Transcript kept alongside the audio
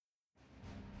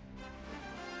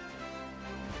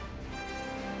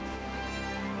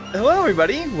Hello,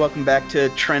 everybody. Welcome back to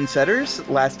Trendsetters.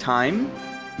 Last time,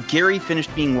 Gary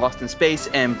finished being lost in space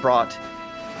and brought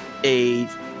a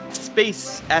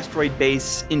space asteroid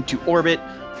base into orbit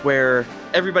where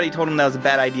everybody told him that was a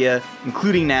bad idea,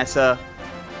 including NASA.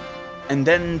 And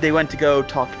then they went to go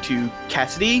talk to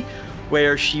Cassidy,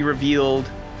 where she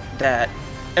revealed that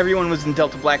everyone was in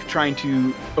Delta Black trying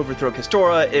to overthrow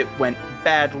Castora. It went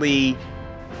badly,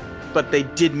 but they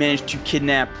did manage to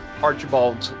kidnap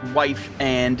Archibald's wife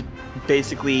and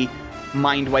basically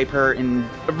mind wipe her, and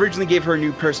originally gave her a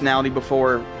new personality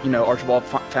before, Archibald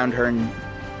found her and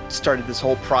started this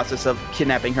whole process of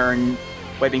kidnapping her and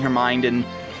wiping her mind and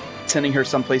sending her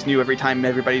someplace new every time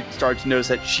everybody started to notice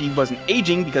that she wasn't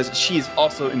aging because she is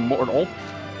also immortal.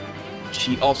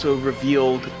 She also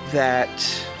revealed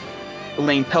that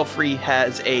Elaine Pelfrey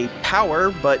has a power,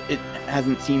 but it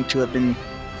hasn't seemed to have been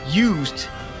used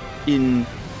in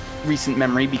recent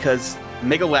memory because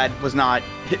Megalad was not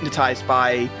hypnotized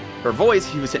by her voice.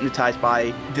 He was hypnotized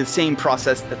by the same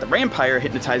process that the Rampire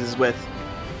hypnotizes with.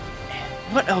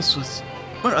 What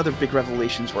other big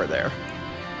revelations were there?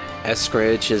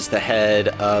 Eskridge is the head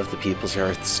of the People's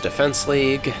Earth's Defense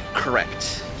League.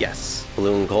 Correct, yes.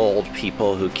 Blue and gold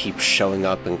people who keep showing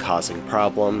up and causing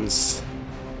problems.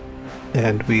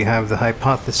 And we have the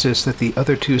hypothesis that the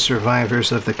other two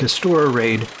survivors of the Castora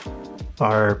raid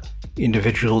are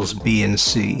individuals B and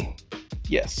C.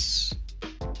 Yes.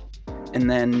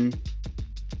 And then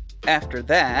after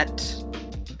that,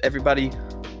 everybody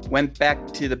went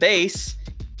back to the base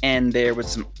and there was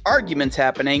some arguments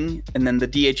happening, and then the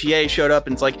DHEA showed up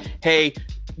and it's like, hey,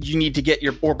 you need to get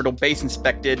your orbital base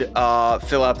inspected,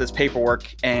 fill out this paperwork,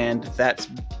 and that's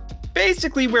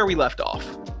basically where we left off.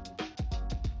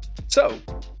 So,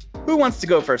 who wants to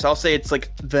go first? I'll say it's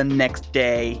like the next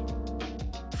day.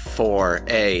 4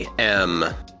 a.m.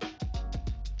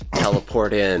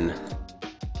 Teleport in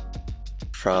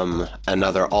from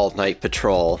another all-night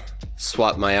patrol.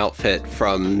 Swap my outfit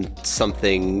from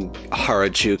something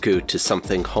Harajuku to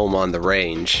something home on the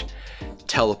range.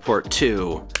 Teleport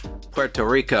to Puerto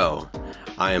Rico.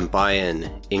 I am buying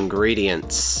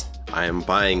ingredients. I am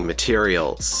buying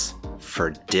materials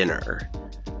for dinner.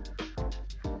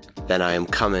 Then I am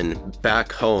coming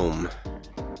back home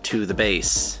to the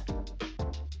base.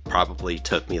 Probably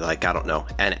took me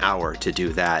an hour to do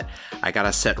that. I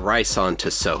gotta set rice on to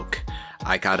soak.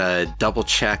 I gotta double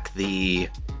check the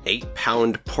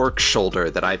 8-pound pork shoulder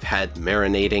that I've had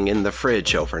marinating in the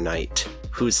fridge overnight,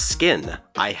 whose skin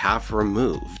I have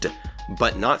removed,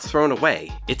 but not thrown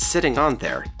away. It's sitting on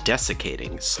there,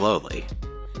 desiccating slowly.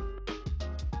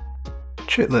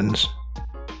 Chitlins.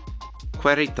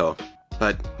 Cuerito,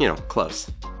 but,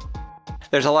 close.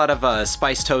 There's a lot of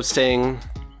spice toasting.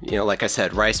 Like I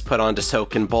said, rice put onto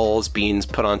soak in bowls, beans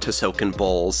put onto soak in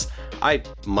bowls. I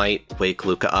might wake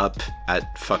Luca up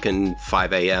at fucking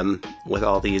 5 a.m. with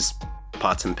all these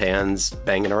pots and pans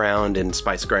banging around and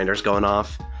spice grinders going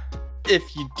off. If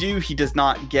you do, he does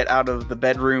not get out of the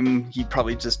bedroom. He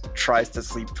probably just tries to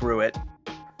sleep through it.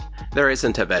 There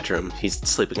isn't a bedroom. He's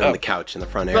sleeping on the couch in the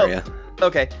front area.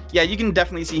 Okay. Yeah, you can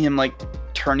definitely see him,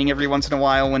 turning every once in a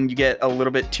while when you get a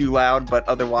little bit too loud, but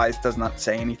otherwise does not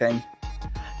say anything.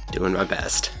 Doing my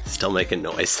best. Still making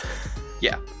noise.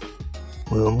 Yeah.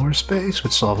 A little more space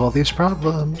would solve all these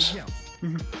problems.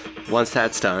 Once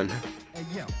that's done,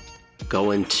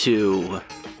 going to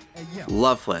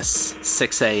Loveless,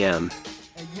 6 a.m.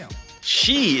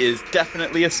 She is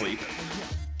definitely asleep.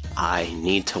 I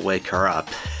need to wake her up.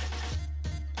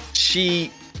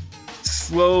 She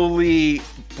slowly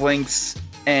blinks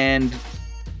and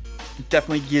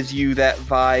definitely gives you that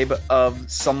vibe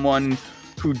of someone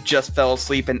who just fell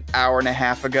asleep an hour and a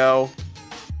half ago.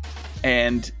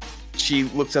 And she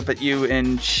looks up at you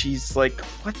and she's like,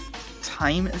 what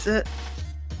time is it?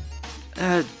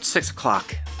 6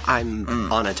 o'clock.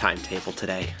 I'm on a timetable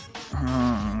today.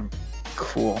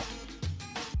 Cool.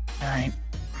 Alright.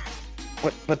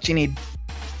 What you need?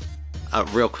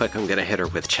 Real quick, I'm gonna hit her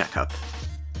with checkup.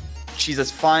 She's as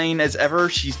fine as ever.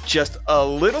 She's just a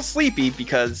little sleepy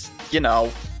because, she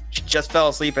just fell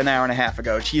asleep an hour and a half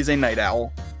ago. She is a night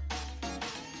owl.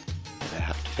 Gonna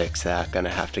have to fix that. Gonna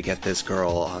have to get this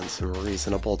girl on some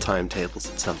reasonable timetables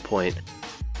at some point.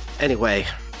 Anyway.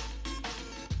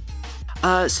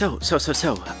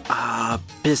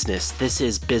 Business. This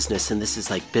is business, and this is,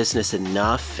 business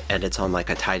enough, and it's on, a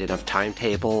tight enough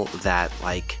timetable that,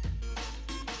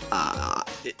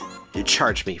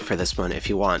 charge me for this one if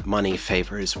you want. Money,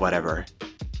 favors, whatever.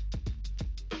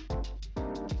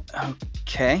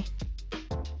 Okay.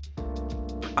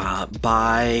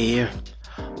 By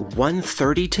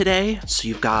 1:30 today, so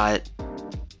you've got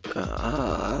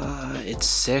It's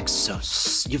 6, so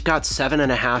you've got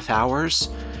 7.5 hours.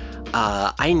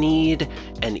 I need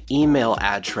an email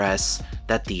address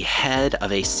that the head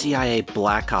of a CIA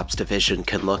Black Ops division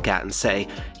can look at and say,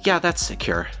 yeah, that's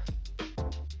secure.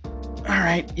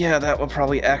 Alright, yeah, that will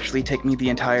probably actually take me the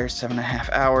entire 7.5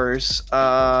 hours.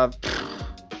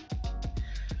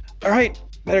 Alright,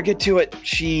 better get to it.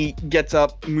 She gets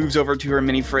up, moves over to her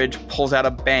mini fridge, pulls out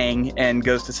a Bang, and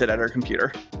goes to sit at her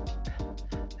computer.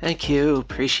 Thank you,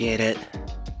 appreciate it.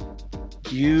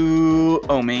 You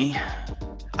owe me.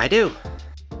 I do.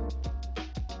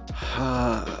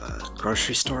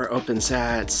 Grocery store opens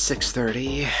at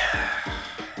 6:30.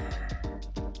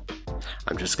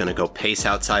 I'm just gonna go pace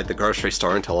outside the grocery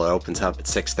store until it opens up at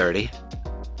 6:30.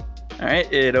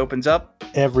 Alright, it opens up.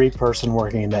 Every person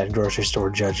working in that grocery store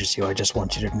judges you. I just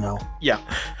want you to know. Yeah.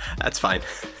 That's fine.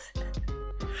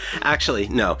 Actually,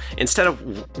 no. Instead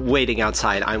of waiting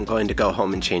outside, I'm going to go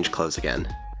home and change clothes again.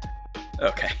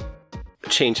 Okay.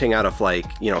 Changing out of,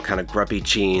 kind of grubby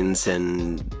jeans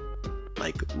and,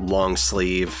 long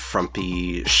sleeve,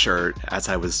 frumpy shirt as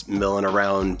I was milling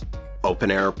around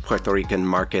open air Puerto Rican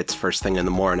markets first thing in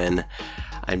the morning.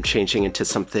 I'm changing into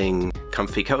something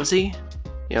comfy cozy,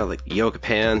 like yoga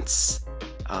pants.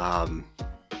 I'm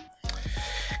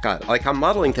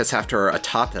modeling this after a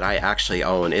top that I actually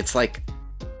own. It's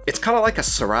kind of like a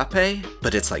serape,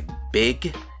 but it's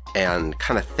big and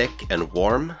kind of thick and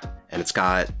warm, and it's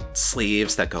got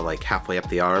sleeves that go halfway up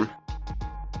the arm.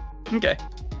 Okay.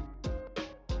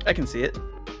 I can see it.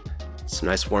 Some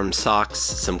nice warm socks,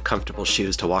 some comfortable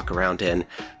shoes to walk around in,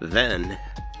 then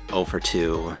over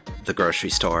to the grocery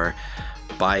store,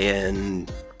 buy in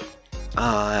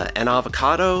an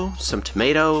avocado, some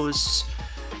tomatoes,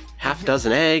 half a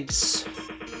dozen eggs,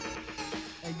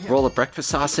 roll of breakfast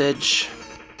sausage.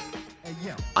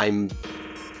 I'm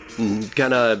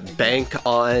gonna bank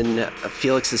on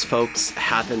Felix's folks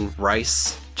having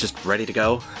rice just ready to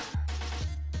go.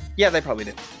 Yeah, they probably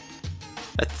did.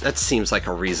 That seems like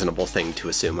a reasonable thing to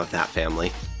assume of that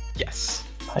family. Yes.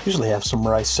 I usually have some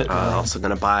rice sitting around. Also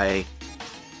gonna buy a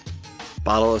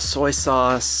bottle of soy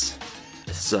sauce,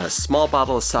 a small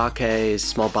bottle of sake,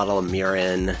 small bottle of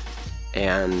mirin,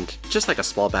 and just a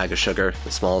small bag of sugar,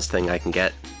 the smallest thing I can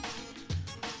get.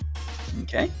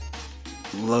 Okay.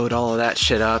 Load all of that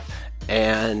shit up,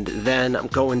 and then I'm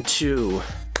going to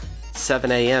 7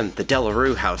 a.m., the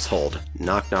Delarue household.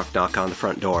 Knock, knock, knock on the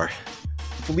front door.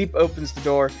 Philippe opens the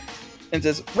door and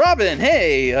says, Robin,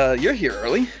 hey, you're here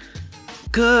early.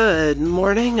 Good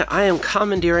morning. I am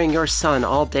commandeering your son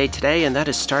all day today, and that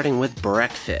is starting with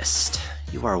breakfast.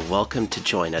 You are welcome to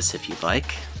join us if you'd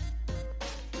like.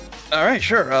 All right,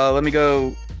 sure. Let me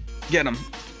go get him.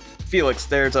 Felix,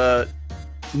 there's a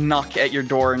knock at your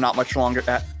door not much longer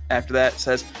after that.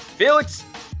 Says, Felix?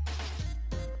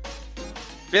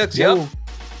 Felix, you up?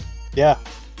 Yeah.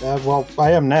 Well,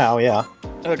 I am now, yeah.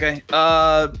 Okay.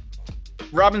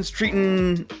 Robin's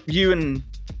treating you and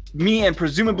me and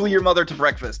presumably your mother to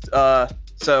breakfast.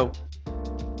 So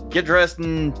get dressed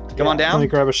and come on down. Let me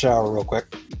grab a shower real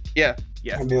quick. Yeah.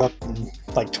 I'll be up in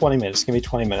 20 minutes. Give me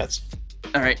 20 minutes.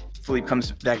 All right. Philippe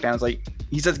comes back down.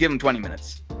 He says give him 20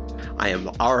 minutes. I am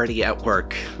already at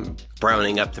work,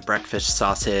 browning up the breakfast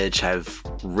sausage. I've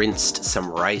rinsed some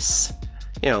rice,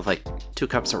 2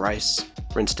 cups of rice,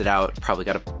 rinsed it out, probably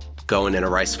got to go in a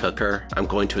rice cooker. I'm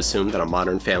going to assume that a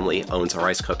modern family owns a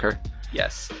rice cooker.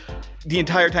 Yes. The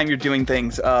entire time you're doing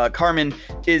things, Carmen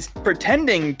is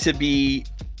pretending to be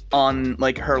on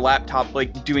her laptop,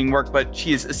 doing work, but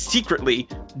she is secretly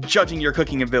judging your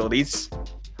cooking abilities.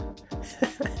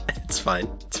 It's fine.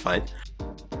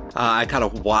 I got a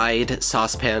wide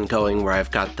saucepan going where I've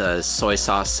got the soy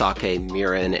sauce, sake,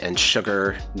 mirin, and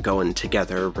sugar going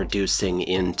together, reducing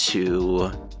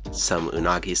into some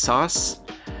unagi sauce.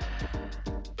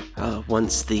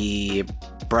 Once the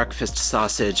breakfast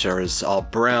sausage is all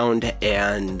browned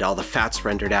and all the fat's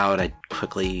rendered out, I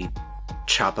quickly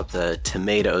chop up the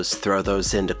tomatoes, throw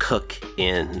those in to cook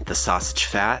in the sausage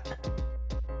fat.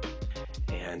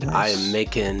 And nice. I am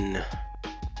making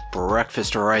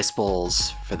breakfast rice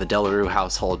bowls for the Delarue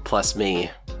household plus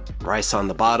me. Rice on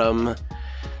the bottom,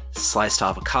 sliced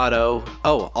avocado.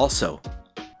 Oh, also,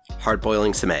 hard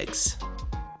boiling some eggs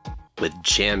with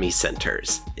jammy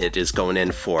centers. It is going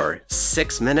in for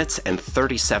 6 minutes and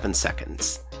 37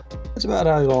 seconds. That's about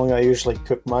how long I usually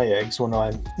cook my eggs when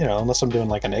I'm, unless I'm doing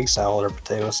an egg salad or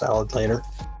potato salad later.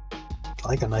 I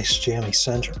like a nice jammy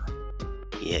center.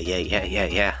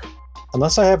 Yeah.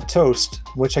 Unless I have toast,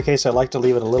 in which case I like to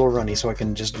leave it a little runny so I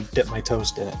can just dip my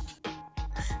toast in it.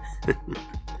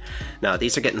 No,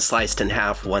 these are getting sliced in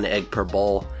half, 1 egg per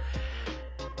bowl.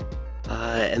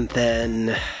 And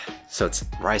then So it's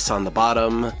rice on the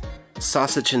bottom,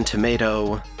 sausage and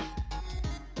tomato,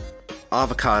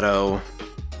 avocado,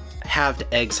 halved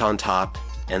eggs on top,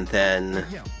 and then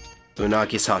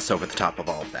unagi sauce over the top of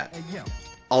all of that.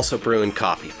 Also brewing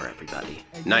coffee for everybody.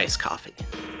 Nice coffee.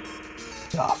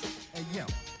 Oh.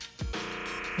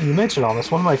 You mentioned all this.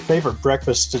 One of my favorite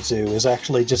breakfasts to do is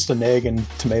actually just an egg and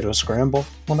tomato scramble.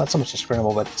 Well, not so much a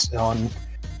scramble, but it's on...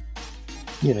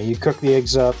 you cook the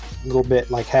eggs up a little bit,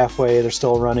 like halfway, they're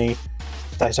still runny.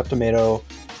 Dice up tomato,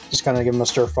 just kind of give them a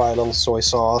stir fry, a little soy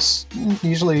sauce,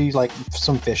 usually like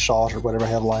some fish sauce or whatever I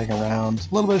have lying around.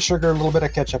 A little bit of sugar, a little bit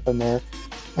of ketchup in there,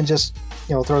 and just,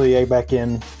 throw the egg back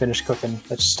in, finish cooking.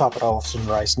 Let's just top it off with some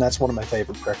rice, and that's one of my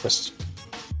favorite breakfasts.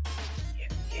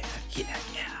 Yeah.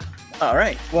 All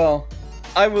right. Well,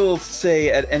 I will say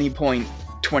at any point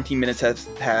 20 minutes has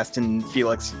passed, and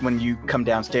Felix, when you come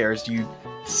downstairs, you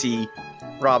see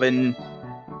Robin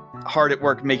hard at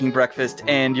work making breakfast,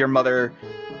 and your mother,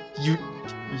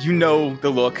 you know the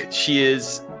look. She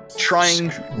is trying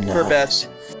her best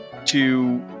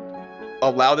to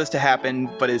allow this to happen,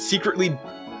 but is secretly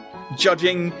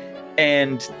judging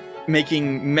and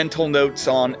making mental notes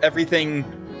on everything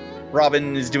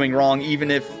Robin is doing wrong, even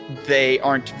if they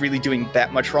aren't really doing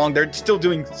that much wrong. They're still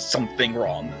doing something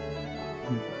wrong.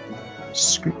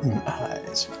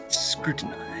 Scrutinize,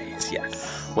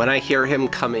 yes. When I hear him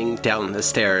coming down the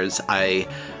stairs, I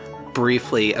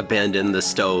briefly abandon the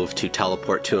stove to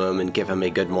teleport to him and give him a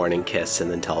good morning kiss and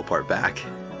then teleport back.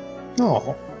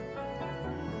 Oh.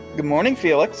 Good morning,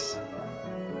 Felix.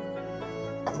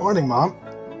 Good morning, Mom.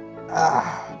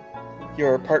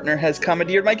 Your partner has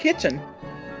commandeered my kitchen.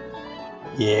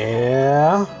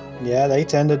 Yeah, they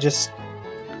tend to just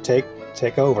take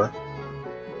over.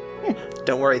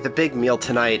 Don't worry, the big meal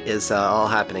tonight is all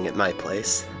happening at my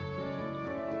place.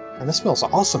 And this smells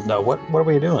awesome, though. What are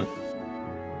we doing?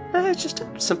 It's just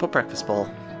a simple breakfast bowl.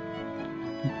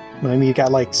 I mean, you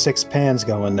got like 6 pans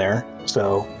going there,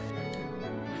 so...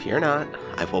 Fear not,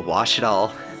 I will wash it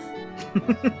all.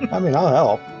 I mean, I'll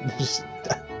help.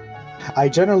 I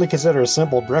generally consider a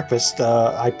simple breakfast.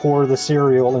 I pour the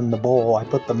cereal in the bowl, I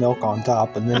put the milk on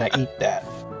top, and then I eat that.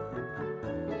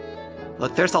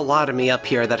 Look, there's a lot of me up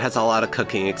here that has a lot of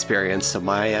cooking experience, so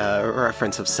my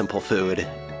reference of simple food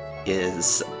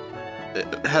has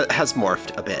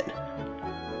morphed a bit.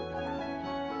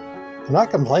 I'm not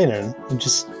complaining. I'm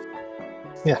just...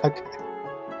 Yeah, okay.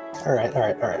 All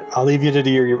right. I'll leave you to do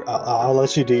your... I'll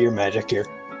let you do your magic here.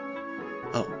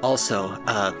 Oh, also,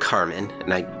 Carmen,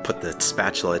 and I put the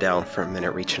spatula down for a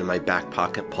minute, reach into my back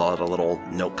pocket, pull out a little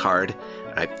note card,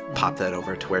 and I pop that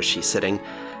over to where she's sitting.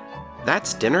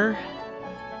 That's dinner?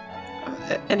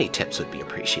 Any tips would be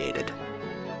appreciated.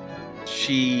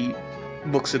 She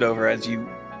looks it over as you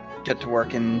get to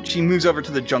work, and she moves over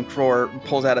to the junk drawer,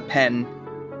 pulls out a pen,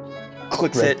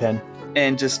 clicks Red it, pen.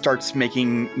 and just starts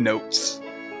making notes.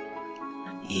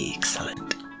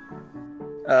 Excellent.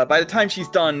 By the time she's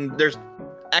done, there's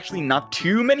actually not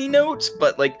too many notes,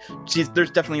 but like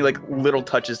there's definitely like little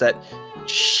touches that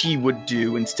she would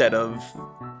do instead of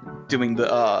doing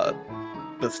the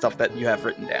stuff that you have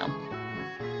written down.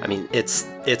 I mean, it's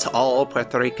all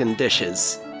Puerto Rican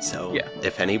dishes, so yeah.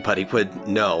 If anybody would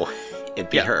know, it'd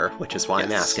be her, which is why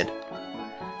I'm asking.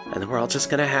 And then we're all just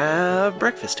gonna have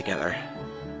breakfast together.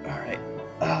 All right.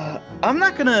 I'm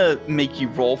not gonna make you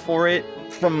roll for it.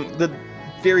 From the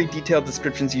very detailed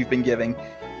descriptions you've been giving,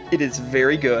 it is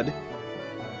very good.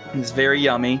 It's very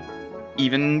yummy.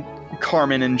 Even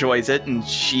Carmen enjoys it, and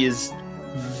she is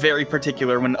very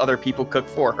particular when other people cook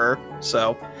for her.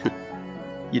 So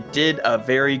you did a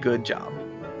very good job.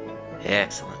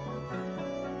 Excellent.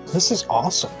 This is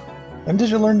awesome. When did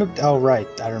you learn to... Oh, right.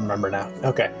 I remember now.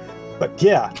 Okay. But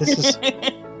yeah, this is...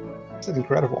 this is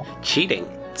incredible. Cheating.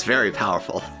 It's very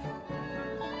powerful.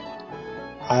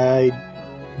 I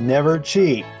never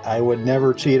cheat. I would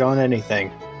never cheat on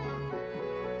anything.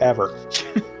 Ever.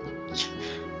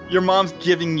 Your mom's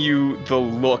giving you the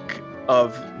look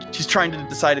of... She's trying to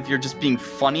decide if you're just being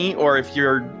funny or if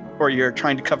you're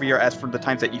trying to cover your ass for the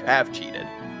times that you have cheated.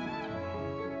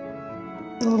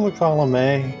 A little column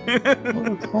A. A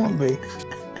little column B.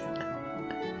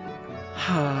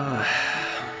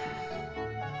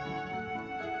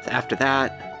 After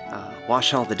that,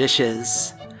 wash all the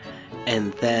dishes,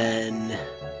 and then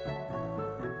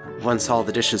once all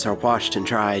the dishes are washed and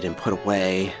dried and put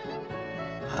away,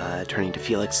 turning to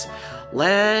Felix,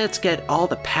 let's get all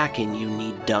the packing you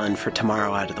need done for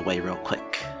tomorrow out of the way real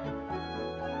quick.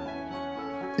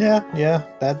 Yeah,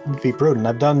 that would be prudent.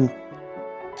 I've done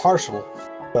partial,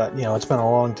 but it's been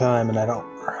a long time, and I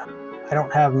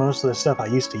don't have most of the stuff I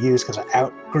used to use because I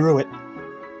outgrew it.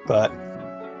 But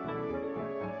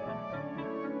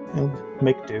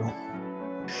make do.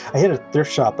 I hit a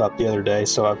thrift shop up the other day,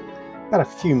 so I've got a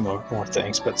few more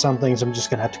things, but some things I'm just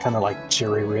gonna have to kind of like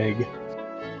jury rig.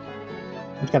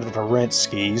 I'm gonna have to rent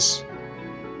skis.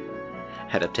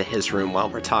 Head up to his room while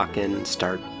we're talking,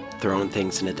 start throwing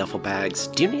things into duffel bags.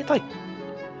 Do you need, like...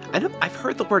 I've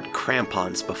heard the word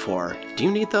crampons before. Do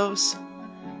you need those?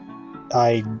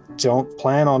 I don't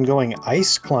plan on going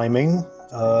ice climbing.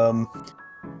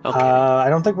 Okay. I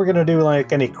don't think we're gonna do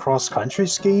like any cross-country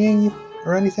skiing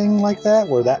or anything like that,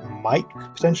 where that might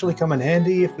potentially come in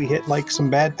handy if we hit like some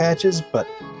bad patches, but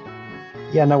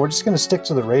yeah, no, we're just gonna stick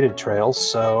to the rated trails,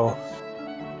 so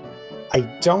I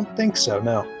don't think so,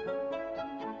 no.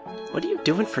 What are you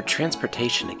doing for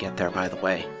transportation to get there, by the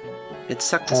way? It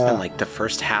sucked to spend like the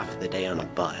first half of the day on a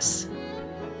bus.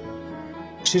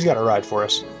 She's got a ride for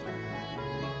us.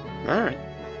 Alright.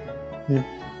 Yeah.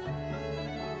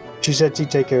 She said she'd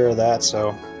take care of that,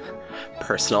 so...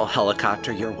 Personal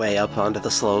helicopter your way up onto the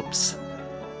slopes.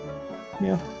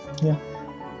 Yeah.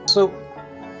 So...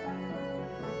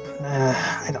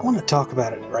 I don't want to talk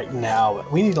about it right now,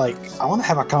 but we need, I want to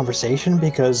have a conversation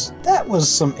because that was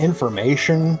some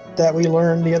information that we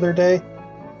learned the other day.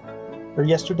 Or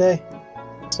yesterday.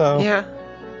 So... Yeah.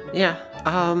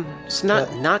 So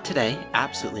not today.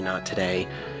 Absolutely not today.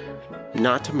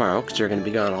 Not tomorrow, because you're going to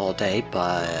be gone all day,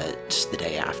 but the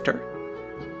day after.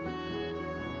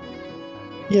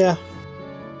 Yeah.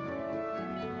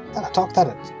 Gotta talk that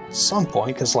at some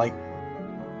point, because, I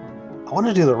want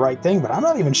to do the right thing, but I'm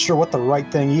not even sure what the right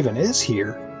thing even is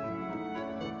here.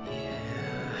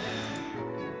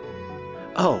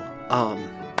 Oh,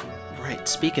 right.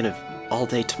 Speaking of all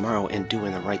day tomorrow and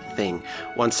doing the right thing,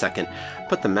 1 second.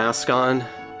 Put the mask on,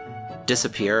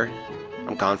 disappear.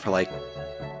 I'm gone for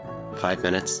 5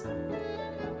 minutes.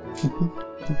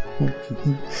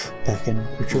 Back in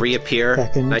Reappear,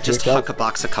 back in and I just huck a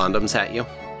box of condoms at you.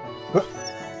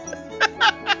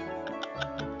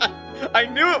 I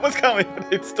knew it was coming,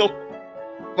 but I'd still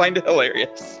find it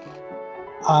hilarious.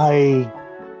 I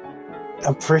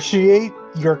appreciate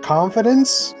your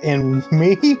confidence in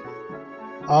me.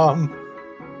 I'm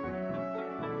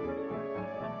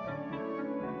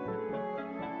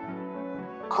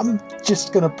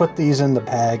just gonna put these in the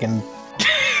bag and...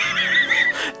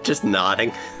 Just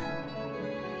nodding.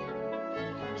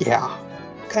 Yeah.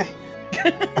 Okay.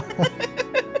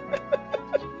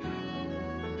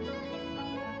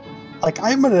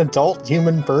 I'm an adult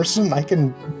human person. I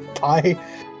can buy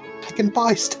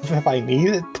stuff if I need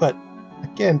it, but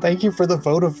again, thank you for the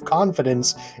vote of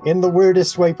confidence in the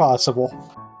weirdest way possible.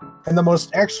 In the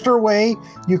most extra way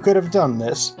you could have done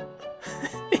this.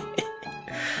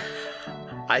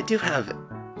 I do have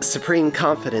supreme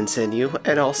confidence in you,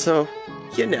 and also,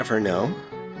 you never know.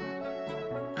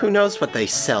 Who knows what they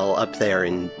sell up there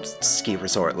in Ski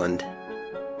Resortland?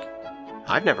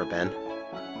 I've never been.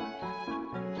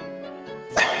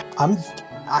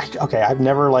 I've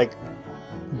never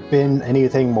been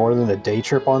anything more than a day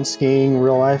trip on skiing in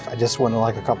real life. I just went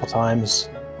a couple times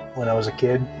when I was a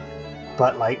kid.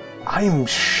 But I'm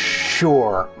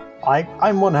sure,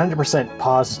 I'm 100%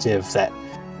 positive that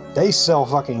they sell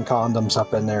fucking condoms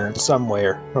up in there in some way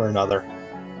or another.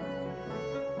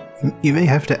 You may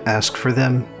have to ask for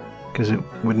them, because it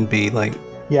wouldn't be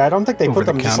Yeah, I don't think they over put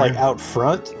them the just counter. out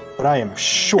front, but I am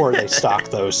sure they stock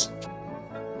those.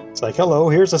 It's hello,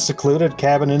 here's a secluded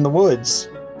cabin in the woods.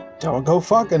 Don't go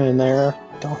fucking in there.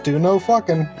 Don't do no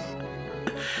fucking.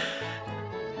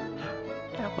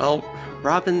 Yeah, well,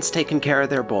 Robin's taking care of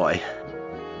their boy.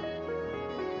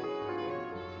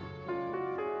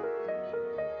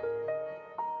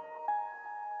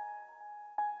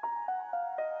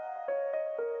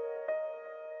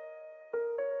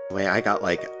 Anyway, I got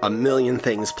a million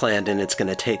things planned and it's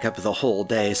gonna take up the whole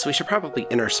day, so we should probably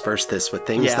intersperse this with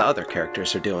things the other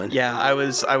characters are doing. Yeah, I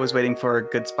was waiting for a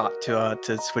good spot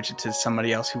to switch it to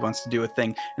somebody else who wants to do a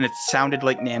thing, and it sounded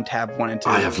like Namtab wanted to.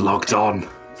 I have logged on.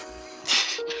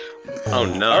 Oh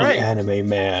no. All right. The anime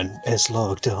man is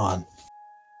logged on.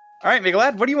 All right,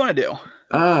 Migalad, what do you want to do?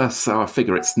 So I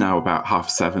figure it's now about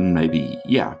 7:30, maybe,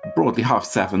 broadly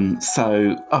 7:30.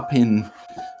 So up in...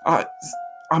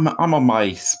 I'm on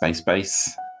my space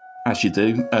base, as you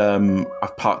do.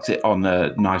 I've parked it on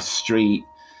a nice street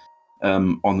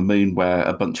on the moon where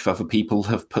a bunch of other people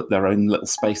have put their own little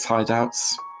space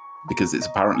hideouts, because it's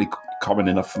apparently common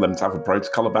enough for them to have a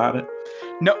protocol about it.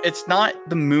 No, it's not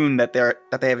the moon that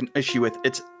they have an issue with.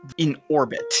 It's in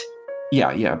orbit.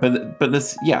 Yeah, but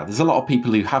there's a lot of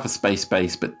people who have a space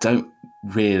base but don't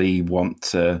really want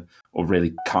to, or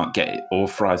really can't get it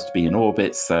authorized to be in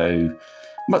orbit. So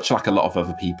much like a lot of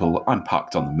other people, I'm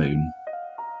parked on the moon.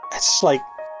 It's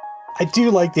I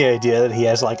do like the idea that he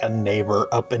has like a neighbor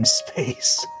up in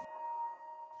space.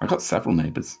 I got several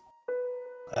neighbors.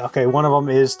 Okay, one of them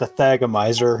is the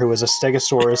Thagomizer, who is a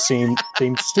Stegosaurus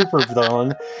themed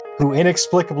supervillain who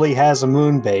inexplicably has a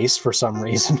moon base for some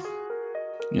reason.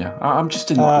 Yeah, I'm just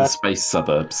in like, the space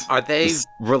suburbs. Are they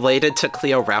related to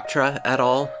Cleoraptra at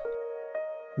all?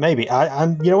 Maybe.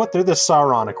 I'm. You know what? They're the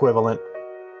Sauron equivalent.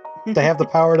 They have the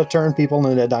power to turn people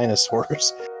into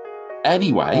dinosaurs.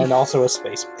 Anyway. And also a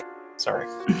space base. Sorry.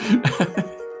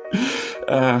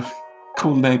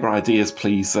 Cool neighbor ideas,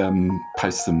 please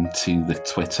post them to the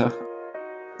Twitter.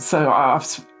 So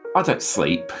I don't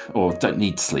sleep, or don't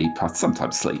need sleep. I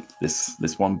sometimes sleep this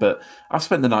one, but I've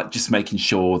spent the night just making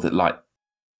sure that like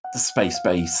the space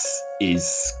base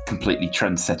is completely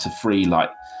Trendsetter free. Like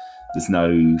there's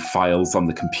no files on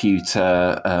the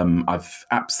computer. I've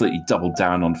absolutely doubled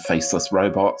down on faceless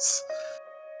robots.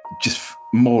 Just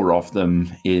more of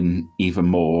them in even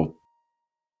more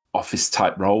office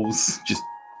type roles. Just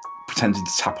pretending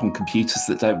to tap on computers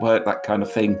that don't work, that kind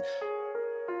of thing.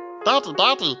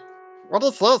 Daddy, what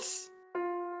is this?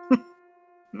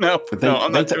 No,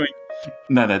 I'm not doing.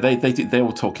 No, they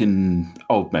all talk in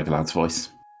old Megalad's voice.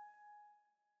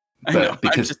 I know.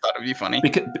 I just thought it'd be funny.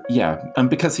 And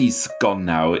because he's gone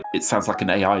now, it sounds like an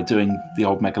AI doing the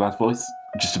old Megalad voice.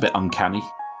 Just a bit uncanny.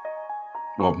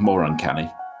 Well, more uncanny.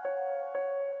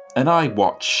 And I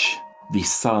watch the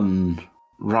sun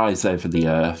rise over the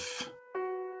Earth,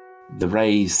 the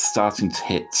rays starting to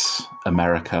hit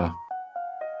America,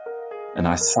 and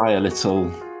I sigh a little,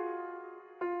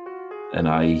 and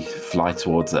I fly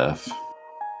towards Earth.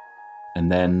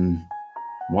 And then,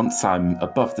 once I'm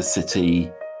above the city,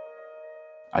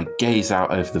 I gaze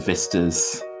out over the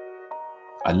vistas,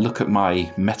 I look at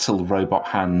my metal robot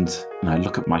hand, and I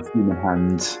look at my human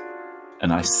hand,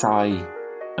 and I sigh,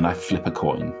 and I flip a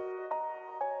coin.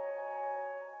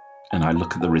 And I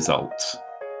look at the result.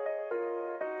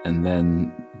 And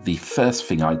then the first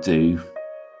thing I do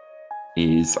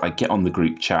is I get on the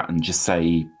group chat and just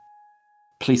say,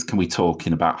 please can we talk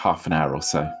in about half an hour or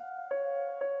so?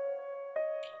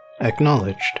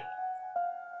 Acknowledged.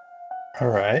 All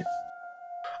right.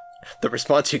 The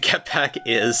response you get back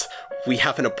is, we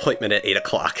have an appointment at 8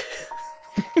 o'clock.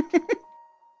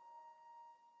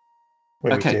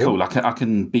 Wait, okay, cool. I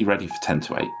can be ready for 10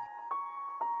 to 8.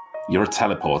 You're a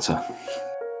teleporter.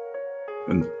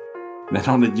 And then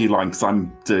on a new line, because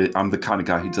I'm the kind of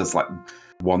guy who does like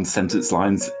one sentence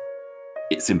lines,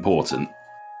 it's important.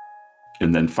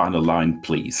 And then final line,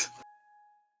 please.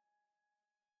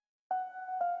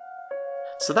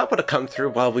 So that would have come through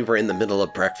while we were in the middle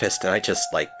of breakfast, and I just,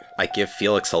 I give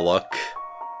Felix a look.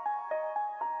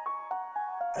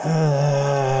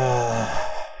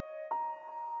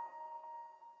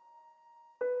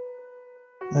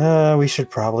 We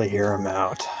should probably hear him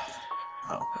out.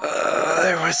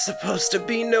 There was supposed to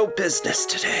be no business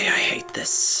today. I hate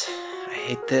this. I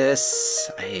hate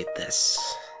this. I hate this.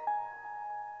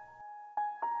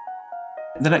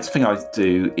 The next thing I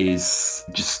do is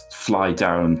just fly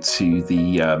down to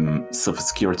the Silver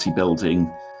Security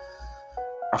building.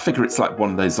 I figure it's like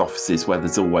one of those offices where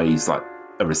there's always like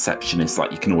a receptionist.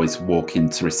 Like you can always walk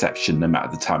into reception no matter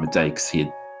the time of day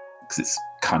because it's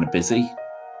kind of busy.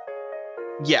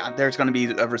 Yeah, there's going to be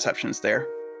a receptionist there.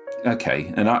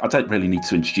 Okay, and I don't really need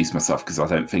to introduce myself because I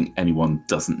don't think anyone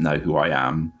doesn't know who I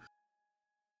am.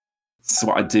 So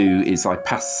what I do is I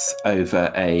pass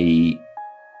over a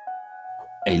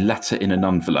letter in an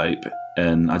envelope,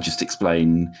 and I just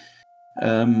explain,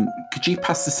 could you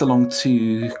pass this along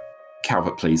to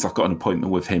Calvert, please? I've got an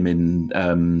appointment with him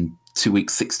in 2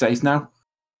 weeks, 6 days now.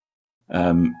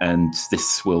 And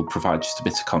this will provide just a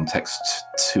bit of context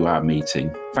to our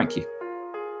meeting. Thank you.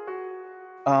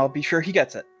 I'll be sure he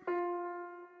gets it.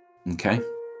 Okay.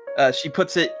 She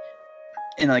puts it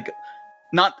in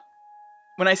not...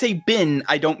 When I say bin,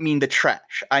 I don't mean the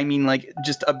trash. I mean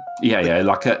just a... Yeah,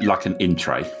 like an in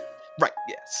tray. Right,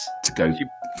 yes. To go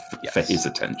for his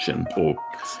attention. Or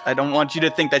I don't want you to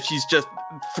think that she's just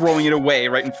throwing it away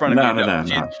right in front of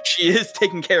you. No. She is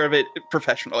taking care of it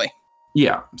professionally.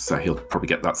 Yeah, so he'll probably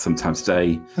get that sometime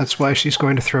today. That's why she's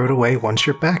going to throw it away once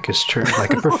your back is turned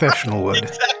like a professional would.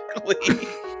 Exactly.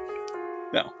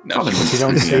 No. What you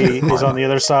don't see is on the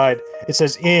other side. It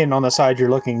says "in" on the side you're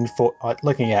looking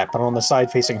at, but on the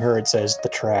side facing her, it says "the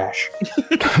trash."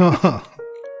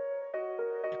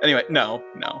 Anyway, no.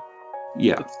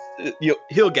 Yeah,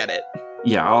 he'll get it.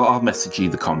 Yeah, I'll message you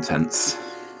the contents.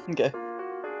 Okay.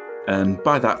 And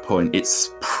by that point,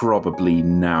 it's probably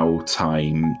now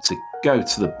time to go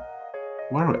to the.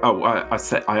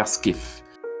 I ask if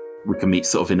we can meet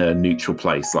sort of in a neutral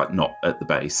place, like not at the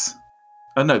base.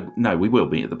 Oh, no, we will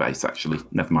meet at the base, actually.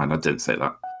 Never mind, I didn't say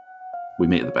that. We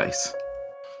meet at the base.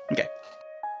 Okay.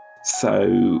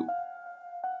 So,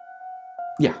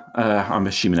 yeah, I'm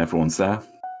assuming everyone's there.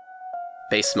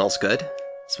 Base smells good.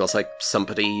 Smells like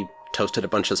somebody toasted a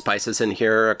bunch of spices in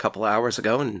here a couple hours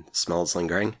ago and smells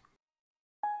lingering.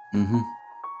 Mm-hmm.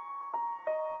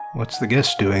 What's the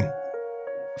guest doing?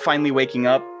 Finally waking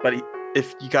up, but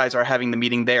if you guys are having the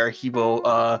meeting there, he will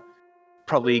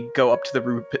probably go up to the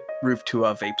roof to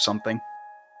vape something.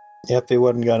 Yep, he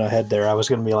wasn't going to head there. I was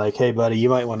going to be like, hey, buddy, you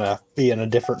might want to be in a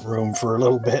different room for a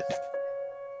little bit.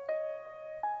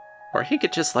 Or he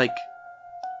could just, like...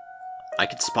 I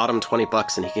could spot him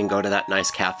 $20 and he can go to that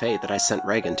nice cafe that I sent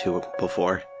Reagan to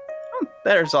before.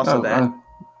 There's also that.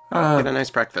 Get a nice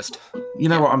breakfast. You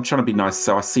know what? I'm trying to be nice,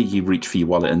 so I see you reach for your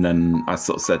wallet, and then I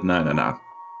sort of said, no.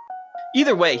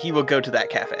 Either way, he will go to that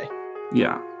cafe.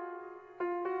 Yeah.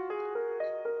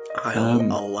 I'll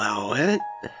allow it.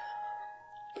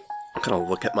 I'm gonna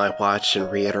look at my watch and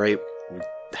reiterate we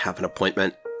have an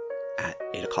appointment at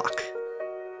 8 o'clock.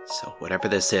 So whatever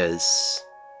this is,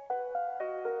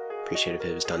 appreciate if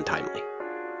it was done timely.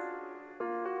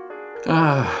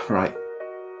 Right.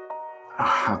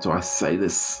 How do I say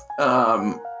this?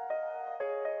 I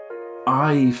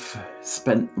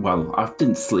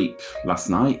didn't sleep last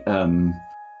night,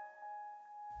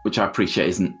 which I appreciate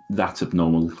isn't that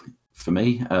abnormal for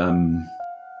me.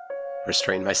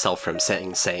 Restrain myself from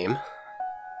saying same.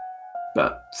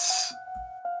 But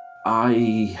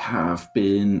I have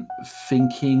been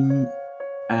thinking,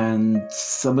 and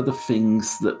some of the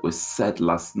things that were said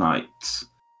last night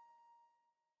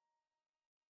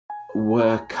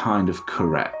were kind of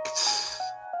correct.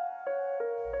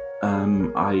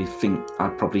 I think I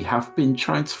probably have been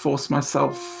trying to force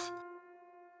myself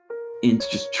into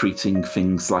just treating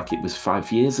things like it was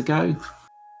 5 years ago.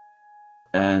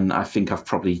 And I think I've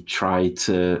probably tried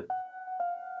to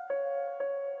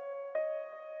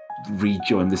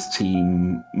rejoin this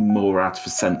team more out of a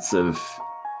sense of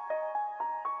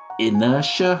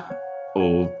inertia,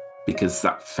 or because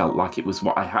that felt like it was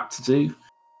what I had to do,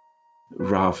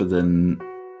 rather than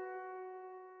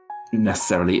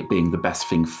necessarily it being the best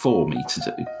thing for me to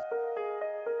do.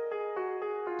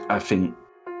 I think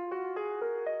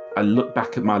I look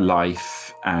back at my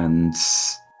life and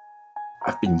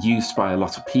I've been used by a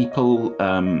lot of people.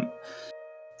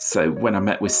 So when I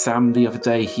met with Sam the other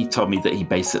day, he told me that he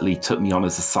basically took me on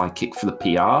as a sidekick for the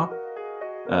PR,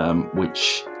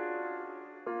 which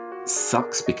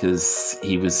sucks because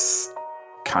he was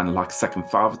kind of like a second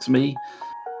father to me.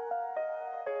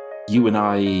 You and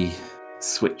I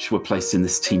were placed in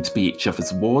this team to be each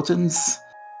other's wardens.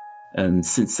 And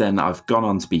since then, I've gone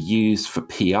on to be used for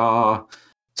PR,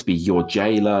 to be your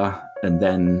jailer, and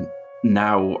then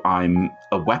now I'm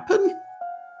a weapon?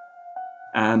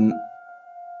 And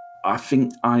I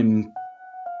think I'm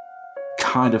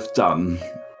kind of done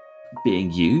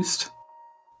being used.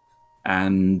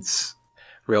 And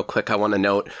Real quick, I want to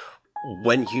note,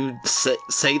 when you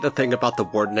say the thing about the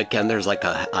warden again, there's like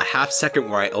a half second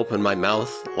where I open my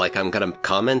mouth, like I'm going to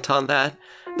comment on that,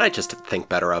 and I just think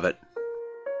better of it.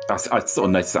 I sort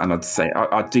of noticed that, and I'd say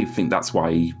I do think that's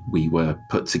why we were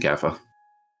put together.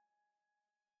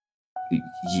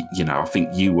 You know, I think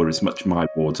you were as much my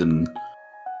warden.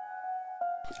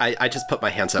 I just put my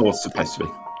hands up. Or supposed to be.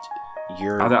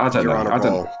 You're I don't know. on a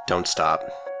roll. Don't stop.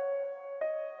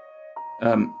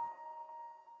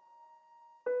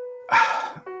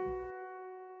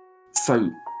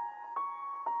 So,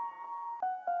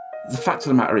 the fact of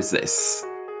the matter is this.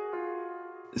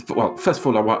 Well, first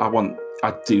of all,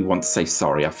 I do want to say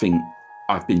sorry. I think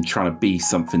I've been trying to be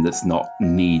something that's not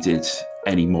needed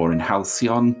anymore in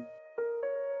Halcyon,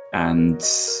 and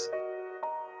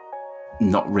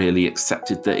not really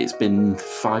accepted that it's been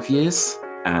 5 years.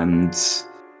 And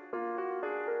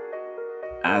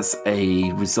as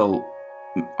a result,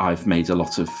 I've made a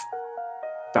lot of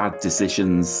bad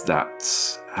decisions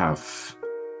that have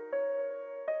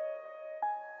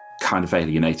kind of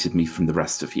alienated me from the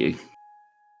rest of you.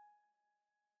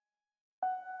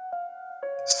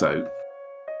 So,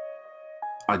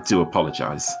 I do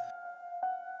apologise.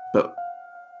 But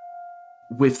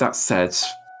with that said,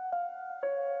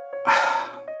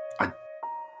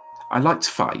 I like to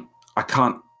fight.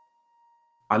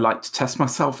 I like to test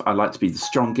myself. I like to be the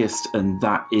strongest, and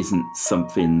that isn't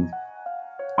something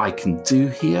I can do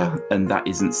here, and that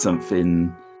isn't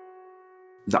something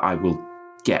that I will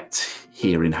get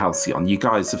here in Halcyon. You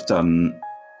guys have done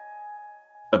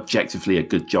objectively a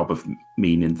good job of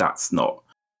meaning that's not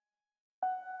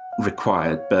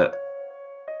required, but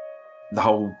the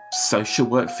whole social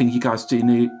work thing you guys do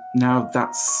now,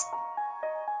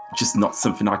 just not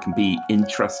something I can be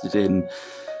interested in.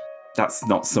 That's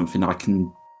not something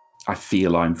I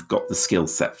feel I've got the skill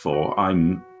set for.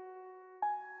 I'm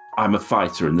a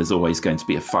fighter, and there's always going to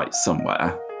be a fight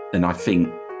somewhere. And I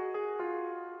think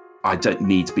I don't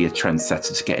need to be a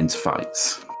trendsetter to get into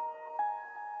fights.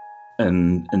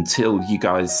 And until you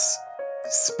guys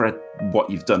spread what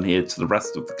you've done here to the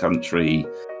rest of the country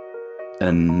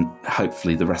and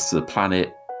hopefully the rest of the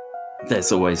planet,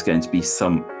 there's always going to be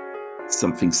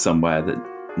something somewhere that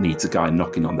needs a guy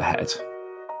knocking on the head.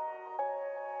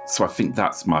 So I think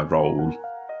that's my role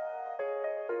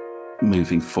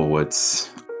moving forwards.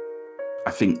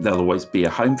 I think there'll always be a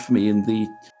home for me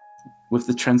with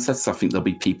the Trendsetters. I think there'll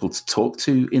be people to talk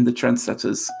to in the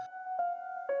Trendsetters.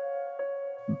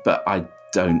 But I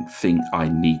don't think I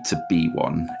need to be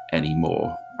one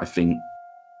anymore. I think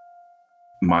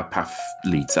my path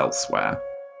leads elsewhere.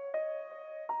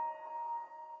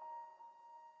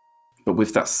 But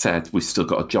with that said, we've still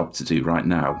got a job to do right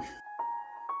now.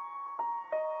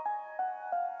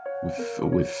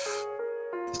 With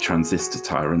the transistor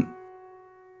tyrant.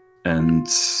 And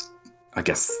I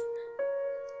guess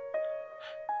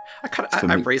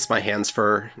I raised my hands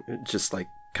for just like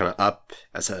kind of up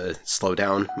as a slow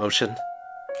down motion.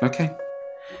 Okay.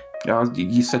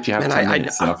 You said you had 10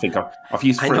 minutes, and I think I've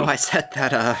used 3. I know I said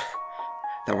that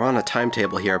we're on a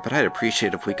timetable here, but I'd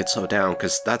appreciate if we could slow down,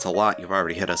 because that's a lot you've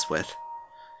already hit us with.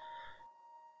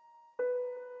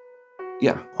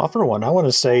 Yeah. Well, for one, I want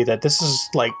to say that this is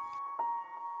like,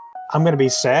 I'm going to be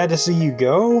sad to see you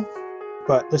go,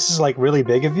 but this is like really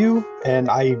big of you, and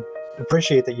I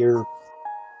appreciate that you're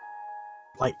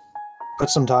like put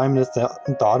some time and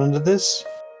thought into this.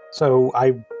 So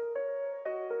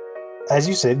as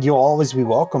you said, you'll always be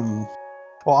welcome.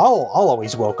 Well, I'll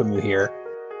always welcome you here,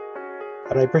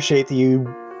 but I appreciate that you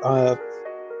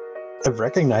have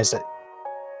recognized it.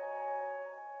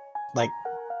 Like,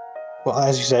 well,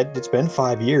 as you said, it's been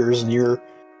 5 years, and you're.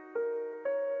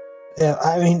 Yeah,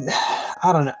 I mean,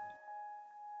 I don't know.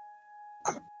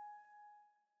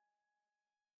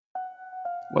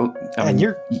 Well,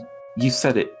 you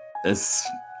said it as,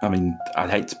 I mean, I'd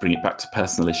hate to bring it back to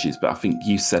personal issues, but I think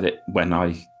you said it when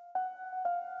I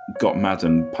got mad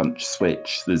and punched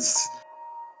Switch. There's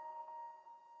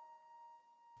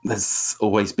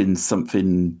always been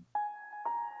something,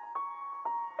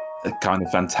 a kind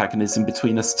of antagonism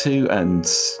between us two, and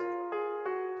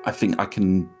I think I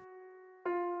can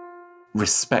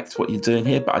respect what you're doing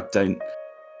here, but I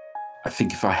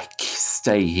think if I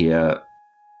stay here,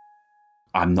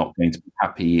 I'm not going to be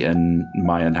happy, and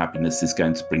my unhappiness is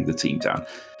going to bring the team down.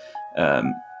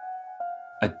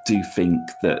 I do think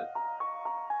that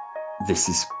this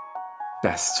is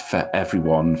best for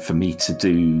everyone, for me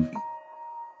to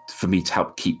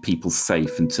help keep people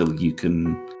safe until you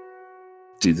can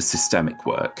do the systemic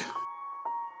work.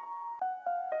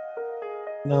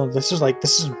 No, this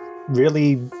is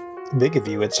really big of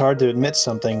you. It's hard to admit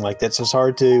something like this. It's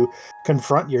hard to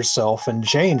confront yourself and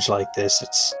change like this.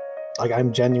 It's like,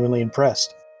 I'm genuinely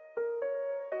impressed.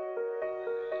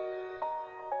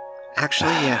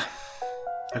 Actually, yeah.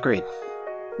 Agreed.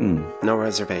 No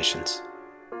reservations.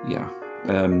 Yeah.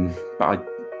 But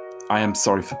I am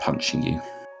sorry for punching you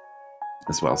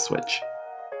as well, Switch.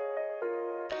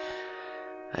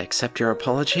 I accept your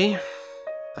apology.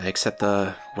 I accept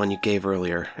the one you gave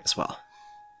earlier as well.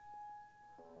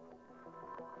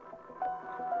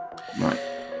 Right.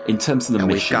 In terms of the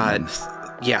mission...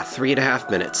 We've got, 3.5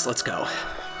 minutes. Let's go.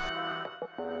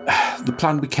 The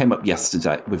plan we came up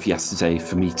yesterday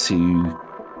for me to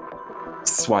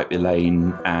swipe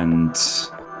Elaine and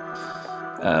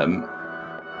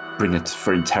bring her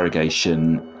for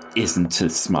interrogation isn't a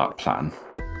smart plan.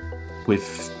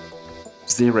 With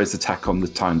Zero's attack on the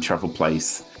time travel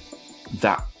place,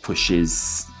 that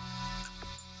pushes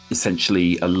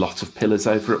essentially a lot of pillars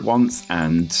over at once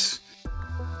and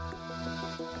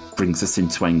brings us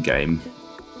into Endgame.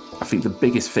 I think the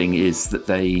biggest thing is that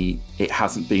it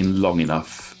hasn't been long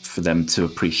enough for them to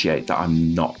appreciate that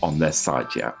I'm not on their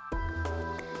side yet.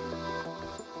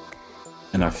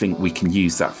 And I think we can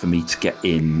use that for me to get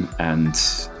in and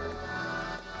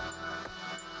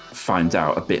find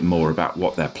out a bit more about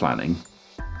what they're planning.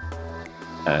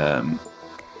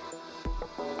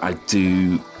 I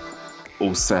do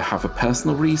also have a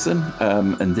personal reason,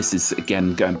 and this is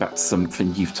again going back to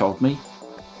something you've told me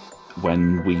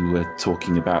when we were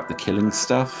talking about the killing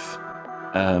stuff,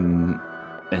 and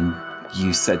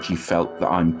you said you felt that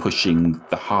I'm pushing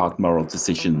the hard moral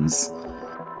decisions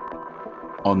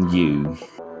on you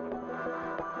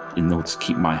in order to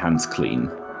keep my hands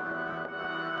clean.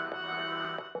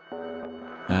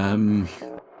 I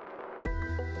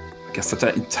guess I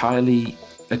don't entirely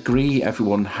agree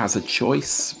everyone has a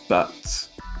choice, but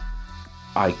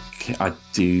I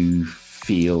do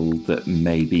feel that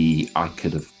maybe I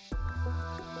could have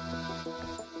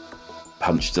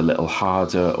punched a little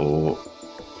harder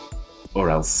or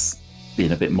else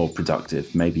been a bit more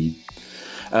productive, maybe.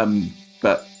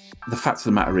 But the fact of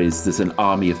the matter is there's an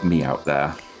army of me out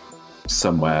there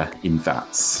somewhere in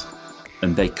vats,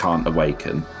 and they can't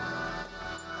awaken.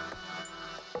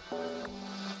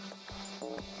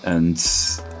 And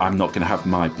I'm not going to have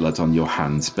my blood on your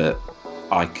hands, but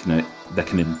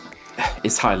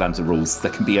it's Highlander rules.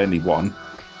 There can be only one.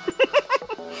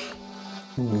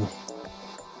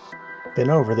 Been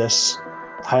over this.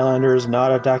 Highlander is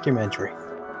not a documentary.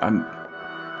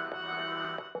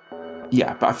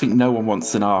 Yeah, but I think no one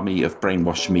wants an army of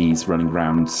brainwashed me's running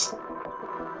around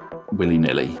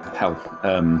willy-nilly. Hell,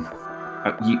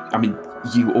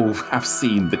 you all have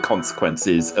seen the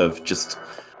consequences of just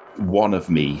one of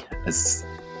me as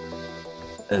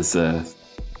a...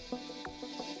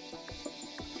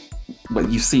 Well,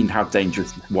 you've seen how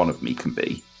dangerous one of me can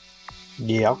be.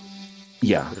 Yeah.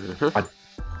 Yeah. Mm-hmm.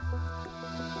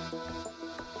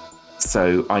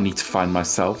 So I need to find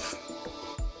myself,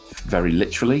 very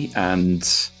literally, and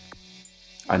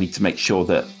I need to make sure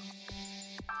that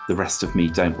the rest of me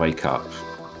don't wake up.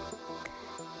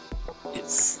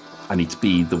 I need to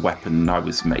be the weapon I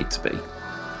was made to be.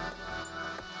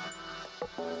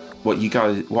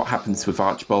 What happens with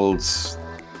Archibald?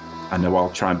 I know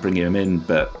I'll try and bring him in,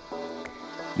 but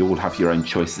you all have your own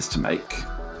choices to make.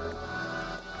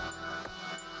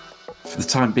 For the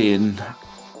time being,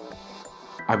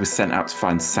 I was sent out to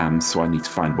find Sam, so I need to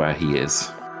find where he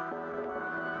is.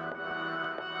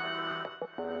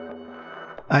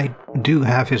 I do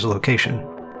have his location.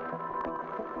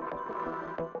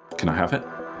 Can I have it?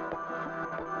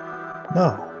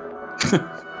 No.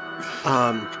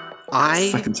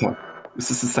 Second time. This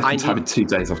is the second time in 2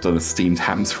 days I've done a steamed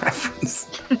hams reference.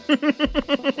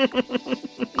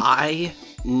 I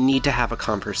need to have a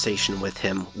conversation with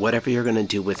him. Whatever you're going to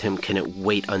do with him, can it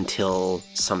wait until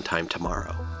sometime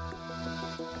tomorrow?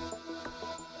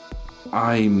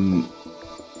 I'm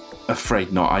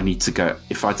afraid not. I need to go.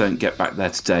 If I don't get back there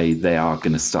today, they are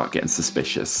going to start getting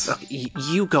suspicious.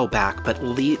 You go back, but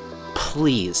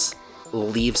please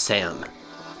leave Sam.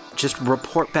 Just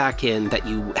report back in that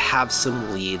you have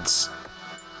some leads.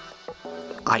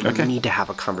 I need to have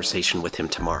a conversation with him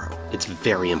tomorrow. It's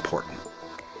very important.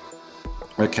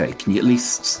 Okay, can you at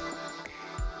least...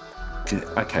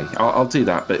 Okay, I'll do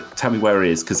that, but tell me where he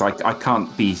is, because I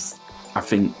can't be... I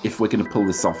think if we're going to pull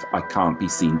this off, I can't be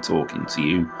seen talking to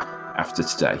you after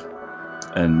today.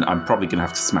 And I'm probably going to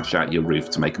have to smash out your roof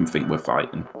to make them think we're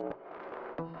fighting.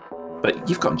 But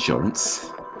you've got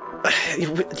insurance.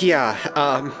 Yeah,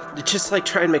 just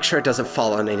try and make sure it doesn't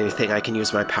fall on anything. I can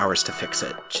use my powers to fix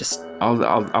it. Just... I'll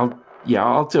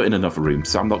do it in another room,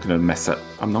 so I'm not going to mess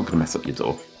up your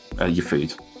door. Your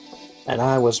food. And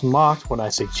I was mocked when I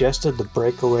suggested the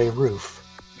breakaway roof.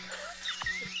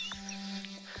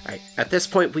 Alright, at this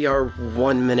point we are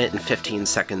 1 minute and 15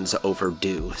 seconds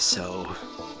overdue, so...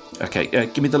 Okay,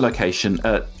 give me the location.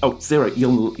 Zero,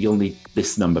 you'll need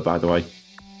this number, by the way.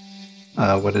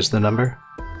 What is the number?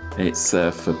 It's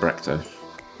for Brecto.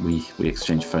 We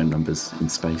exchange phone numbers in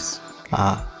space.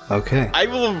 Okay. I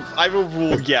will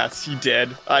rule yes, you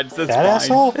did. That's that fine.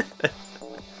 asshole?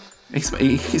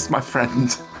 He's my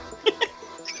friend.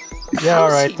 Yeah,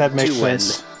 How's alright, he that makes doing?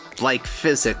 sense.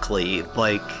 Physically,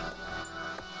 God.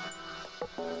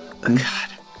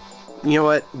 You know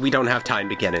what? We don't have time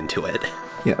to get into it.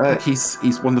 Yeah. He's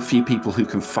one of the few people who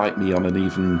can fight me on an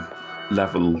even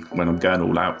level when I'm going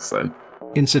all out, so...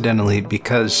 Incidentally,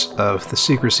 because of the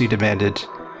secrecy demanded,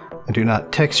 I do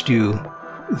not text you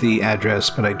the address,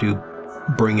 but I do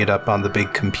bring it up on the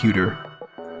big computer.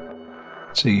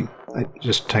 So I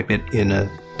just type it in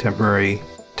a temporary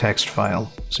text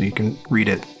file so you can read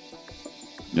it.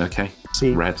 Okay.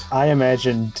 See, Red. I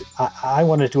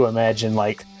wanted to imagine,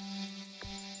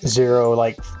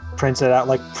 Zero, prints it out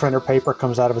printer paper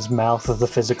comes out of his mouth of the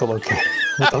physical location,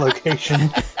 with the location,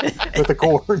 with the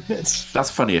coordinates. That's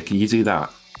funnier. Can you do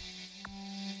that?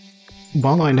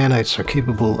 Walleye nanites are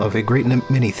capable of a great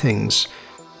many things.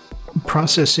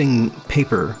 Processing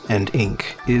paper and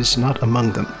ink is not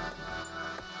among them.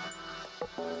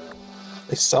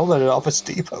 They sell that at Office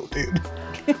Depot, dude.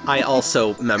 I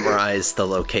also memorized the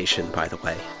location, by the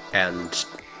way, and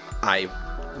I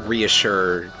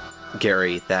reassure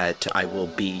Gary that I will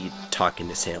be talking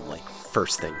to Sam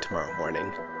first thing tomorrow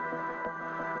morning.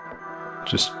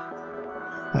 Just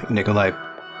Nikolai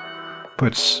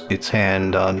puts its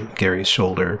hand on Gary's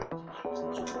shoulder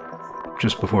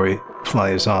just before he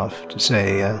flies off to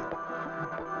say,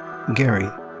 Gary,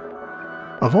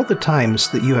 of all the times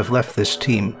that you have left this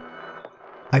team,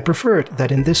 I prefer it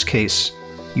that in this case,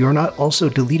 you are not also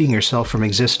deleting yourself from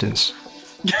existence.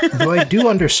 Though I do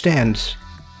understand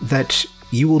that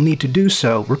you will need to do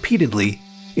so repeatedly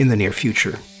in the near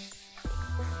future.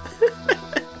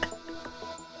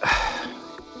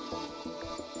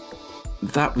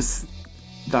 That was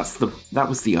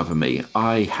the other me.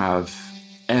 I have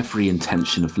every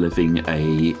intention of living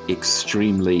a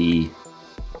extremely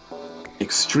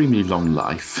long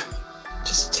life.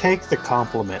 Just take the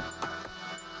compliment.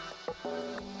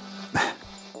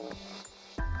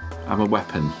 I'm a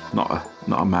weapon, not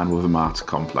a man with a martyr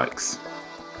complex.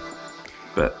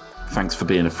 But thanks for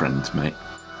being a friend, mate.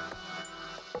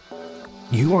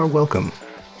 You are welcome.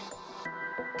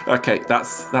 Okay,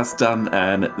 that's done,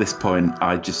 and at this point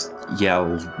I just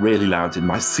yell really loud in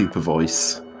my super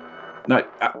voice. No,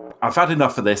 I've had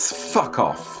enough of this. Fuck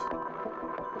off.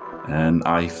 And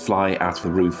I fly out of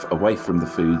the roof away from the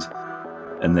food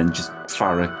and then just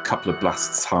fire a couple of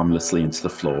blasts harmlessly into the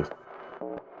floor.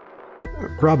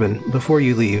 Robin, before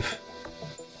you leave,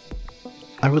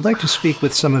 I would like to speak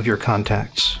with some of your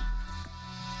contacts.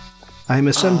 I am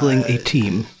assembling a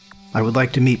team. I would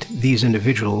like to meet these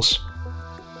individuals.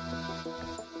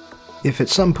 If at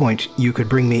some point you could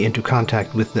bring me into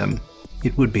contact with them,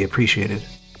 it would be appreciated.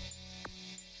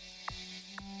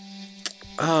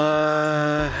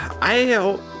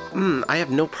 I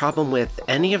have no problem with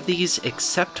any of these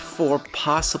except for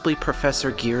possibly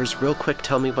Professor Gears. Real quick,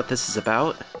 tell me what this is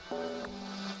about.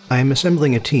 I am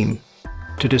assembling a team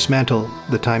to dismantle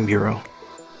the Time Bureau.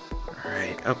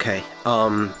 Alright, okay.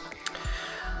 Alright,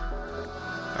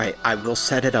 I will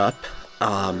set it up.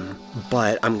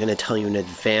 But I'm going to tell you in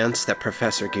advance that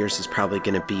Professor Gears is probably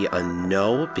going to be a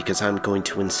no, because I'm going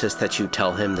to insist that you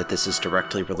tell him that this is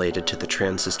directly related to the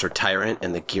Transistor Tyrant,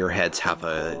 and the Gearheads have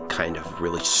a kind of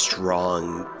really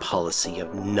strong policy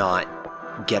of not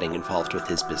getting involved with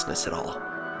his business at all.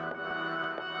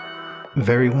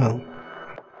 Very well.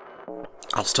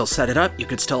 I'll still set it up, you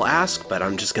could still ask, but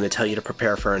I'm just going to tell you to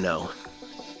prepare for a no.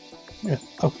 Yeah.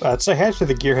 Oh, say hi to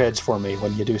the Gearheads for me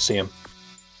when you do see them.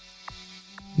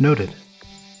 Noted.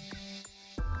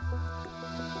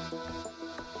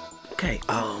 Okay,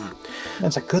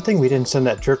 That's a good thing we didn't send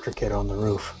that drifter kid on the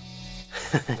roof.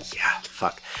 yeah,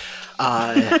 fuck.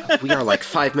 We are like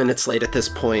 5 minutes late at this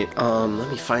point. Let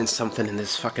me find something in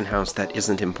this fucking house that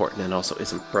isn't important and also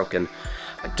isn't broken.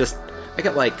 I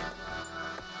got like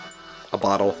a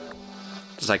bottle,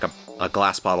 just like a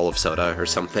glass bottle of soda or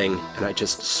something, and I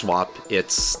just swap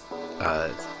its,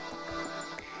 like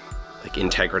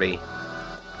integrity.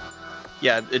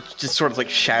 Yeah, it just sort of like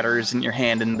shatters in your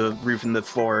hand, and the roof and the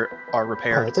floor are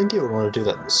repaired. Oh, I think you would want to do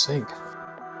that in the sink.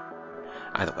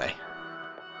 Either way.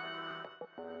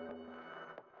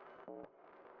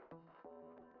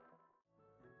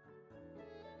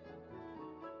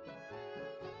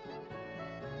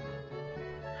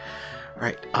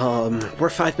 Alright, we're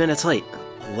 5 minutes late.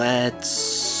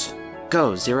 Let's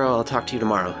go. Zero, I'll talk to you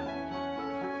tomorrow.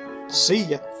 See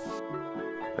ya.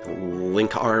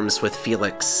 Link arms with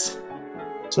Felix.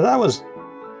 So that was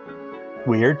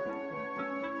weird.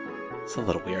 It's a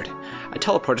little weird. I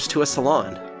teleport us to a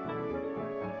salon.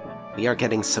 We are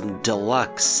getting some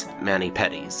deluxe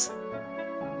mani-pedis.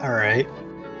 Alright.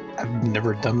 I've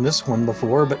never done this one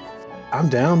before, but I'm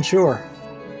down, sure.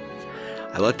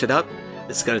 I looked it up.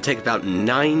 It's going to take about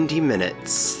 90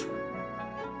 minutes.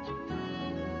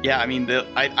 Yeah, I mean,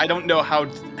 I don't know how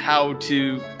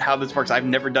this works. I've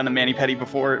never done a mani-pedi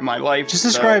before in my life. Just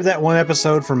describe that one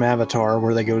episode from Avatar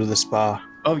where they go to the spa.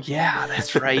 Oh yeah,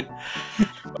 that's right.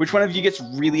 Which one of you gets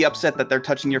really upset that they're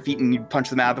touching your feet and you punch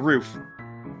them out of the roof?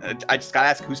 I just gotta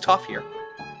ask, who's tough here?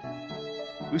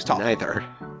 Who's tough? Neither.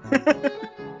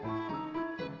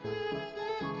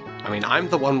 I mean, I'm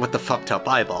the one with the fucked up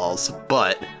eyeballs,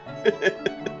 but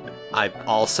I'm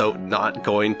also not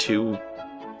going to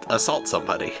assault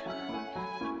somebody.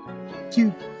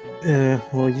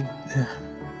 Anyway.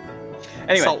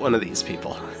 Assault one of these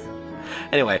people.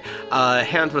 Anyway,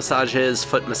 hand massages,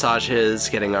 foot massages,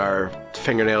 getting our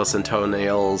fingernails and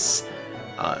toenails,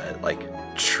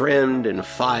 trimmed and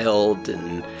filed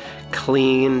and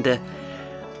cleaned.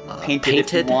 Painted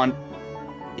if you want.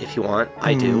 If you want,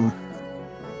 I do.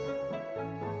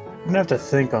 I'm gonna have to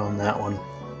think on that one.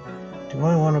 Do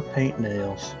I want to paint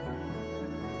nails?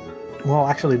 Well,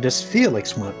 actually, does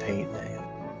Felix want to paint nails?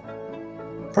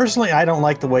 Personally, I don't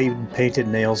like the way painted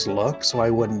nails look, so I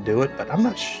wouldn't do it, but I'm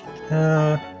not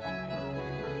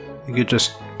You could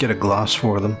just get a gloss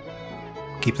for them.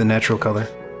 Keep the natural color,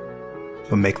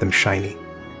 but make them shiny.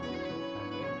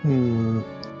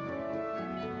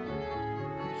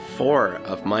 4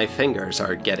 of my fingers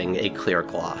are getting a clear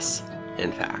gloss,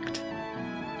 in fact.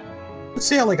 Let's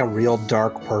see how like a real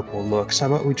dark purple looks. How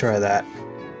about we try that?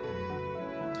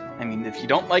 I mean, if you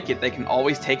don't like it, they can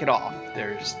always take it off.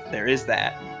 There is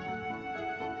that.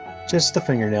 Just the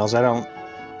fingernails.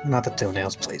 Not the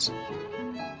toenails, please.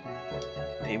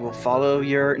 They will follow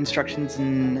your instructions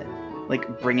and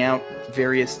bring out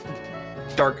various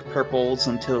dark purples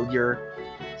until you're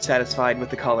satisfied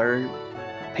with the color.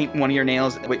 Paint one of your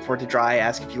nails, wait for it to dry,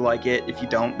 ask if you like it. If you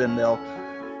don't, then they'll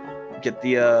get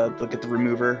the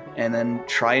remover and then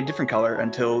try a different color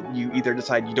until you either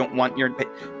decide you don't want your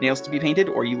nails to be painted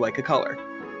or you like a color.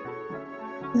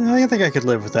 I think I could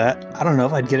live with that. I don't know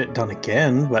if I'd get it done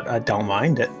again, but I don't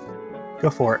mind it. Go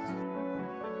for it.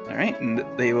 All right, and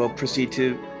they will proceed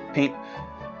to paint,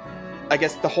 I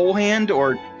guess, the whole hand,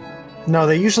 or... No,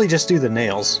 they usually just do the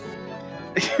nails.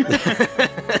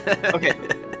 Okay.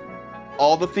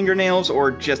 All the fingernails,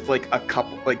 or just a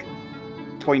couple,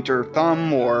 pointer,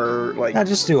 thumb, or I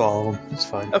just do all of them. It's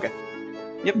fine. Okay.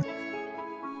 Yep.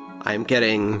 I'm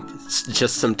getting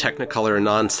just some Technicolor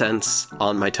nonsense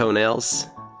on my toenails.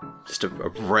 Just a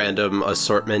random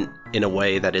assortment in a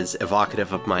way that is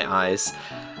evocative of my eyes.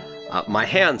 My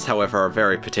hands, however, are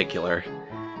very particular.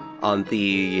 On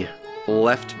the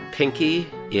left pinky,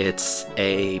 it's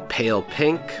a pale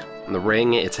pink. On the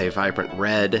ring, it's a vibrant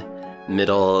red.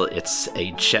 Middle, it's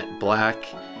a jet black.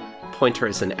 Pointer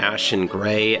is an ashen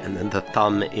gray, and then the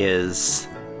thumb is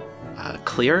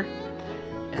clear.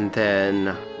 And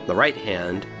then the right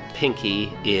hand,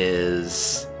 pinky,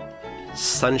 is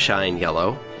sunshine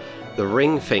yellow. The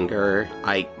ring finger,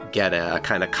 I get a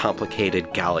kind of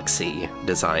complicated galaxy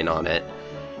design on it.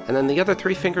 And then the other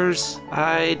 3 fingers,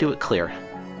 I do it clear.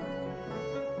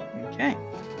 Okay.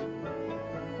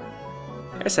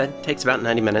 Like I said, takes about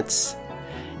 90 minutes.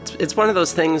 It's one of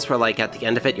those things where, at the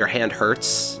end of it, your hand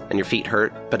hurts and your feet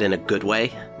hurt, but in a good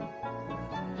way.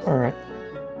 All right.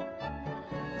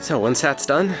 So once that's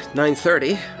done,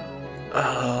 9:30.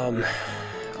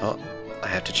 I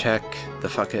have to check the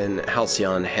fucking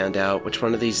Halcyon handout. Which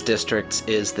one of these districts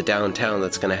is the downtown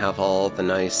that's gonna have all the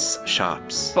nice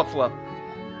shops? Buffalo.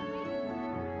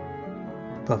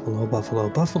 Buffalo, buffalo,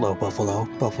 buffalo, buffalo,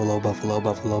 buffalo, buffalo,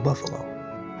 buffalo, buffalo.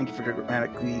 Thank you for the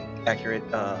grammatically accurate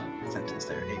sentence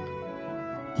there, Abe.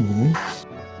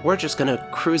 Mm-hmm. We're just gonna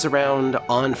cruise around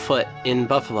on foot in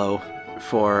Buffalo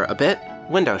for a bit,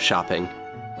 window shopping.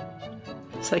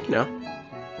 It's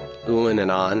oohing and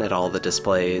on at all the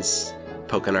displays,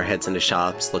 poking our heads into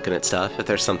shops, looking at stuff. If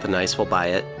there's something nice, we'll buy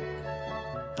it.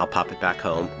 I'll pop it back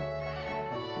home.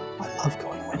 I love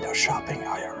going window shopping,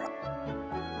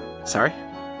 IRL. Sorry?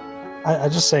 I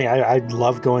just saying, I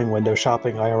love going window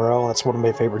shopping IRL. That's one of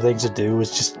my favorite things to do,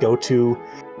 is just go to,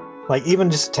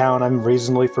 even just a town I'm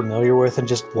reasonably familiar with and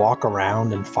just walk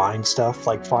around and find stuff.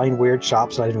 Find weird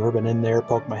shops that I've never been in there,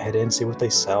 poke my head in, see what they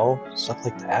sell, stuff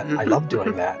like that. I love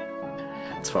doing that.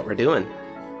 That's what we're doing.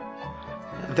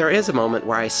 There is a moment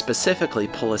where I specifically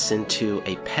pull us into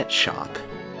a pet shop.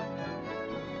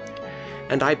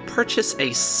 And I purchase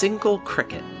a single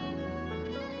cricket.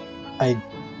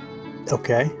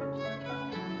 Okay.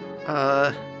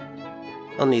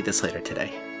 I'll need this later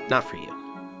today. Not for you.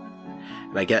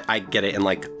 And I get it in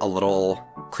a little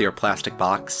clear plastic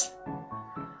box.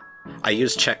 I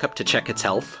use Checkup to check its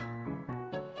health.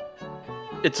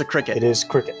 It's a cricket. It is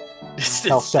cricket.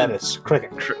 Health status,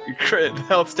 cricket.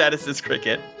 Health status is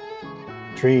cricket.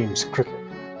 Dreams, cricket.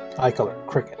 Eye color,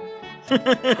 cricket.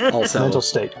 Also, mental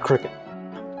state, cricket.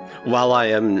 While I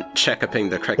am check-upping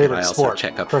the cricket, Favorite I also sport,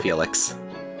 check up cricket. Felix.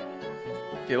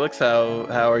 Felix, how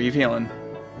are you feeling?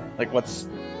 What's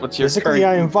your Physically,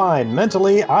 I am fine.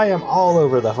 Mentally, I am all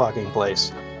over the fucking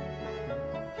place.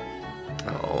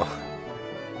 Oh.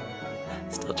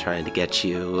 Still trying to get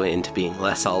you into being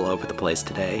less all over the place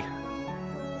today.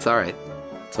 It's alright.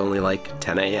 It's only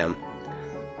 10 a.m.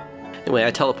 Anyway,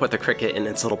 I teleport the cricket in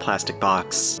its little plastic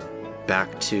box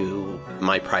back to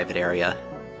my private area.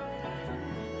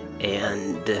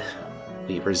 And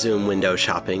we resume window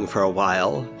shopping for a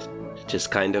while.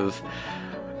 Just kind of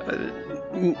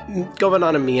going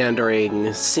on a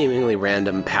meandering, seemingly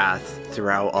random path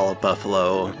throughout all of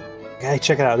Buffalo. Hey,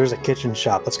 check it out. There's a kitchen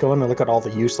shop. Let's go in and look at all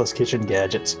the useless kitchen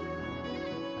gadgets.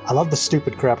 I love the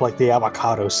stupid crap like the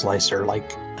avocado slicer.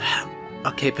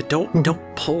 Okay, but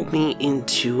don't pull me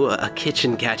into a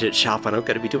kitchen gadget shop. I'm going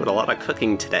to be doing a lot of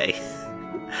cooking today.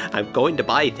 I'm going to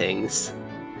buy things.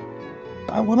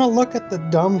 I want to look at the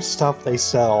dumb stuff they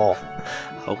sell.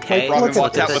 Okay, Robin let's look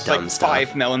walked at out the with dumb stuff.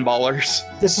 5 melon ballers.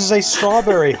 This is a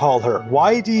strawberry huller.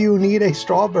 Why do you need a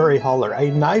strawberry huller? A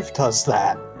knife does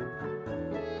that.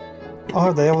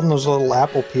 Oh, they have those little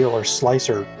apple peel or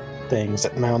slicer things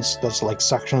that mounts those like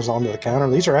suctions onto the counter.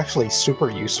 These are actually super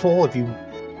useful if you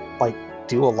like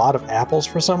do a lot of apples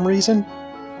for some reason.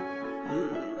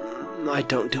 I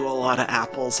don't do a lot of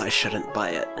apples. I shouldn't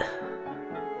buy it.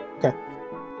 Okay.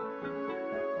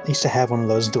 I used to have one of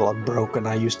those until it broke, and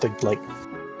I used to like.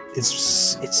 It's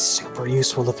super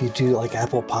useful if you do like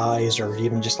apple pies or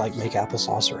even just like make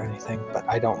applesauce or anything. But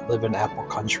I don't live in apple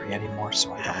country anymore,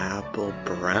 so I don't. Apple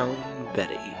Brown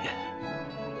Betty.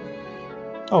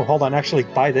 Oh, hold on. Actually,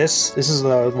 buy this. This is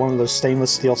one of those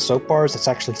stainless steel soap bars. It's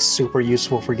actually super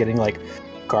useful for getting like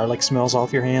garlic smells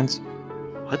off your hands.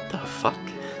 What the fuck?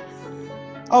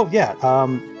 Oh yeah.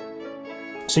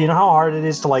 So you know how hard it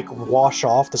is to like wash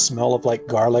off the smell of like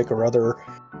garlic or other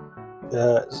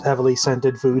heavily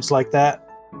scented foods like that?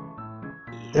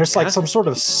 There's like some sort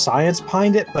of science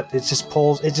behind it, but it just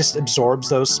absorbs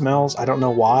those smells. I don't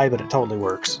know why, but it totally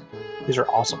works. These are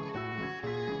awesome.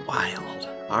 Wild.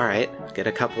 Alright, get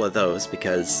a couple of those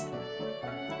because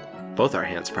both our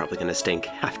hands are probably going to stink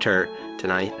after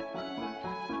tonight.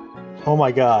 Oh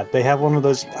my god, they have one of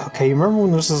those. Okay, you remember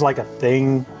when this was like a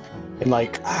thing in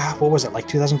like, what was it, like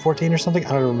 2014 or something?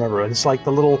 I don't remember. It's like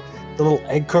the little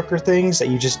egg cooker things that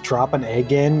you just drop an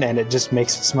egg in and it just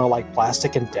makes it smell like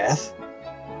plastic and death.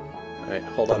 Alright,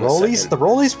 hold on Rollies? a second. The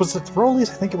Rollies? Was it the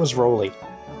Rollies? I think it was Rolly.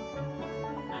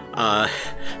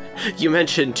 You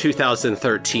mentioned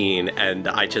 2013 and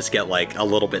I just get like a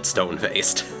little bit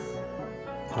stone-faced.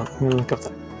 Let me look up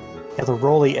the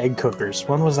Rolly egg cookers.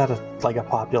 When was that a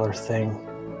popular thing?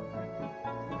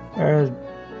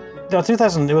 No,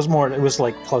 2000. It was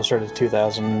like closer to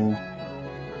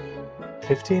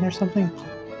 2015 or something.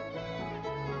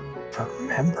 I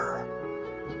remember.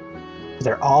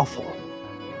 They're awful.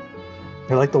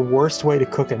 They're like the worst way to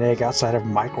cook an egg outside of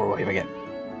microwaving it.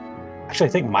 Actually,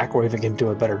 I think microwaving can do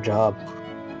a better job.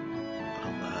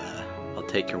 I'll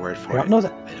take your word for I it. don't know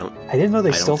that. I didn't know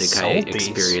they still I sold don't think I these.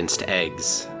 experienced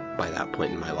eggs by that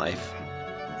point in my life.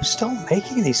 Who's still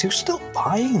making these? Who's still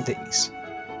buying these?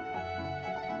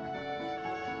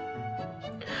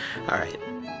 Alright.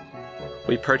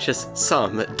 We purchased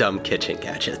some dumb kitchen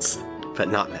gadgets, but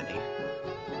not many.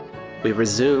 We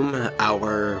resume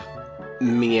our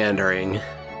meandering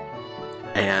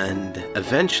and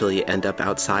eventually end up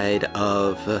outside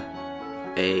of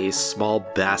a small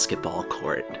basketball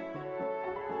court.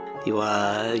 You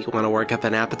want to work up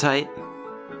an appetite?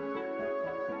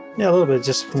 Yeah, a little bit.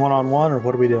 Just one-on-one, or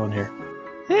what are we doing here?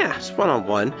 Yeah, it's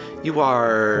one-on-one. You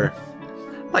are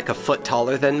like a foot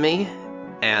taller than me,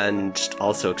 and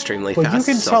also extremely fast. Well, you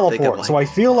can so I'm thinking, teleport, like, so I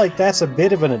feel like that's a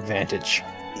bit of an advantage.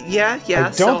 Yeah. I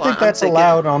don't think that's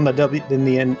allowed on the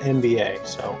NBA.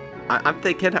 So I'm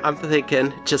thinking,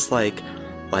 just like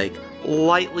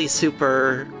lightly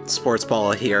super sports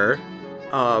ball here.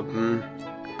 I'm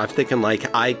thinking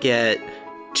like I get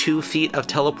 2 feet of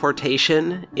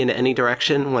teleportation in any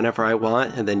direction whenever I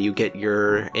want, and then you get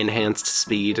your enhanced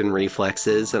speed and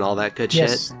reflexes and all that good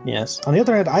shit. Yes. On the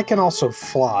other hand, I can also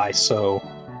fly, so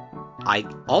I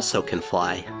also can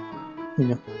fly.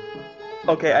 yeah.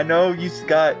 Okay, I know you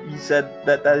said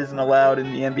that isn't allowed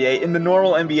in the NBA. In the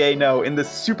normal NBA, no. In the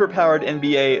super-powered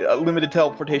NBA, limited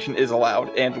teleportation is allowed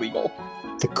and legal.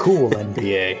 The cool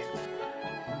NBA.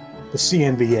 The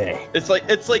CNBA. It's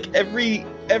like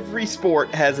every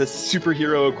sport has a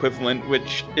superhero equivalent,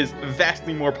 which is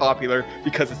vastly more popular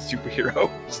because it's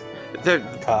superheroes.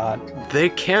 They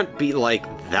can't be like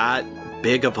that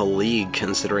big of a league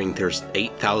considering there's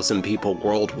 8,000 people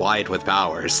worldwide with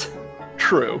powers.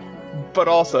 True. But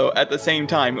also, at the same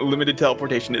time, limited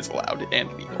teleportation is allowed and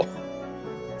legal.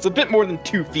 It's a bit more than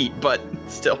 2 feet, but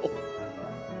still.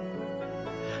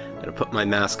 Gonna put my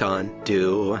mask on,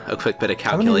 do a quick bit of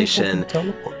calculation,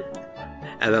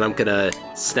 and then I'm gonna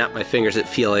snap my fingers at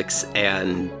Felix,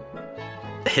 and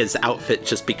his outfit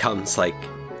just becomes like,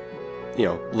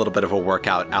 a little bit of a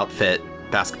workout outfit.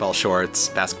 Basketball shorts,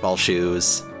 basketball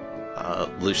shoes,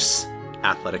 loose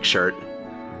athletic shirt.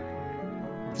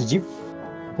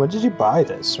 When did you buy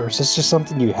this? Or is this just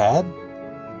something you had?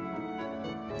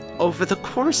 Over the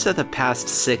course of the past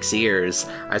 6 years,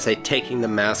 I say taking the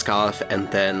mask off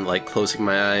and then like closing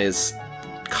my eyes,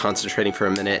 concentrating for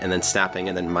a minute, and then snapping,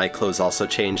 and then my clothes also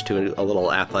change to a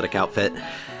little athletic outfit.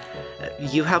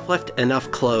 You have left enough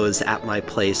clothes at my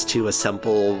place to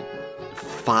assemble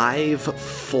 5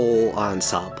 full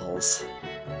ensembles.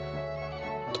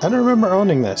 I don't remember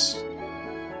owning this.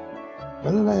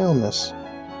 When did I own this?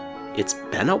 It's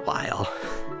been a while.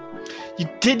 You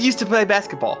did used to play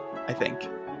basketball, I think.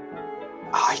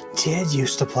 I did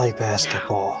used to play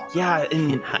basketball. Yeah,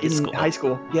 in high school. High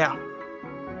school, yeah.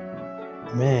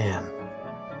 Man.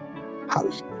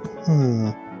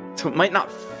 So it might not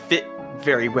fit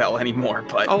very well anymore,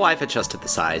 but... Oh, I've adjusted the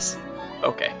size.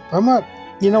 Okay. I'm not.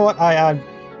 You know what? I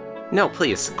No,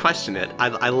 please, question it.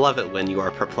 I love it when you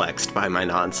are perplexed by my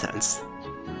nonsense.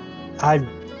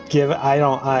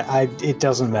 it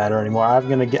doesn't matter anymore.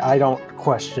 I don't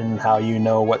question how you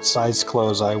know what size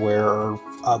clothes I wear or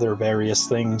other various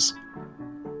things.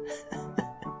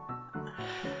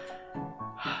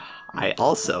 I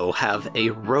also have a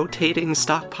rotating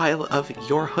stockpile of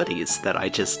your hoodies that I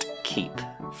just keep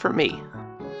for me.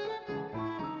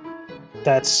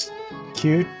 That's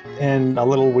cute and a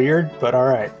little weird, but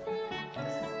alright.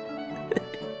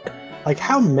 Like,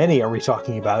 how many are we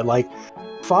talking about? Like,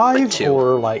 5 Like 2.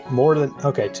 or, like, more than...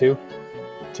 Okay, 2?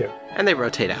 2. And they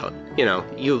rotate out. You know,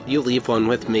 you leave one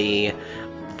with me.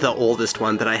 The oldest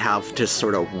one that I have just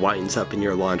sort of winds up in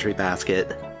your laundry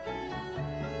basket.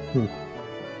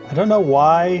 I don't know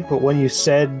why, but when you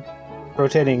said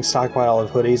rotating stockpile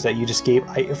of hoodies that you just gave,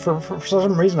 for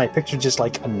some reason I pictured just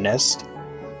like a nest.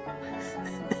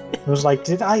 I was like,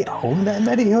 did I own that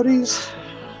many hoodies?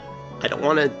 I don't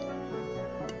want to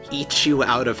eat you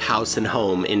out of house and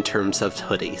home in terms of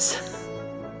hoodies.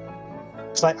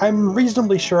 It's like, I'm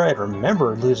reasonably sure I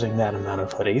remember losing that amount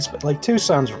of hoodies, but like 2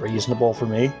 sounds reasonable for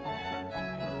me.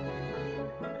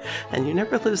 And you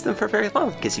never lose them for very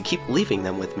long, because you keep leaving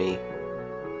them with me.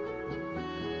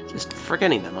 Just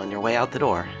forgetting them on your way out the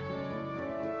door.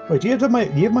 Wait, do you have my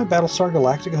Battlestar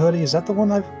Galactica hoodie? Is that the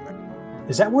one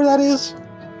Is that where that is?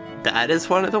 That is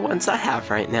one of the ones I have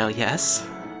right now, yes.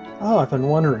 Oh, I've been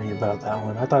wondering about that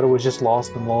one. I thought it was just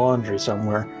lost in the laundry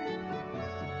somewhere.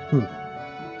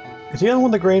 Is the other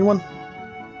one the green one?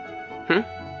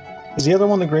 Is the other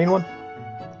one the green one?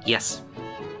 Yes.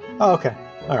 Oh, okay.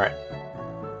 Alright.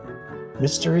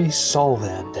 Mystery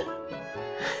solved.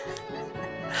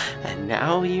 And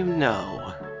now you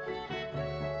know.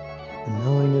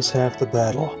 Knowing is half the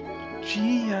battle.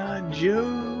 G.I.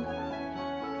 Joe.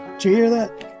 Did you hear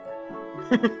that?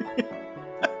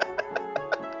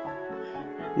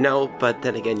 No, but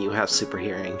then again, you have super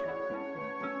hearing.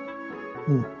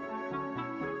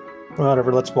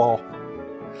 Whatever, let's ball.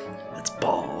 Let's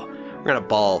ball. We're gonna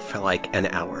ball for like an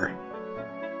hour.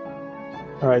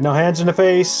 Alright, no hands in the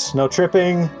face, no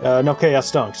tripping, no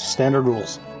chaos dunks. Standard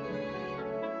rules.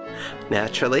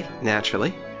 Naturally.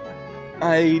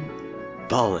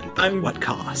 Ballin', but I'm what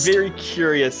cost? very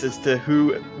curious as to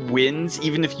who wins,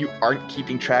 even if you aren't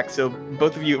keeping track. So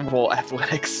both of you roll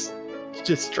athletics,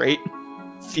 just straight.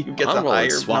 See who gets I'm a rolling higher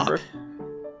swap. number.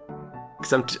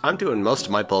 Because I'm doing most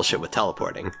of my bullshit with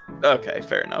teleporting. Okay,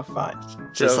 fair enough. Fine.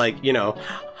 Just So- like, you know,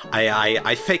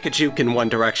 I fake a juke in one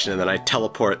direction and then I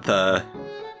teleport the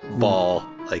ball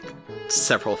like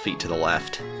several feet to the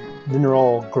left. Then they're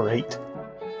all great.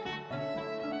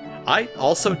 I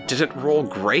also didn't roll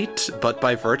great, but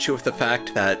by virtue of the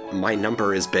fact that my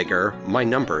number is bigger.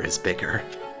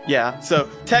 Yeah, so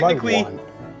By one.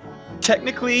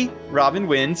 technically, Robin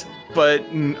wins, but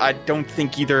I don't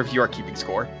think either of you are keeping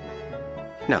score.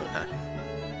 No,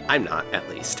 I'm not, at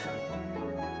least.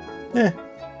 Eh.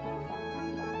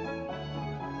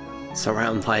 So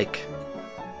around like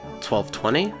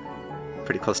 12:20,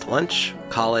 pretty close to lunch,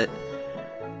 call it.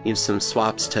 Use some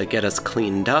swaps to get us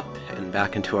cleaned up and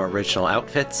back into our original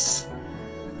outfits.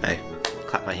 I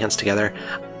clap my hands together.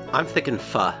 I'm thinking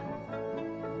pho.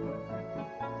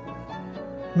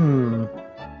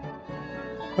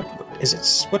 What is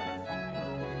it? What?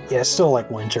 Yeah, it's still like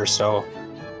winter, so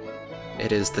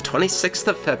It is the 26th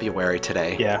of February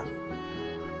today. yeah.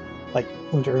 Like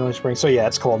winter, early spring. So yeah,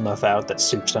 it's cold enough out that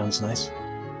soup sounds nice.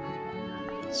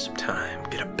 Soup time.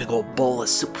 Get a big old bowl of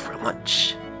soup for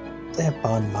lunch. If they have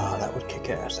bun ma, that would kick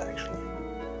ass, actually.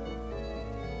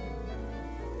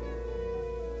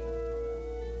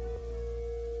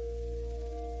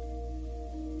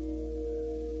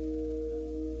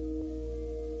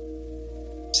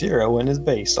 Zero in his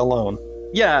base alone.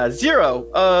 Yeah, Zero.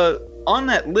 On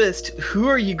that list, who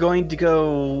are you going to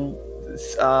go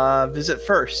visit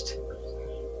first?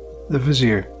 The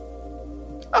Vizier.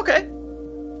 Okay.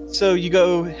 So you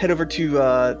go head over to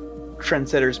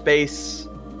Trendsetter's base.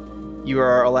 You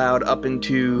are allowed up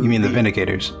into. You mean the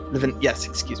Vindicators? Yes,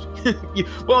 excuse me.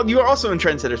 You are also in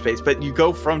Trendsetter's base, but you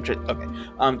go from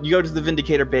you go to the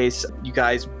Vindicator base. You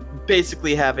guys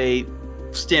basically have a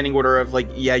standing order of like,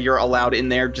 yeah, you're allowed in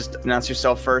there. Just announce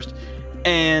yourself first,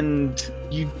 and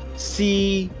you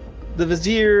see the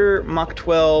Vizier, Mach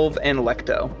 12, and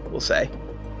Electo. We'll say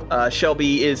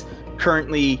Shelby is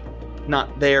currently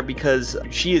not there because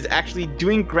she is actually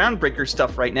doing groundbreaker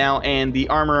stuff right now, and the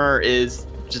armorer is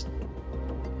just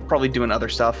probably doing other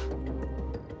stuff.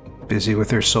 Busy with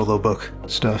her solo book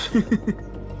stuff.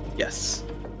 Yes.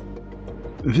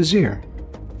 Vizier,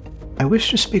 I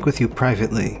wish to speak with you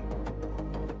privately.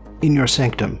 In your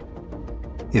sanctum,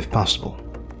 if possible.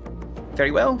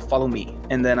 Very well, follow me.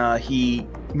 And then he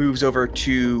moves over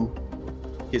to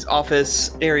his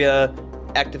office area,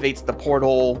 activates the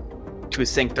portal to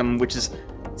his sanctum, which is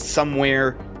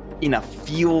somewhere in a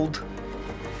field,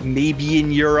 maybe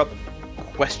in Europe, ?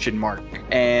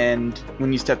 And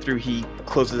when you step through, he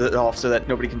closes it off so that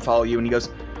nobody can follow you, and he goes,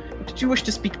 "What did you wish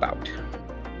to speak about?"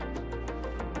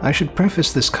 I should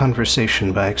preface this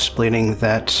conversation by explaining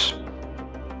that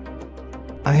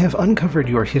I have uncovered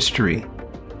your history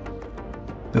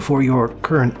before your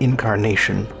current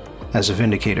incarnation as a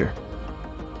Vindicator.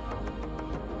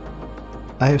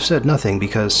 I have said nothing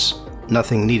because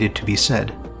nothing needed to be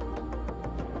said.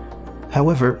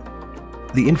 However,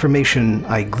 the information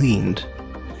I gleaned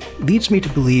leads me to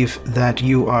believe that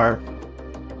you are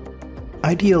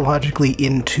ideologically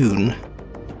in tune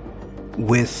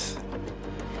with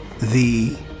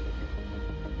the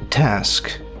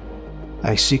task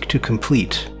I seek to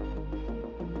complete.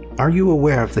 Are you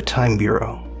aware of the Time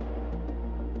Bureau?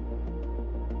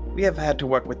 We have had to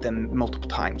work with them multiple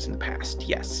times in the past,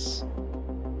 yes.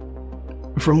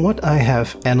 From what I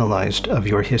have analyzed of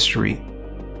your history,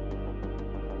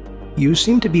 you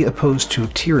seem to be opposed to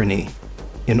tyranny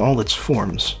in all its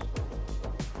forms.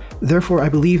 Therefore, I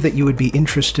believe that you would be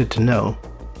interested to know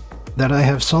that I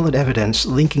have solid evidence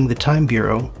linking the Time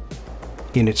Bureau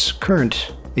in its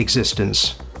current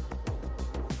existence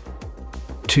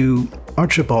to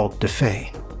Archibald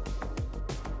DeFay.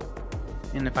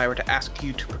 And if I were to ask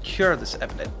you to procure this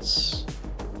evidence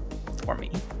for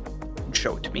me and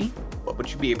show it to me, what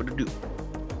would you be able to do?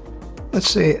 Let's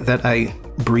say that I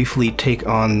briefly take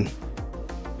on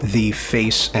the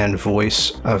face and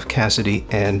voice of Cassidy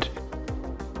and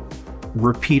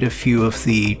repeat a few of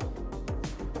the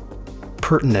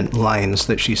pertinent lines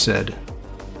that she said.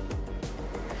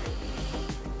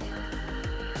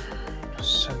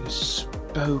 So you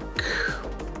spoke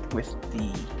with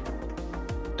the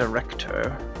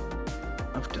director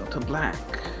of Delta Black.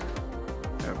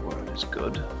 Her word is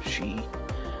good. She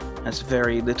has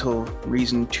very little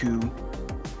reason to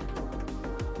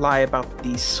lie about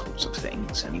these sorts of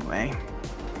things, anyway.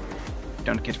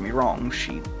 Don't get me wrong,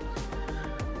 she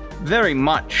very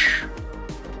much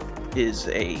is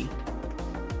a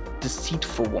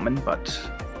deceitful woman, but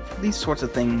for these sorts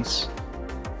of things,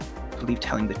 I believe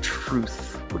telling the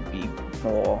truth would be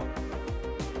more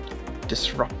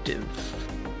disruptive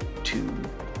to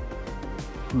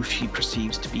who she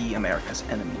perceives to be America's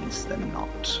enemies than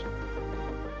not.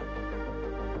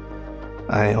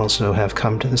 I also have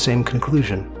come to the same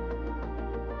conclusion.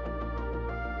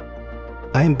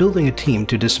 I am building a team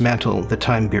to dismantle the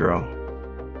Time Bureau.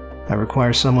 I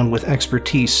require someone with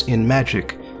expertise in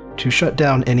magic to shut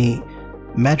down any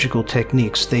magical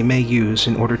techniques they may use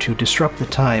in order to disrupt the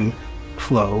time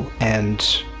flow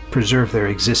and preserve their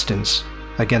existence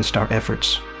against our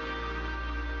efforts.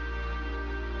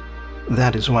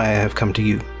 That is why I have come to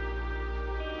you.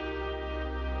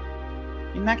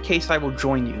 In that case, I will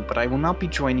join you, but I will not be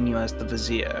joining you as the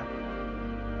Vizier.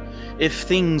 If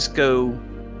things go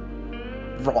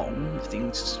wrong, if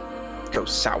things go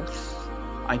south,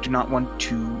 I do not want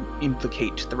to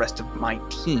implicate the rest of my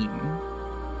team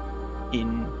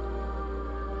in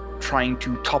trying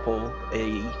to topple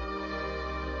a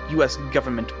US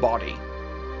government body.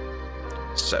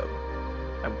 So,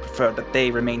 I would prefer that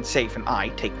they remain safe and I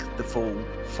take the full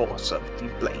force of the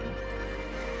blame.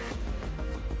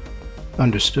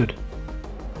 Understood.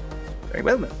 Very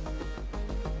well then.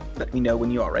 Let me know when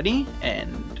you are ready,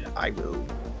 and I will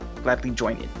gladly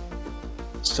join in.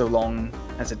 So long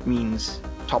as it means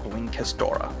toppling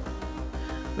Castora,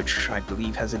 which I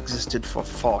believe has existed for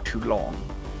far too long,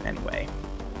 anyway.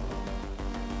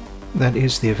 That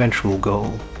is the eventual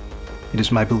goal. It is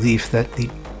my belief that the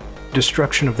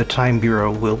destruction of the Time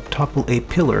Bureau will topple a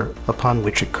pillar upon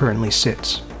which it currently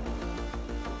sits.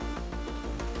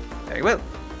 Very well.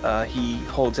 He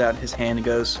holds out his hand and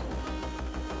goes,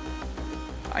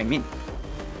 I'm in.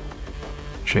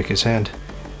 Shake his hand.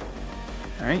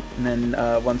 Alright, and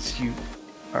then once you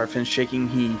are finished shaking,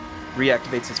 he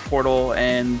reactivates his portal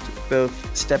and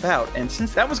both step out. And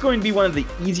since that was going to be one of the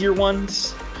easier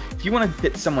ones, if you want to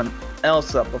hit someone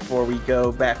else up before we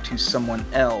go back to someone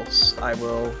else, I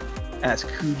will ask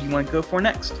who do you want to go for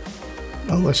next?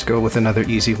 Oh, let's go with another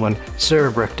easy one.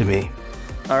 Cerebrectomy.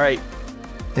 Alright.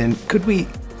 And could we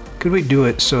do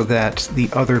it so that the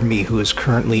other me who is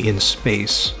currently in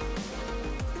space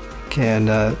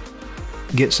can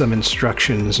get some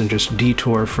instructions and just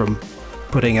detour from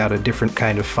putting out a different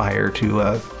kind of fire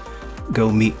to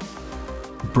go meet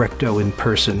Brecto in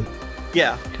person?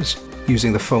 Yeah. Just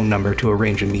using the phone number to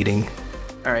arrange a meeting.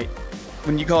 All right.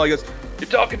 When you call, he goes, "You're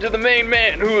talking to the main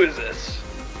man. Who is this?"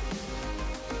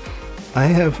 I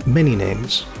have many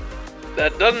names.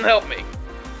 That doesn't help me.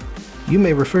 You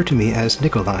may refer to me as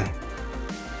Nikolai.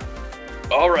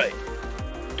 All right.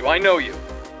 Do I know you?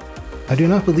 I do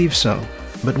not believe so,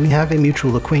 but we have a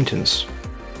mutual acquaintance.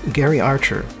 Gary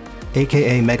Archer,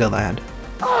 aka Megalad.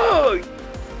 Oh,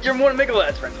 you're one of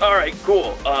Megalad's friends. All right,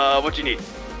 cool. What you need?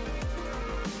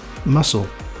 Muscle.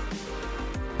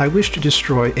 I wish to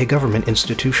destroy a government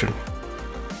institution.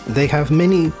 They have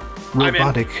many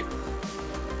robotic...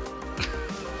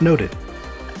 Noted.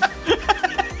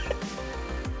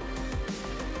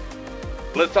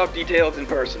 Let's talk details in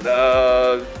person.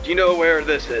 Do you know where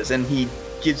this is? And he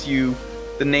gives you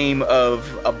the name of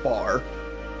a bar.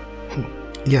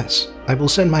 Yes, I will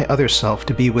send my other self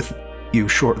to be with you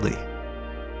shortly.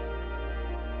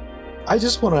 I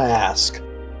just want to ask,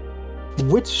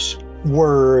 which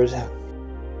word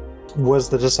was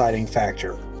the deciding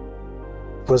factor?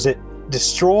 Was it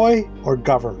destroy or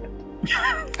government?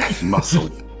 Muscle.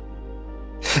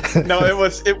 No,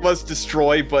 it was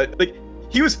destroy, but like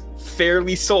he was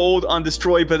fairly sold on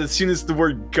destroy, but as soon as the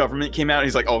word government came out,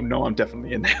 he's like, "Oh no, I'm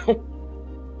definitely in now."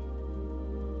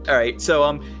 All right,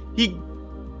 so he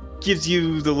gives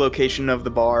you the location of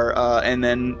the bar, and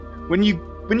then when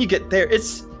you get there,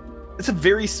 it's a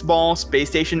very small space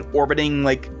station orbiting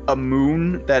like a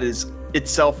moon that is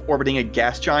itself orbiting a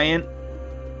gas giant.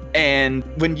 And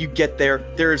when you get there,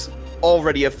 there's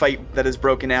already a fight that has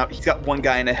broken out. He's got one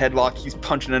guy in a headlock, he's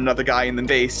punching another guy in the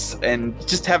face, and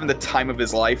just having the time of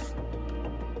his life.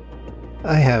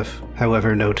 I have,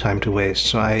 however, no time to waste,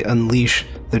 so I unleash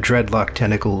the dreadlock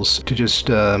tentacles to just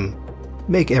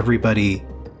make everybody,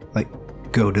 like,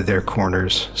 go to their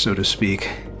corners, so to speak.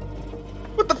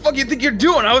 What the fuck do you think you're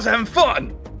doing? I was having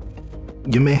fun!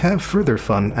 You may have further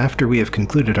fun after we have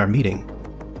concluded our meeting.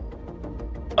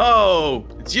 Oh,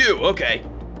 it's you, okay.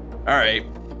 Alright.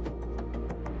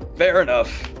 Fair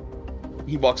enough.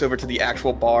 He walks over to the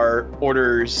actual bar,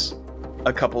 orders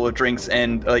a couple of drinks,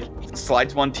 and like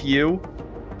slides one to you.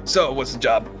 So, what's the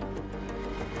job?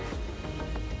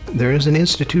 There is an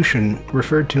institution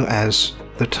referred to as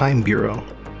the Time Bureau.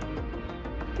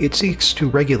 It seeks to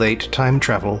regulate time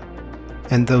travel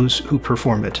and those who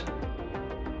perform it.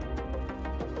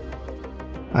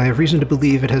 I have reason to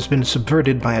believe it has been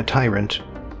subverted by a tyrant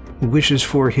who wishes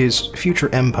for his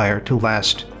future empire to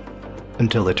last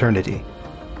until eternity.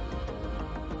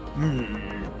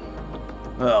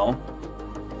 Well,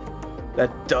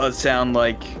 that does sound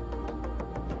like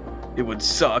it would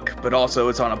suck, but also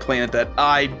it's on a planet that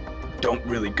I don't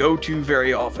really go to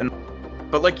very often.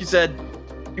 But like you said,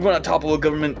 you want to topple a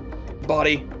government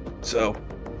body, so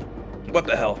what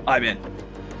the hell, I'm in.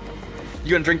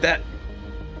 You gonna drink that?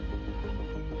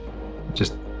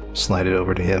 Just slide it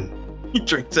over to him. He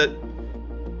drinks it.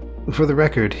 For the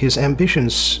record, his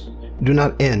ambitions do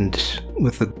not end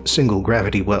with a single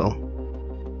gravity well.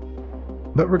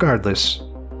 But regardless,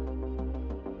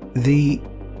 the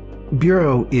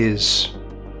Bureau is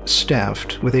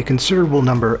staffed with a considerable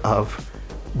number of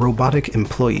robotic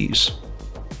employees.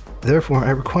 Therefore, I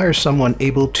require someone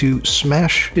able to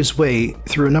smash his way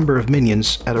through a number of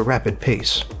minions at a rapid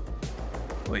pace.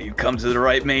 Well, you come to the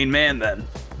right main man then.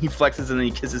 He flexes and then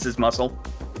he kisses his muscle.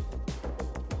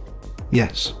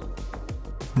 Yes.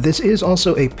 This is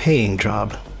also a paying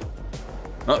job.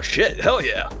 Oh shit, hell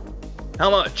yeah. How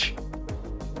much?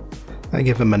 I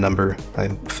give him a number.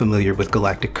 I'm familiar with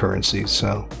galactic currencies,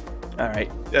 so... Alright,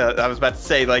 I was about to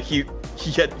say, like, he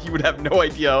would have no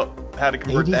idea how to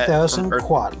convert that. 80,000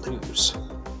 quad loos.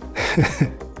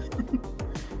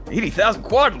 80,000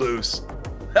 quad loos?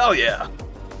 Hell yeah.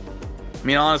 I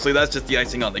mean, honestly, that's just the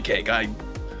icing on the cake. I'm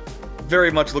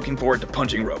very much looking forward to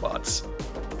punching robots.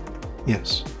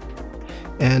 Yes.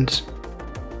 And,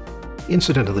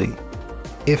 incidentally,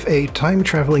 if a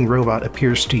time-traveling robot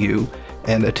appears to you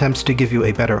and attempts to give you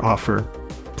a better offer,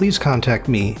 please contact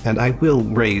me and I will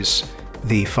raise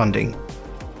the funding.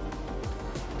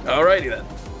 Alrighty then.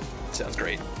 Sounds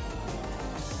great.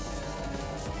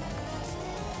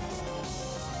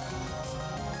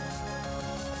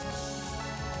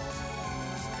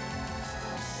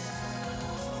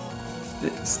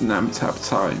 It's Namtab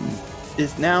time.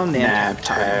 Is now nap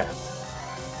time.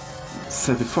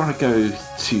 So before I go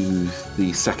to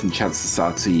the Second Chance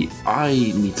Society,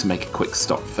 I need to make a quick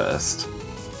stop first.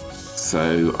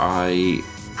 So I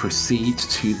proceed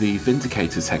to the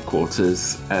Vindicators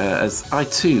headquarters, as I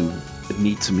too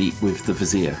need to meet with the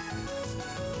Vizier.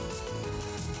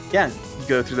 Yeah, you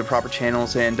go through the proper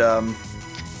channels and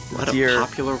What a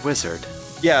popular wizard.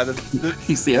 Yeah,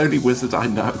 He's the only wizard I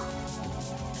know.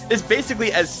 It's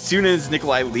basically as soon as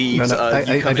Nikolai leaves,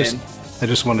 you come in. I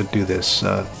just want to do this.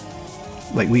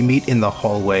 Like, we meet in the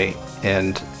hallway,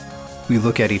 and we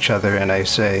look at each other, and I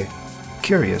say,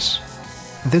 "Curious.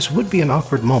 This would be an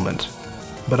awkward moment,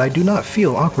 but I do not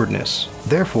feel awkwardness.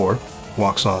 Therefore,"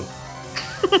 walks on.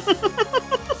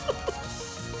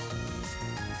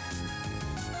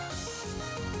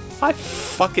 I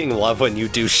fucking love when you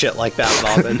do shit like that,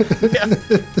 Robin. Yeah.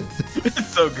 It's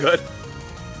so good.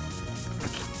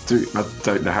 Dude, I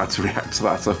don't know how to react to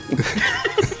that.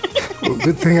 Well,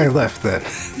 good thing I left then.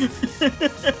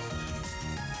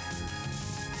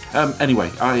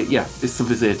 Anyway, it's the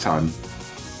Vizier time.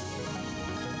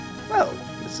 Well,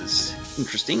 this is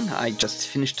interesting. I just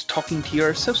finished talking to your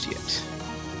associate.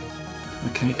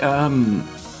 Okay, I'd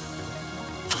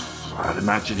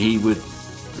imagine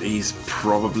he's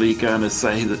probably going to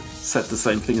said the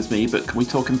same thing as me, but can we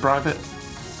talk in private?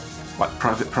 Like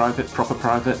private, proper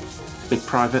private, big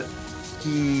private?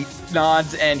 He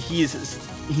nods and he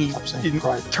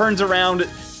turns around,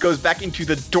 goes back into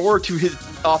the door to his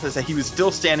office that he was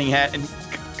still standing at, and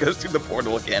goes through the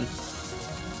portal again.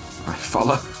 I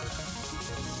follow.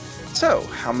 So,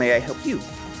 how may I help you?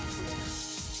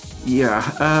 Yeah,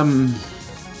 I'm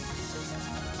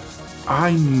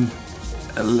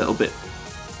a little bit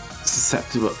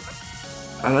susceptible.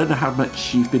 I don't know how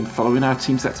much you've been following our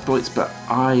team's exploits, but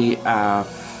I've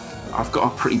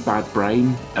got a pretty bad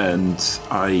brain, and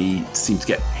I seem to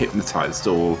get hypnotized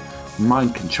or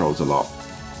mind controlled a lot.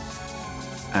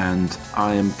 And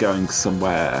I am going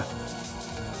somewhere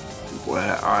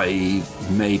where I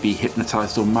may be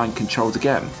hypnotized or mind controlled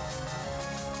again.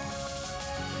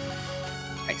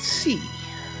 I see.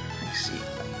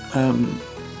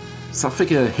 So I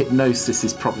figure hypnosis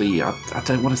is probably, I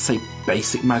don't want to say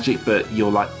basic magic, but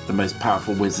you're like the most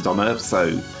powerful wizard on Earth,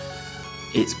 so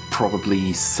it's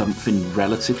probably something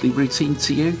relatively routine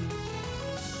to you.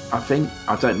 I think.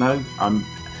 I don't know. I'm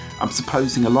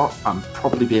supposing a lot. I'm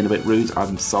probably being a bit rude.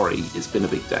 I'm sorry. It's been a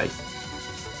big day.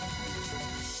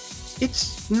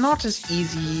 It's not as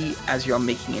easy as you're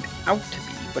making it out to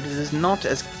be, but it is not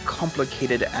as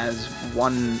complicated as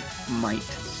one might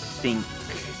think.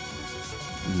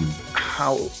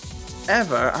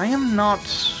 However, I am not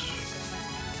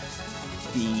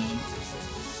the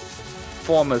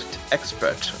foremost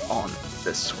expert on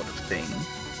this sort of thing.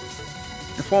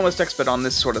 The foremost expert on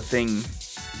this sort of thing,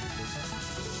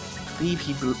 I believe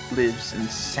he lives in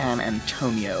San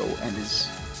Antonio and is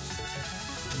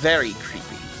very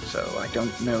creepy, so I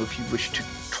don't know if you wish to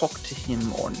talk to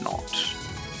him or not.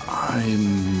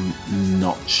 I'm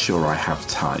not sure I have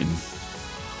time,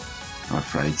 I'm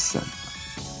afraid so.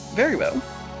 Very well.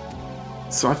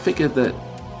 So I figured that,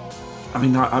 I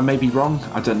mean, I may be wrong,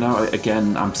 I don't know,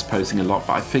 again, I'm supposing a lot,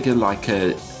 but I figure like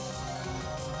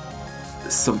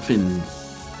something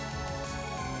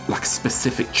like a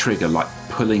specific trigger, like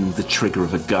pulling the trigger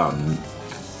of a gun,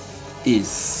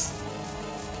 is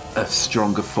a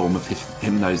stronger form of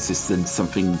hypnosis than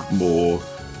something more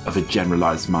of a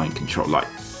generalized mind control. Like,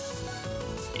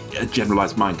 a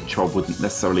generalized mind control wouldn't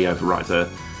necessarily override a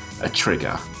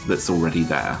trigger that's already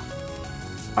there.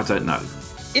 I don't know.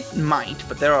 It might,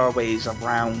 but there are ways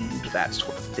around that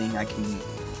sort of thing. I can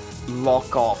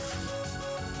lock off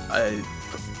a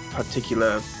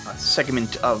particular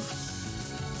segment of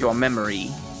your memory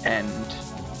and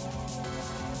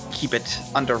keep it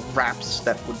under wraps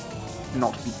that would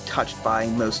not be touched by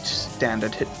most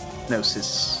standard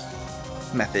hypnosis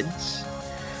methods.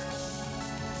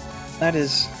 That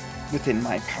is within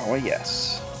my power,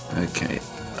 yes. Okay.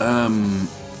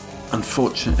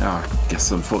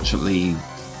 Unfortunately,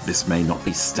 this may not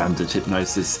be standard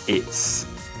hypnosis. It's,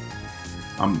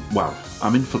 I'm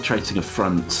infiltrating a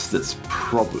front that's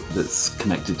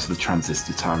connected to the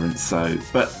transistor tyrant. So,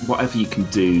 but whatever you can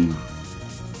do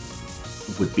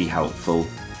would be helpful.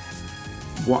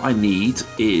 What I need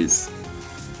is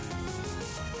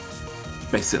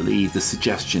basically the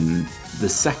suggestion. The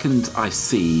second I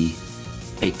see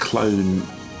a clone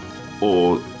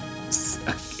or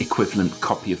equivalent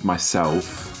copy of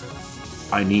myself,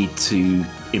 I need to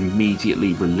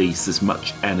immediately release as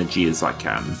much energy as I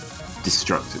can,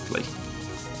 destructively.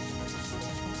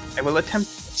 I will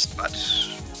attempt, but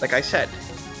like I said,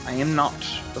 I am not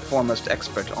the foremost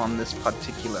expert on this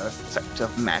particular sector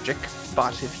of magic,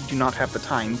 but if you do not have the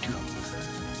time to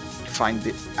find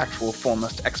the actual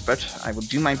foremost expert, I will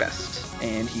do my best.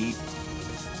 And he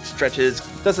stretches,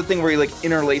 does the thing where he like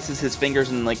interlaces his fingers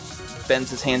and like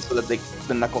bends his hands so that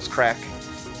the knuckles crack.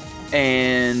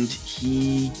 And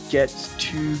he gets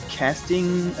to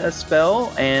casting a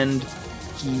spell, and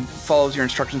he follows your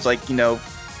instructions, like, you know,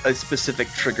 a specific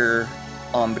trigger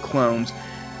on the clones,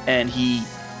 and he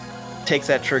takes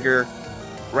that trigger,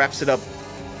 wraps it up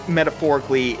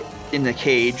metaphorically in the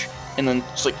cage, and then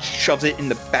just like shoves it in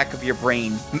the back of your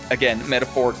brain, again,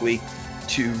 metaphorically,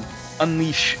 to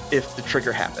unleash if the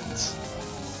trigger happens.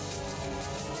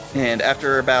 And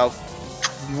after about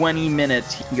 20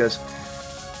 minutes, he goes,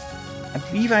 I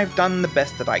believe I've done the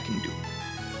best that I can do.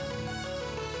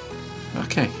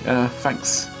 Okay,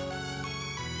 thanks.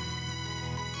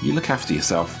 You look after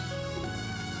yourself.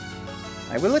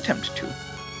 I will attempt to.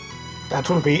 That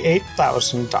will be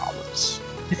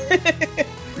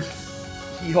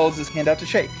 $8,000. He holds his hand out to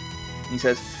shake. He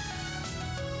says,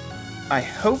 I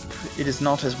hope it is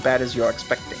not as bad as you're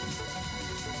expecting.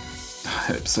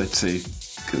 I hope so too,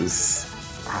 because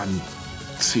I'm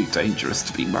too dangerous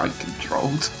to be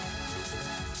mind-controlled.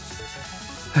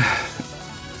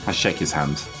 I shake his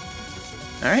hand.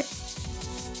 Alright.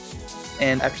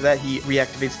 And after that, he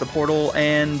reactivates the portal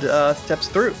and steps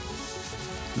through.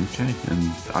 Okay,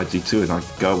 and I do too, and I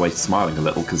go away smiling a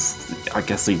little, because I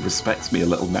guess he respects me a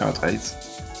little nowadays.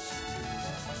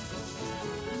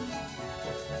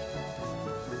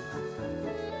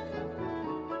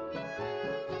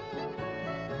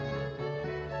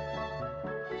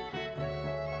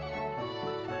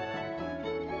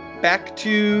 Back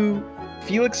to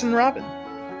Felix and Robin.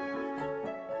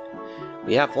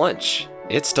 We have lunch.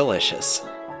 It's delicious.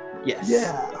 Yes.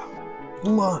 Yeah.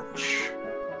 Lunch.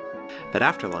 But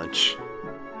after lunch,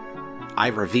 I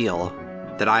reveal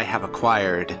that I have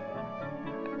acquired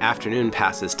afternoon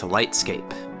passes to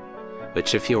Lightscape,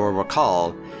 which, if you will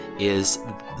recall, is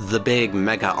the big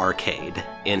mega arcade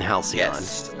in Halcyon.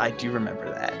 Yes, I do remember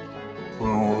that.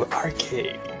 Oh,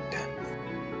 arcade.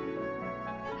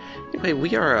 Anyway,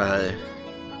 we're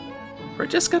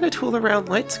just gonna tool around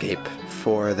Lightscape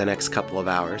for the next couple of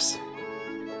hours.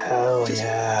 Hell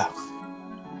yeah.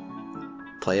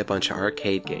 Play a bunch of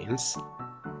arcade games.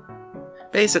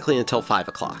 Basically until 5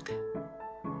 o'clock.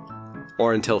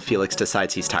 Or until Felix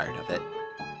decides he's tired of it.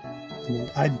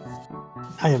 I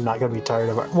am not going to be tired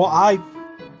of it. Well, I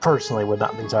personally would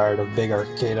not be tired of big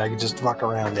arcade I could just fuck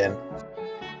around in.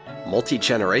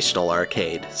 Multi-generational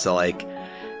arcade, so like,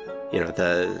 you know,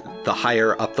 the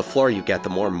higher up the floor you get,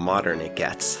 the more modern it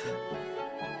gets.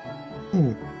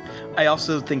 I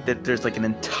also think that there's like an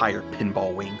entire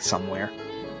pinball wing somewhere.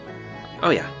 Oh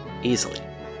yeah, easily.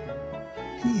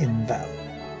 Pinball.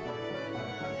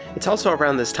 It's also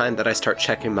around this time that I start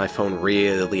checking my phone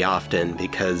really often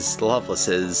because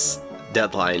Lovelace's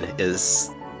deadline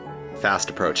is fast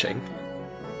approaching.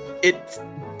 It's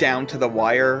down to the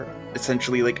wire,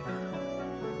 essentially like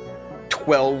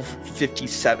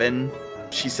 12:57.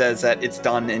 She says that it's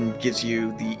done and gives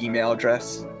you the email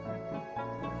address.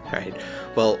 Right.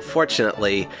 Well,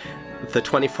 fortunately, the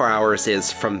 24 hours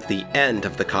is from the end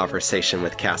of the conversation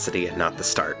with Cassidy and not the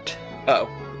start. Oh,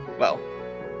 well.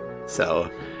 So...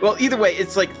 Well, either way,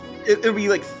 it's like, it'll be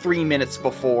like 3 minutes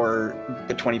before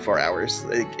the 24 hours.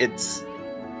 Like, it's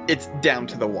down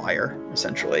to the wire,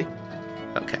 essentially.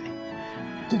 Okay.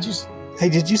 Did you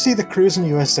see the Cruis'n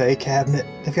USA cabinet?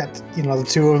 They've got, the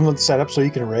two of them set up so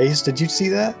you can raise. Did you see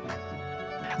that?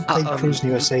 I haven't played Cruis'n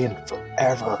USA in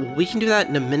forever. We can do that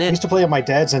in a I minute. used to play on my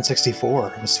dad's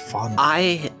N64. It was fun.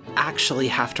 I actually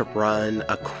have to run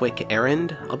a quick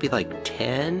errand. I'll be like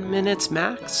 10 minutes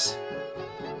max.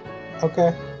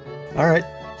 Okay. All right.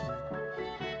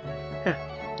 Yeah.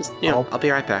 Just, I'll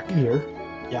be right back. Here.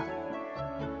 Yeah.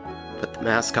 Put the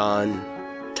mask on,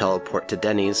 teleport to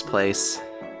Denny's place.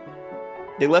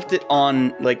 They left it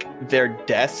on like their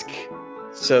desk,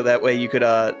 so that way you could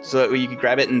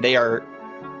grab it, and they are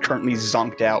currently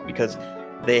zonked out because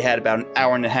they had about an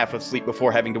hour and a half of sleep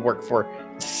before having to work for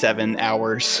 7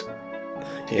 hours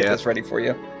to get this ready for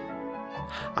you.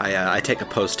 I take a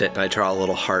Post-it and I draw a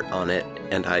little heart on it,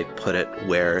 and I put it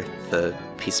where the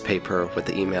piece of paper with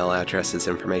the email address's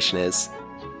information is.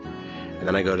 And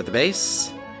then I go to the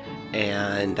base,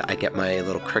 and I get my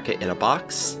little cricket in a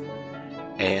box,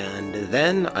 and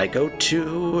then I go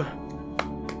to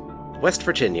West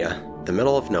Virginia, the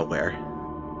middle of nowhere.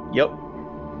 Yep.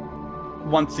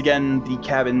 Once again, the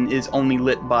cabin is only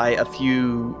lit by a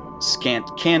few scant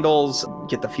candles.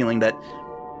 Get the feeling that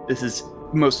this is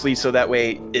mostly so that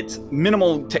way it's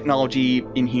minimal technology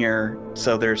in here,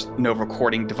 so there's no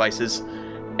recording devices.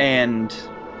 And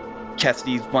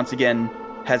Cassidy once again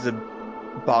has a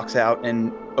box out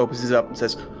and opens it up and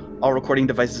says, all recording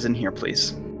devices in here,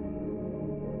 please.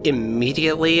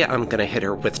 Immediately, I'm gonna hit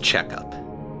her with checkup.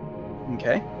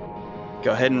 Okay.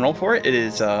 Go ahead and roll for it. It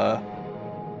is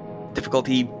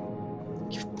difficulty.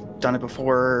 You've done it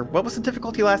before. What was the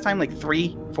difficulty last time? Like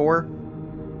 3, 4?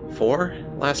 4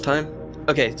 last time?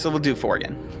 Okay, so we'll do 4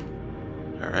 again.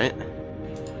 Alright.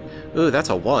 Ooh, that's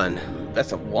a 1.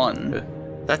 That's a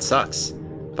 1. That sucks.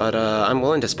 But I'm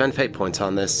willing to spend fate points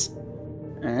on this.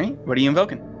 All right. What are you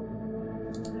invoking?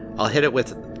 I'll hit it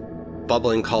with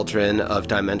Bubbling Cauldron of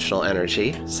Dimensional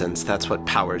Energy, since that's what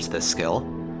powers this skill.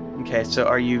 Okay, so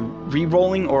are you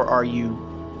re-rolling or are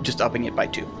you just upping it by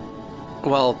 2?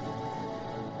 Well,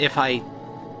 if I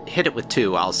hit it with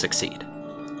 2, I'll succeed.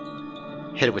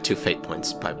 Hit it with 2 fate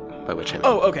points, by which I mean.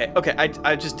 Oh, okay.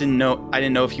 I just didn't know. I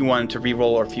didn't know if you wanted to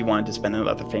re-roll or if you wanted to spend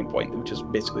another fate point, which is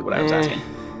basically what I was asking.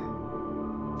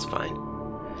 It's fine.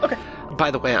 Okay. By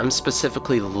the way, I'm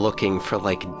specifically looking for,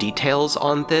 details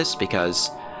on this because,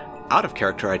 out of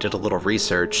character, I did a little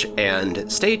research,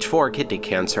 and stage 4 kidney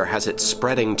cancer has it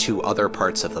spreading to other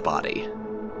parts of the body.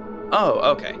 Oh,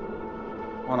 okay.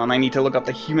 Hold on, I need to look up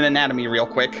the human anatomy real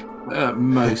quick.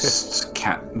 Most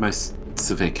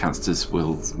severe cancers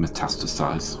will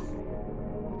metastasize.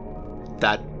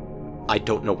 That, I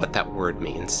don't know what that word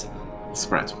means.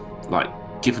 Spread.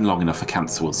 Given long enough, a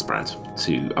cancer will spread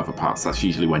to other parts. That's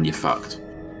usually when you're fucked.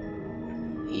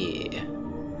 Yeah.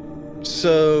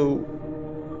 So,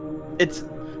 it's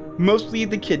mostly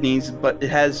the kidneys, but it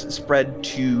has spread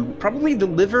to probably the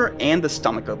liver and the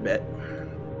stomach a bit.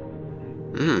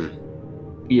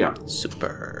 Yeah.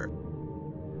 Super.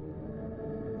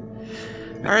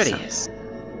 Makes Alrighty. sense.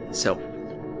 So,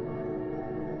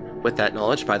 with that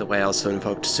knowledge, by the way, I also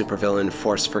invoked Supervillain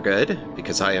Force for Good,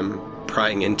 because I am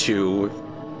prying into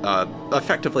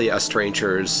effectively a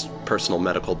stranger's personal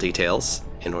medical details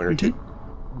in order to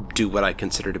do what I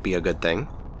consider to be a good thing.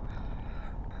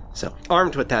 So,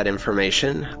 armed with that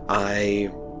information,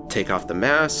 I take off the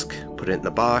mask, put it in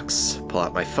the box, pull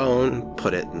out my phone,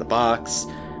 put it in the box,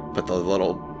 put the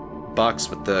little box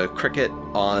with the cricket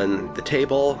on the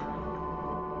table,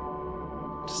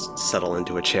 just settle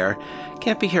into a chair.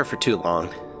 Can't be here for too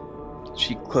long.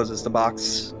 She closes the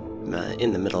box. I'm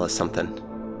in the middle of something.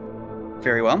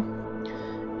 Very well.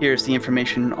 Here's the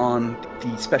information on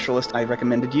the specialist I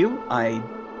recommended you. I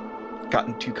got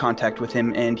into contact with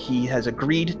him, and he has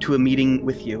agreed to a meeting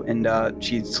with you. And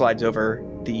she slides over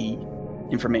the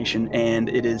information, and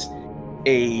it is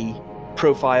a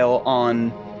profile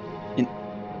on...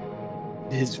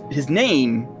 His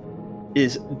name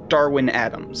is Darwin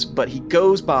Adams, but he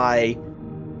goes by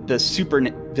the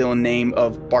supervillain name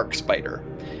of Bark Spider.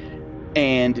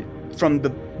 And from the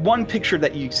one picture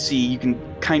that you see, you can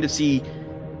kind of see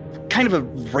a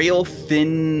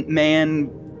rail-thin man,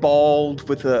 bald,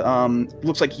 with a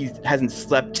looks like he hasn't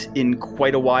slept in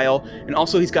quite a while, and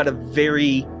also he's got a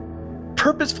very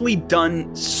purposefully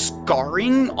done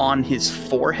scarring on his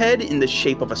forehead in the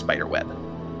shape of a spider web.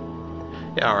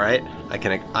 Yeah, all right. I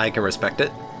can respect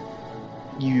it.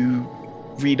 You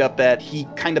read up that he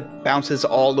kind of bounces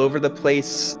all over the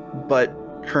place, but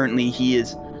currently he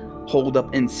is holed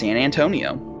up in San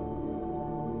Antonio.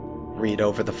 Read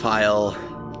over the file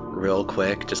real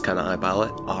quick, just kind of eyeball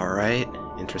it. All right,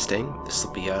 interesting. This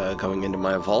will be going into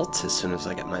my vault as soon as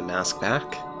I get my mask back.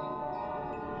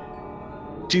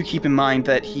 Do keep in mind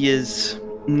that he is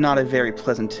not a very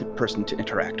pleasant person to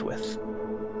interact with.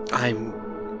 I'm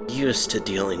used to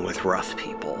dealing with rough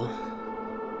people.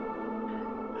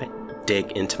 I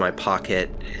dig into my pocket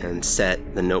and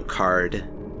set the note card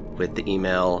with the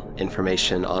email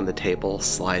information on the table,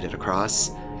 slide it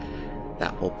across.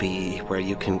 That will be where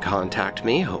you can contact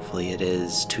me. Hopefully it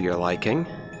is to your liking.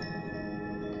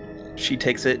 She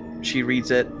takes it, she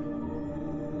reads it,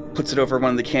 puts it over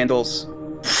one of the candles.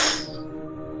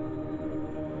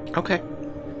 Okay.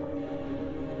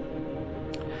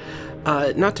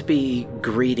 Not to be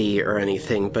greedy or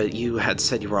anything, but you had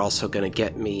said you were also going to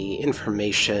get me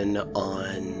information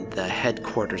on the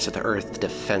headquarters of the Earth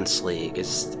Defense League.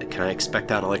 Can I expect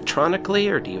that electronically,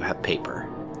 or do you have paper?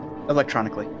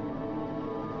 Electronically.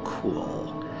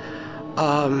 Cool.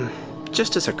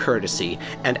 Just as a courtesy,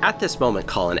 and at this moment,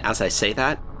 Colin, as I say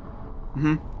that,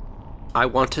 I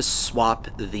want to swap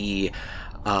the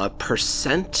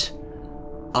percent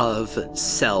of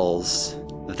cells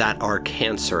that are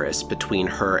cancerous between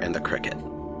her and the cricket.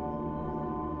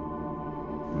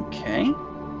 Okay.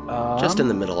 Just in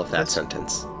the middle of that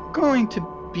sentence. Going to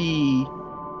be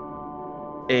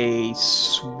a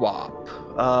swap.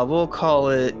 We'll call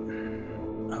it,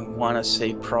 I want to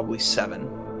say probably 7.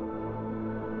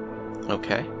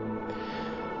 Okay.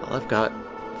 Well, I've got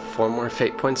 4 more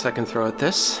fate points I can throw at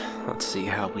this. Let's see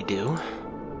how we do.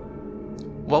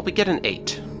 Well, we get an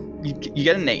 8. You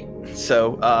get an 8.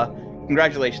 So,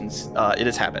 congratulations. It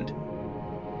has happened.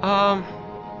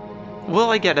 Will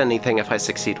I get anything if I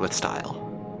succeed with style?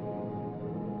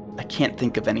 I can't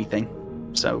think of anything.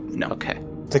 So, no. Okay.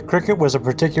 The cricket was a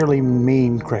particularly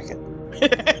mean cricket.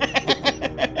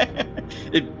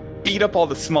 It beat up all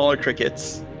the smaller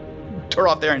crickets, tore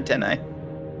off their antennae.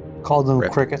 Called them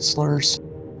Rip. cricket slurs.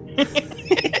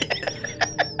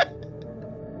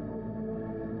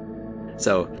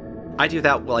 So I do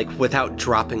that like without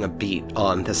dropping a beat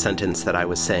on the sentence that I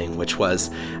was saying, which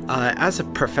was, as a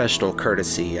professional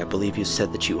courtesy, I believe you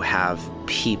said that you have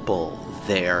people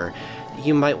there.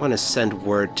 You might want to send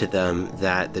word to them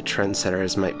that the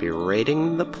Trendsetters might be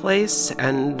raiding the place,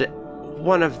 and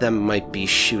one of them might be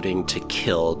shooting to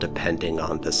kill depending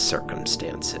on the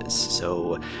circumstances.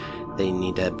 So they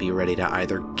need to be ready to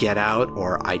either get out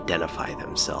or identify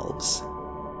themselves.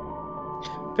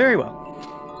 Very well.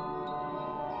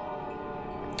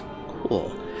 Cool.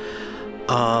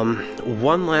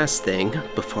 One last thing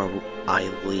before I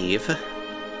leave.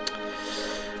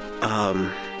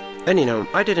 And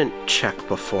I didn't check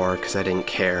before because I didn't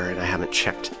care, and I haven't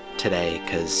checked today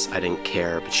because I didn't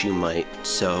care, but you might.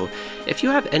 So if you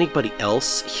have anybody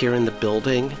else here in the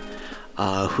building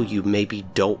who you maybe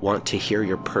don't want to hear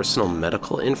your personal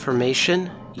medical information,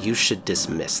 you should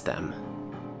dismiss them.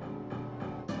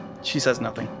 She says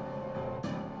nothing.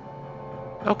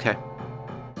 Okay.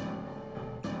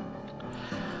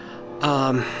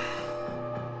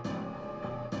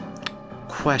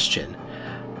 Question.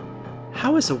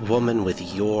 How is a woman with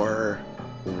your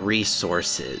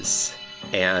resources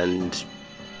and,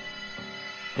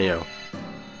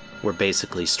 we're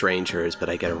basically strangers, but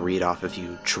I get a read off of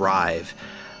you drive,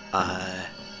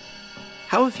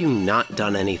 how have you not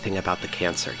done anything about the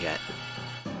cancer yet?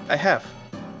 I have.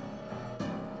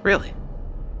 Really?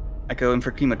 I go in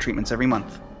for chemo treatments every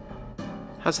month.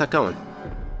 How's that going?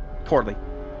 Poorly.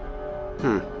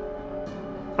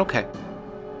 Okay.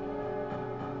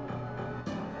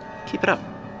 Keep it up.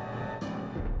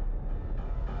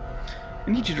 I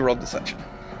need you to roll deception.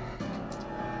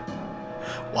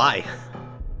 Why?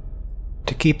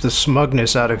 To keep the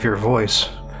smugness out of your voice.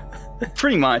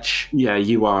 Pretty much. Yeah,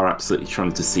 you are absolutely trying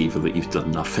to deceive her that you've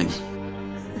done nothing.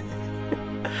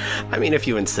 I mean, if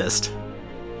you insist.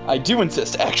 I do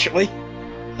insist, actually.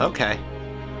 Okay.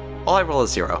 Well, I roll a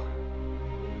 0.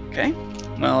 Okay.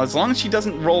 Well, as long as she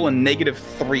doesn't roll a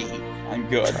 -3, I'm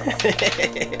good.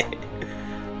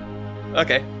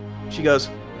 Okay. She goes,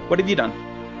 "What have you done?"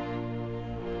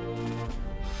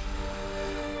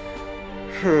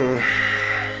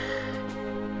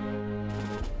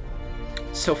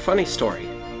 So, funny story.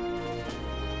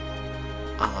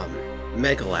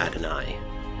 Megalad and I,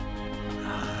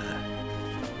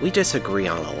 we disagree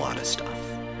on a lot of stuff.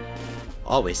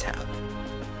 Always have.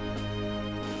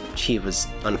 He was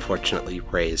unfortunately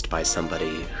raised by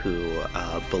somebody who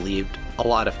believed a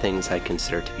lot of things I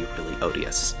consider to be really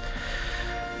odious.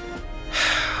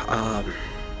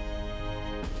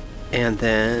 And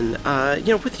then,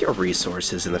 with your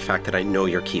resources and the fact that I know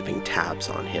you're keeping tabs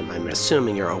on him, I'm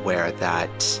assuming you're aware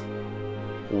that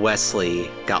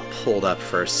Wesley got pulled up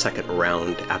for a second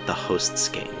round at the hosts'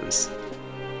 games.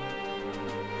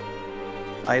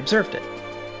 I observed it.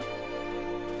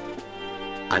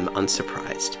 I'm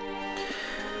unsurprised.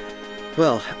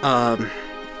 Well,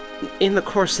 in the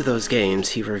course of those games,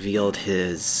 he revealed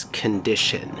his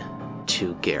condition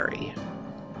to Gary,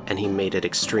 and he made it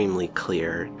extremely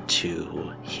clear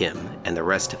to him and the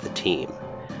rest of the team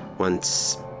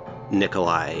once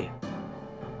Nikolai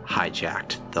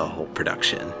hijacked the whole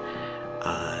production,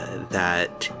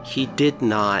 that he did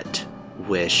not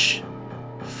wish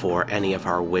for any of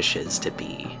our wishes to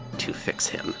be to fix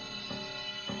him.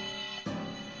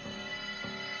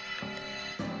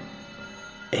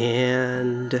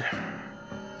 And,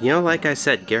 like I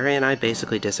said, Gary and I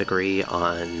basically disagree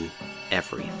on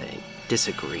everything.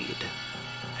 Disagreed,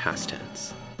 past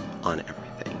tense, on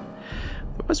everything.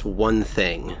 There was one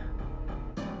thing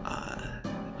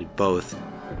we both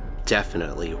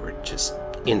definitely were just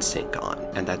in sync on,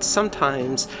 and that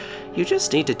sometimes you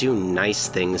just need to do nice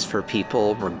things for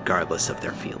people regardless of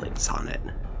their feelings on it.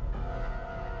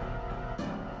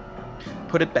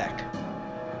 Put it back.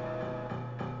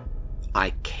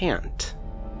 I can't.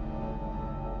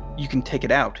 You can take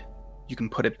it out. You can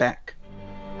put it back.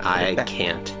 I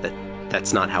can't.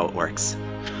 That's not how it works.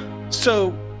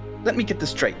 So, let me get this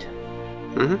straight.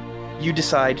 Mm-hmm. You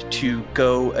decide to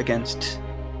go against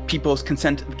people's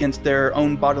consent against their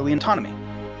own bodily autonomy.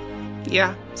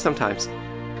 Yeah, sometimes.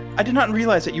 I did not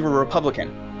realize that you were a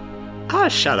Republican. Ah,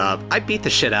 shut up. I beat the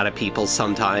shit out of people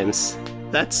sometimes.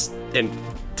 That's in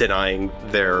denying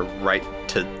their right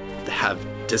to have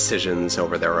decisions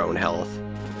over their own health.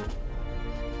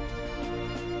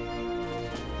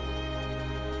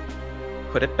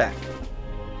 Put it back.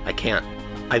 I can't.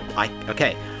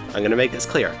 Okay, I'm gonna make this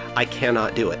clear. I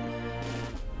cannot do it.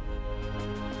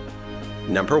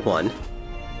 Number one,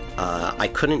 I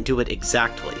couldn't do it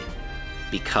exactly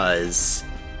because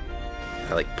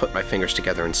I put my fingers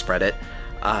together and spread it.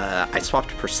 I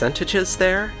swapped percentages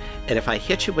there, and if I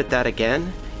hit you with that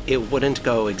again, it wouldn't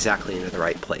go exactly into the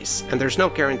right place. And there's no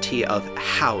guarantee of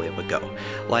how it would go.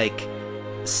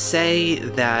 Say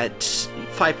that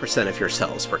 5% of your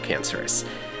cells were cancerous.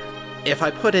 If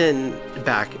I put in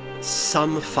back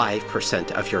some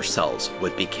 5% of your cells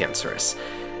would be cancerous,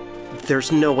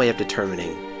 there's no way of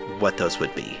determining what those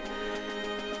would be.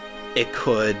 It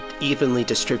could evenly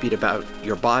distribute about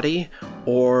your body,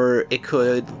 or it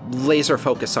could laser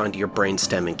focus onto your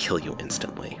brainstem and kill you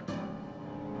instantly.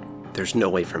 There's no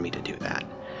way for me to do that.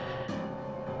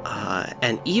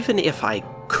 And even if I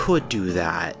could do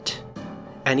that,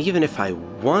 and even if I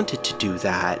wanted to do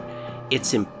that,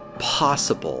 it's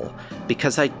impossible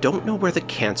because I don't know where the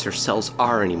cancer cells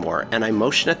are anymore, and I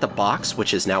motion at the box,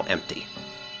 which is now empty.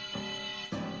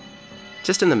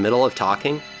 Just in the middle of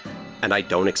talking, and I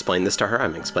don't explain this to her,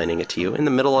 I'm explaining it to you. In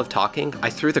the middle of talking, I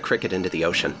threw the cricket into the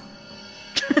ocean.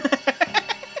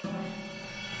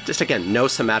 Just again, no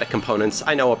somatic components.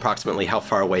 I know approximately how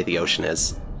far away the ocean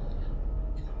is.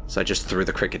 So I just threw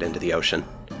the cricket into the ocean.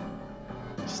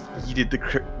 Just yeeted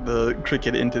the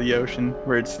cricket into the ocean,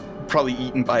 where it's probably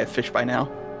eaten by a fish by now.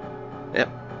 Yep.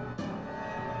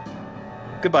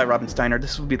 Goodbye, Robin Steiner.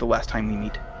 This will be the last time we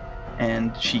meet.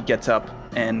 And she gets up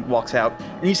and walks out.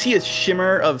 And you see a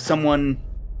shimmer of someone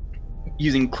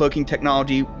using cloaking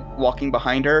technology walking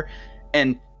behind her,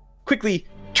 and quickly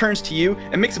turns to you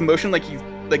and makes a motion like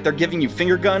they're giving you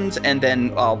finger guns, and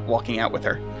then walking out with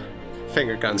her.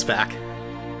 Finger guns back.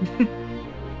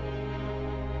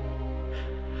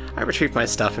 I retrieve my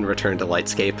stuff and return to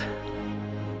Lightscape.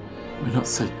 We're not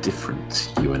so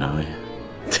different, you and I.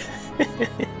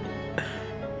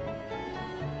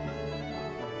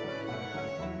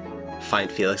 Find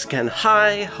Felix again.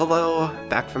 Hi, hello,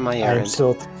 back from my errand. I'm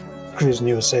still at the Cruising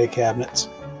USA cabinets.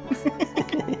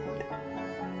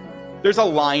 There's a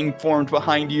line formed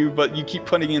behind you, but you keep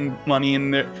putting in money in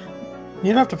there.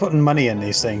 You don't have to put money in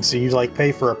these things, so you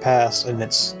pay for a pass, and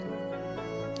it's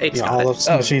all those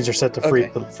machines are set to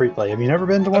free play. Have you never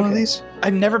been to one of these?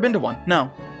 I've never been to one.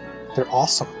 No. They're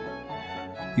awesome.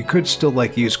 You could still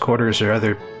use quarters or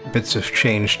other bits of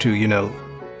change to,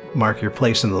 mark your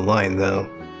place in the line, though.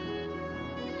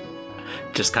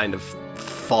 Just kind of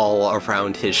fall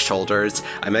around his shoulders.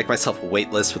 I make myself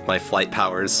weightless with my flight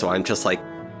powers, so I'm just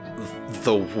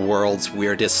the world's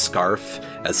weirdest scarf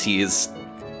as he's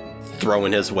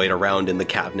throwing his weight around in the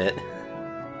cabinet.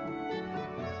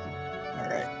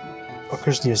 Alright. Well,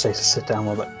 Cruising USA says sit down a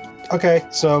little bit. Okay,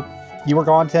 so you were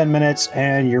gone 10 minutes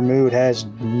and your mood has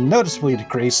noticeably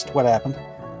decreased. What happened?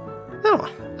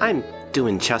 Oh, I'm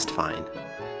doing just fine.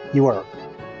 You are.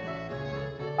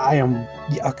 I am.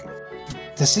 Okay.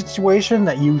 The situation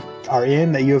that you are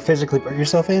in, that you have physically put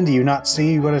yourself in, do you not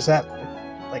see what is that?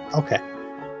 Okay.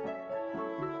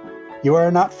 You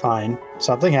are not fine.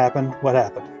 Something happened. What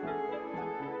happened?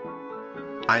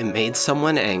 I made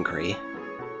someone angry.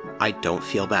 I don't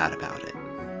feel bad about it.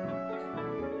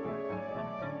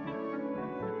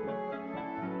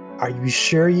 Are you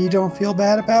sure you don't feel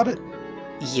bad about it?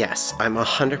 Yes, I'm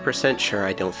 100% sure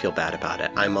I don't feel bad about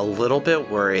it. I'm a little bit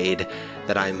worried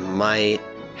that I might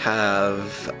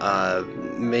have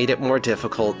made it more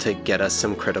difficult to get us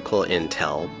some critical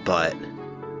intel, but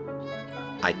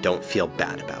I don't feel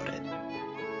bad about it.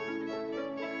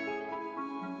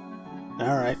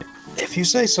 Alright. If you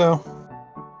say so.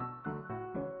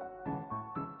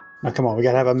 Now come on, we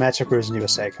gotta have a match of Cruising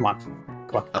USA. Come on.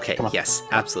 Okay, come on. yes,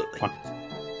 absolutely. Come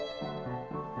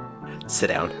on. Sit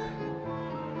down.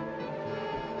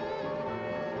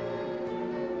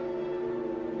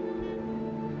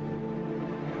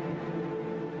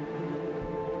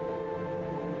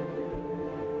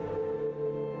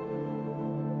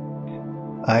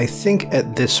 I think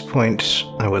at this point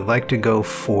I would like to go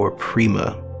for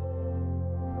Prima.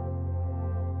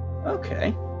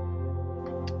 Okay.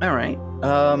 All right.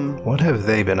 What have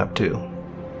they been up to?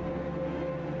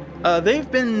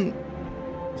 They've been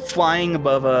flying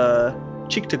above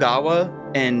Chikutagawa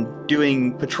and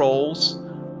doing patrols,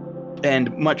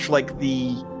 and much like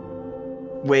the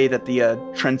way that the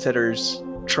Trendsetters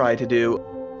try to do,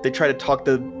 they try to talk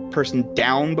the person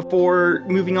down before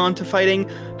moving on to fighting.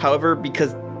 However,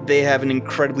 because they have an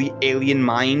incredibly alien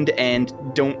mind and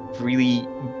don't really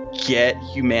get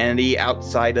humanity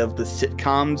outside of the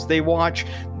sitcoms they watch,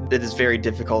 it is very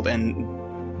difficult,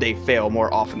 and they fail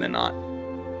more often than not.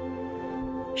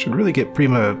 Should really get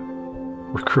Prima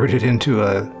recruited into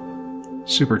a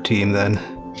super team then.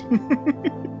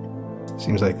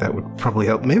 Seems like that would probably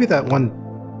help. Maybe that one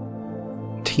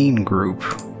teen group.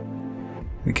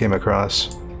 we came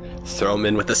across. Throw them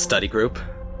in with the study group.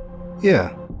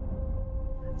 Yeah.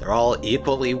 They're all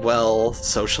equally well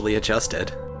socially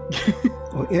adjusted.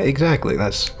 Well, yeah, exactly.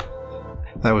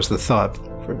 That was the thought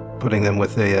for putting them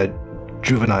with a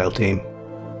juvenile team.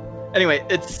 Anyway,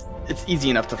 it's easy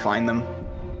enough to find them.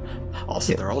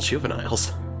 Also, they're all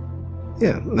juveniles.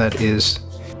 Yeah, that is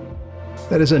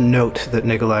a note that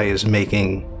Nikolai is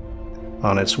making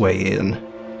on its way in,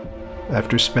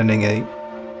 after spending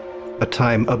a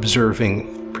time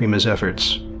observing Prima's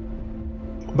efforts.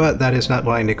 But that is not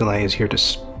why Nikolai is here to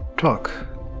talk.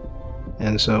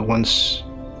 And so once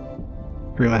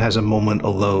Prima has a moment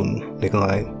alone,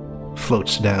 Nikolai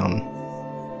floats down.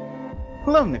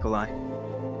 Hello, Nikolai.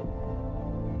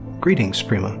 Greetings,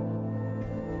 Prima.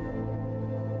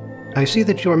 I see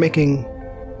that you are making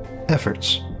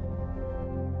efforts.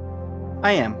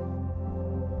 I am.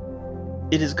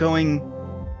 It is going.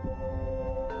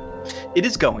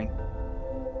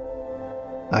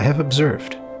 I have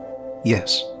observed.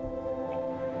 Yes.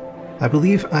 I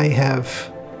believe I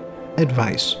have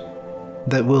advice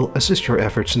that will assist your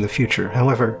efforts in the future.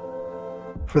 However,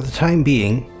 for the time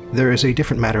being, there is a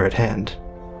different matter at hand.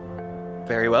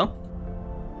 Very well.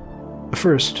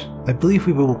 First, I believe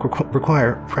we will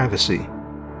require privacy.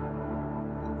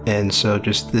 And so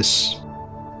just this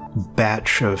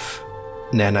batch of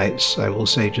nanites, I will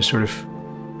say, just sort of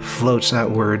floats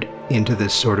outward into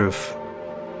this sort of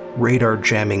radar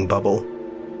jamming bubble.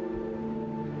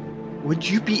 Would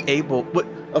you be able...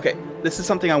 Okay, this is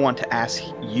something I want to ask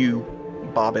you,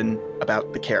 Bobbin,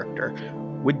 about the character.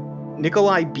 Would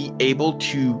Nikolai be able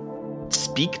to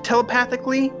speak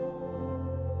telepathically?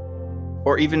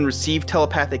 Or even receive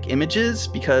telepathic images?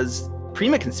 Because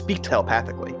Prima can speak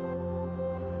telepathically.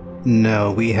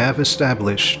 No, we have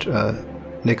established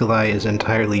Nikolai is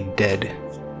entirely dead,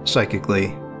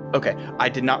 psychically. Okay, I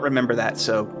did not remember that,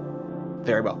 so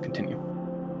very well, continue.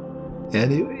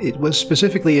 And it was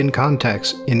specifically in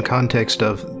context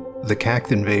of the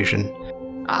Cact invasion.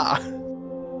 Ah,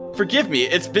 forgive me,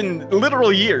 it's been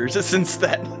literal years since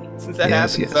that happened,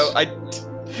 yes. so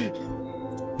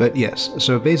But yes,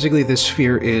 so basically this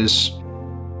sphere is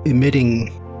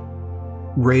emitting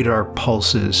radar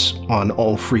pulses on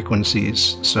all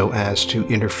frequencies so as to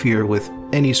interfere with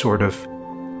any sort of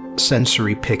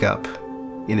sensory pickup.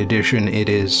 In addition, it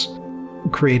is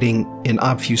creating an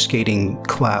obfuscating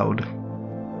cloud,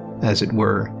 as it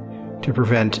were, to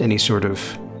prevent any sort of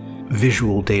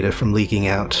visual data from leaking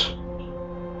out.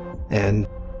 And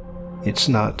it's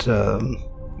not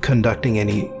conducting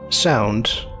any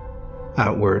sound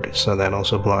outward, so that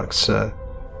also blocks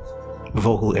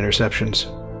vocal interceptions.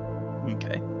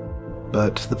 Okay.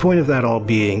 But the point of that all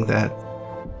being that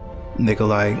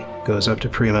Nikolai goes up to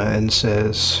Prima and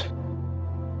says,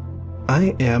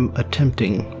 I am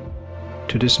attempting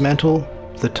to dismantle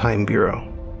the Time Bureau.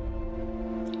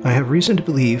 I have reason to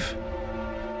believe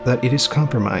that it is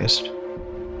compromised,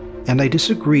 and I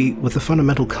disagree with the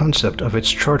fundamental concept of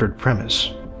its chartered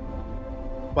premise.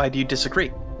 Why do you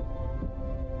disagree?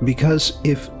 Because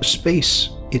if space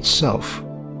itself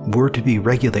were to be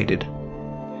regulated,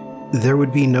 there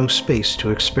would be no space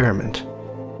to experiment,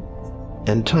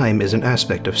 and time is an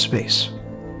aspect of space.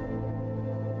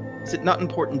 Is it not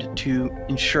important to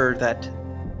ensure that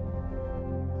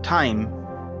time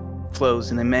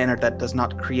flows in a manner that does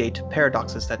not create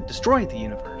paradoxes that destroy the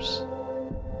universe?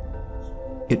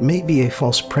 It may be a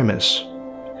false premise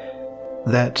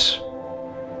that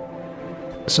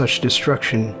such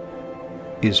destruction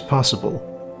is possible.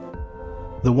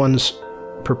 The ones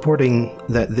purporting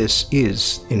that this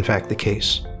is, in fact, the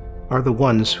case are the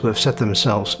ones who have set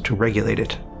themselves to regulate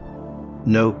it.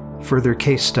 No further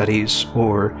case studies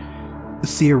or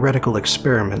theoretical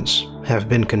experiments have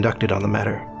been conducted on the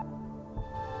matter.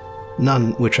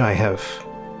 None which I have,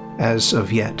 as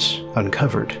of yet,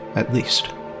 uncovered, at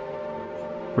least.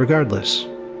 Regardless,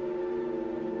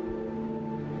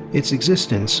 its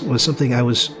existence was something I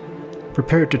was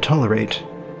prepared to tolerate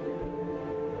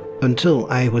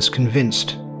until I was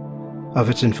convinced of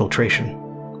its infiltration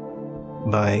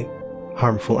by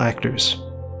harmful actors.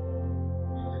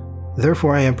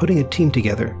 Therefore, I am putting a team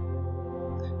together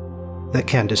that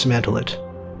can dismantle it.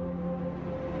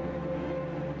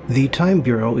 The Time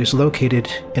Bureau is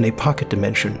located in a pocket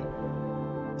dimension,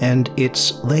 and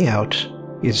its layout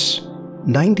is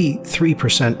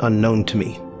 93% unknown to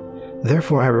me.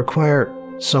 Therefore, I require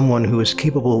someone who is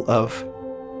capable of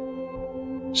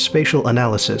spatial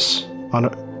analysis on a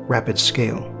rapid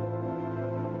scale.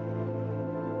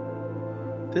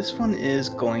 This one is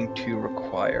going to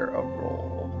require a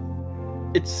roll.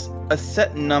 It's a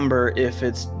set number if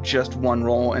it's just one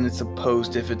roll, and it's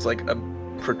opposed if it's like a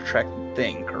protracted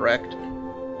thing, correct?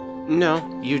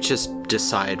 No, you just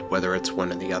decide whether it's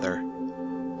one or the other.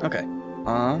 Okay.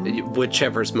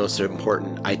 Whichever's most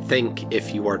important. I think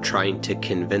if you are trying to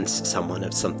convince someone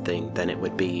of something, then it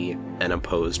would be an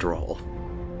opposed roll.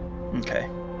 Okay.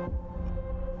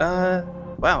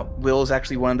 Wow. Will is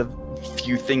actually one of the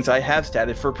few things I have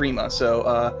statted for Prima,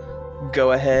 so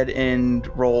go ahead and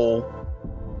roll.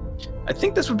 I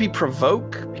think this would be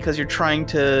provoke, because you're trying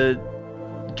to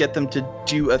get them to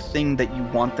do a thing that you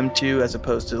want them to, as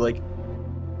opposed to, like,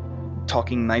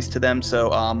 talking nice to them, so,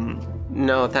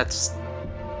 No, that's...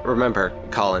 Remember,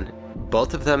 Colin,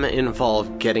 both of them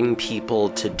involve getting people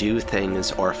to do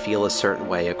things or feel a certain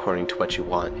way according to what you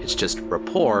want. It's just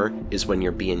rapport is when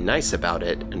you're being nice about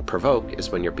it, and provoke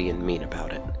is when you're being mean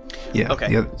about it. Yeah.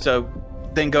 okay. So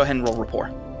then go ahead and roll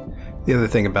rapport. The other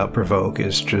thing about provoke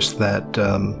is just that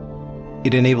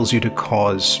it enables you to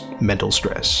cause mental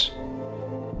stress.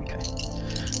 Okay.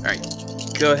 All right.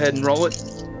 Go ahead and roll it.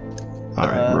 All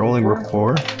right, rolling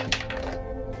rapport.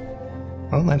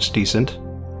 Well, that's decent.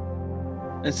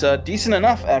 It's decent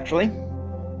enough, actually.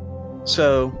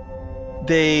 So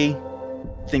they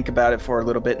think about it for a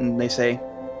little bit, and they say,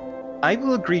 I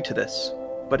will agree to this,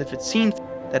 but if it seems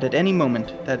that at any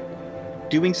moment that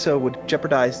doing so would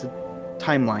jeopardize the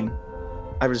timeline,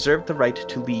 I reserve the right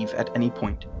to leave at any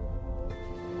point.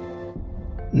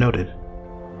 Noted.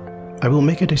 I will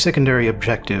make it a secondary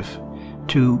objective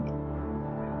to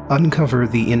uncover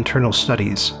the internal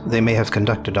studies they may have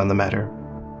conducted on the matter.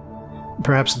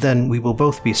 Perhaps then we will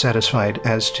both be satisfied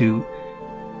as to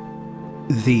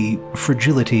the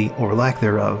fragility or lack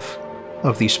thereof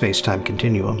of the space-time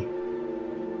continuum.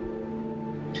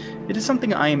 It is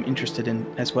something I am interested in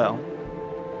as well.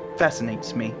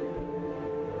 Fascinates me.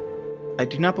 I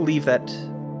do not believe that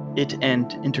it and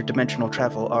interdimensional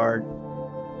travel are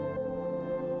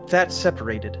that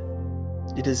separated.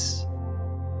 It is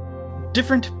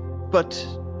different, but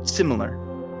similar.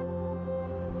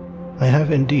 I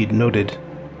have indeed noted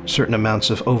certain amounts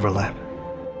of overlap.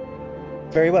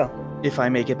 Very well. If I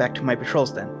may get back to my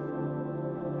patrols then.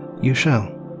 You shall.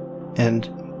 And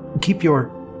keep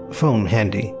your phone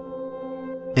handy.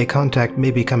 A contact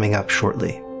may be coming up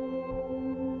shortly.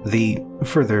 The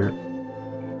further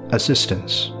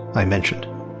assistance I mentioned.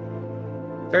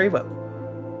 Very well.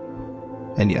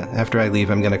 And yeah, after I leave,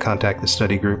 I'm going to contact the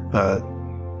study group,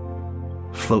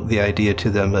 float the idea to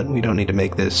them that we don't need to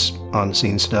make this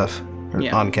on-scene stuff, or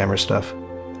on-camera stuff.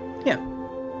 Yeah.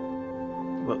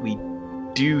 What we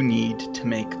do need to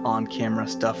make on-camera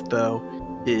stuff, though,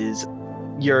 is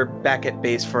you're back at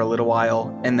base for a little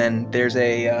while, and then there's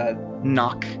a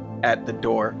knock at the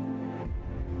door.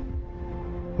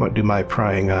 What do my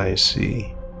prying eyes see?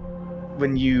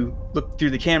 When you look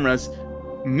through the cameras,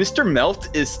 Mr. Melt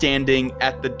is standing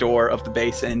at the door of the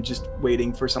base and just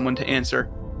waiting for someone to answer.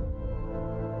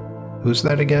 Who's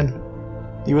that again?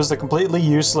 He was the completely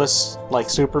useless, like,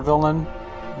 supervillain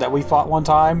that we fought one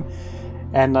time,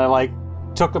 and I, like,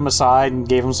 took him aside and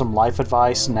gave him some life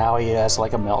advice, and now he has,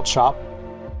 like, a melt shop.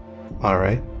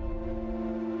 Alright.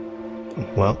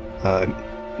 Well,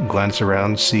 glance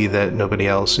around, see that nobody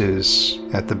else is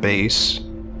at the base,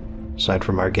 aside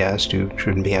from our guest, who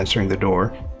shouldn't be answering the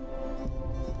door.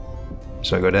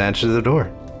 So I go to answer the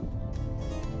door.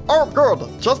 Oh,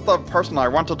 good. Just the person I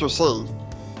wanted to see.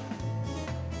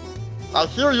 I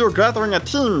hear you're gathering a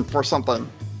team for something.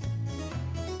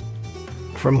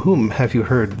 From whom have you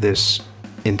heard this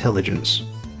intelligence?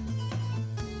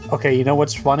 Okay, you know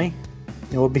what's funny?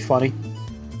 You know what would be funny?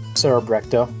 Sarah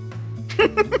Brechto.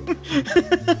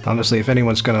 Honestly, if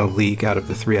anyone's gonna leak out of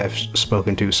the three I've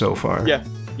spoken to so far. Yeah.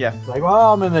 Like,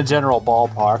 well, I'm in the general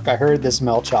ballpark. I heard this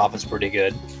melt shop is pretty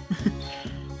good.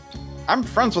 I'm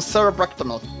friends with Sarah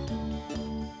Brechtomy.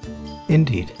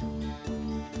 Indeed.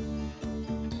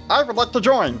 I would like to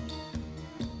join.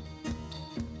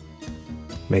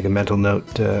 Make a mental note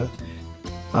to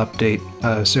update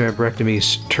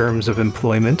cerebrectomy's terms of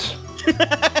employment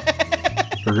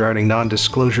regarding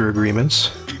non-disclosure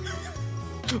agreements.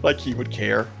 Like he would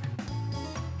care.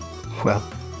 Well,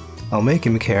 I'll make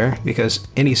him care, because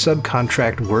any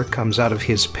subcontract work comes out of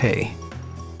his pay.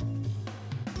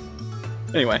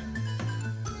 Anyway.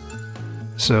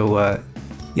 So,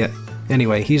 yeah.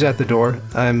 Anyway, he's at the door.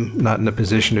 I'm not in a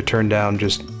position to turn down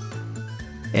just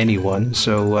anyone,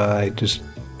 so I just...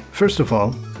 First of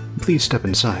all, please step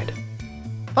inside.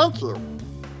 Thank you.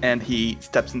 And he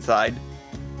steps inside.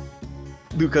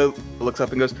 Luca looks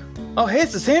up and goes, oh, hey,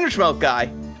 it's the sandwich melt guy.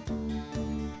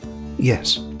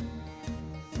 Yes.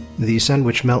 The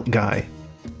sandwich melt guy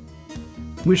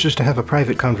wishes to have a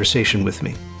private conversation with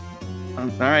me.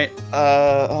 Alright,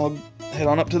 I'll head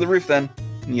on up to the roof then.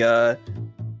 He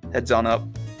heads on up.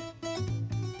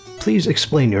 please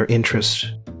explain your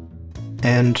interest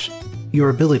and your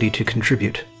ability to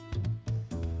contribute.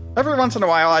 Every once in a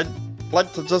while, I'd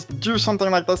like to just do something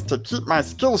like this to keep my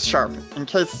skills sharp in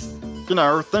case,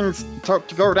 things start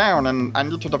to go down and I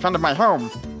need to defend my home.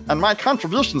 And my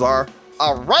contributions are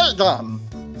a ray gun.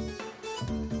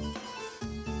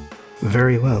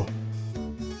 Very well.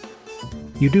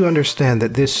 You do understand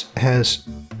that this has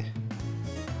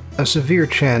a severe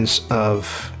chance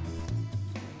of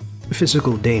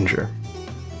physical danger.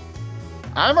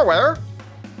 I'm aware.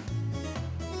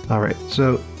 Alright,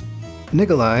 so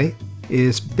Nikolai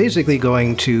is basically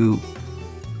going to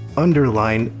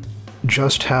underline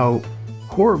just how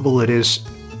horrible it is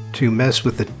to mess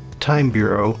with the Time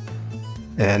Bureau,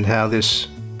 and how this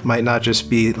might not just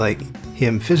be like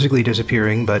him physically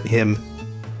disappearing, but him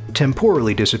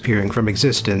temporally disappearing from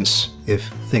existence if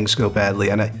things go badly.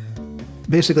 And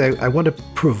I want to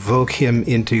provoke him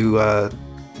into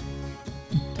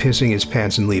pissing his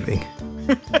pants and leaving.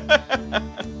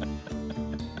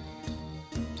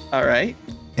 All right.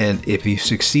 And if he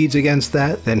succeeds against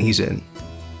that, then he's in.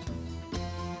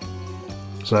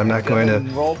 So I'm not going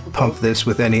to pump this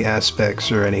with any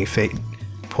aspects or any fate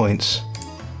points.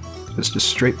 Just a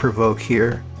straight provoke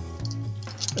here.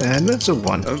 And that's a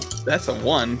 1. Oh, that's a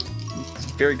 1.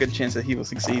 Very good chance that he will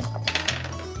succeed.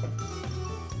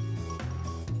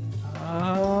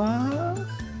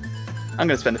 I'm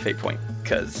gonna spend a fate point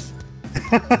because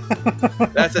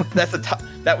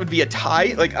that would be a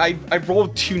tie. Like I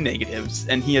rolled 2 negatives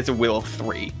and he has a will of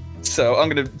 3, so I'm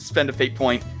gonna spend a fate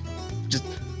point. Just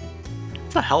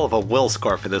It's a hell of a will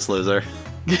score for this loser.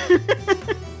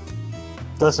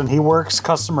 Listen, he works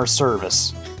customer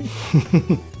service.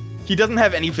 he doesn't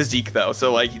have any physique though,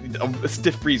 so like a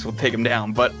stiff breeze will take him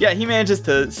down. But yeah, he manages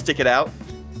to stick it out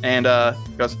and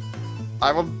goes,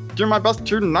 I will do my best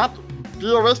to not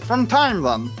be erased from time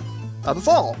then. That is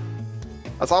all.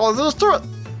 That's all there is to it.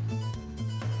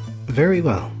 Very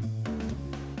well.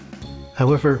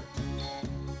 However,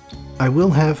 I will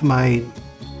have my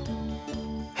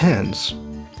hands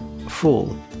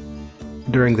full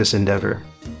during this endeavor.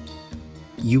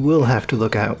 You will have to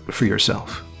look out for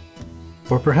yourself.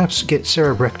 Or perhaps get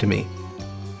cerebrectomy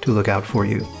to look out for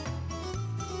you.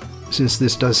 Since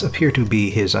this does appear to be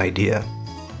his idea.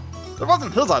 It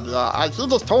wasn't his idea. He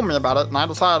just told me about it and I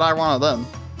decided I wanted in.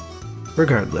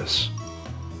 Regardless.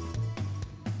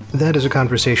 That is a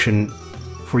conversation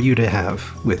for you to have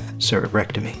with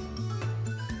cerebrectomy.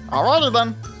 Alrighty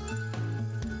then.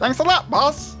 Thanks a lot,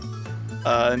 boss.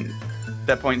 at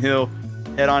that point he'll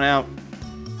head on out.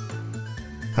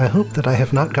 I hope that I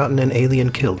have not gotten an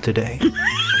alien killed today.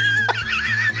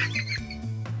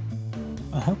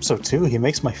 I hope so too. He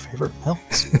makes my favorite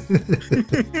melts.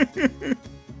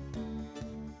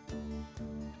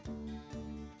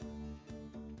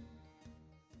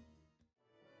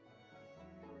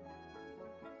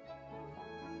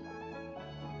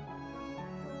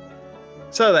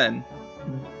 So then,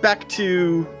 back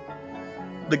to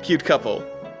the cute couple.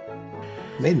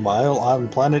 Meanwhile, on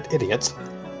Planet Idiots.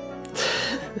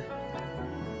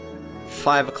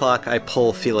 5 o'clock, I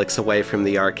pull Felix away from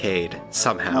the arcade,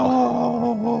 somehow.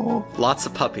 Oh, Lots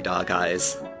of puppy dog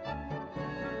eyes.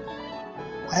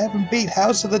 I haven't beat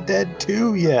House of the Dead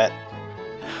 2 yet.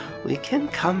 We can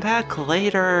come back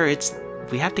later.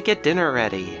 We have to get dinner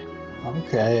ready.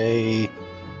 Okay.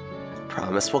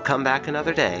 Promise we'll come back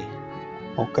another day.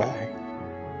 Okay.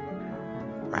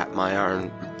 Wrap my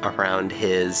arm around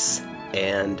his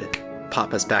and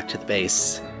pop us back to the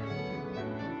base.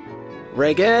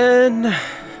 Reagan!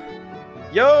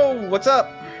 Yo, what's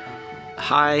up?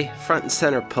 Hi, front and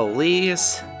center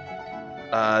police.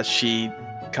 She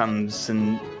comes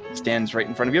and stands right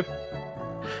in front of you.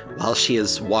 While she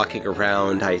is walking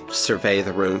around, I survey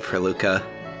the room for Luca.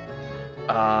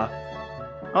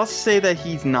 I'll say that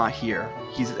he's not here.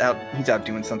 He's out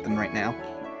doing something right now.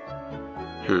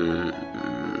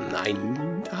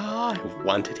 I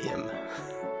wanted him.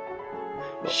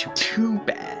 Shoot, too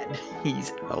bad.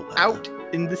 He's Oh, well. out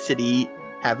in the city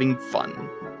having fun.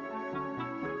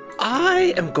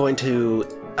 I am going to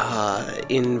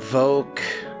invoke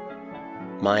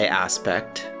my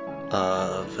aspect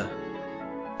of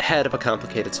head of a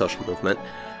complicated social movement.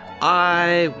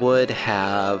 I would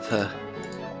have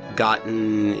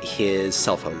gotten his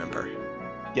cell phone number.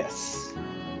 Yes.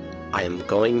 I am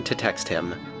going to text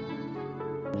him.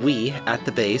 We, at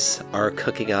the base, are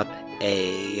cooking up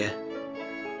a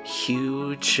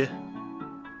huge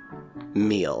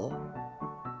meal.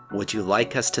 Would you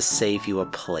like us to save you a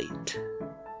plate?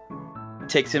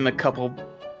 Takes him a couple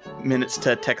minutes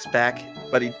to text back,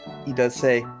 but he does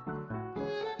say,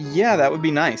 yeah, that would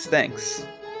be nice, thanks.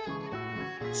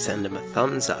 send him a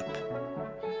thumbs up.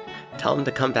 Tell him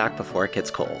to come back before it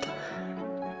gets cold.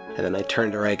 And then I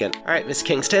turn to Reagan. All right, Miss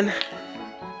Kingston.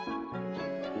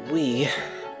 We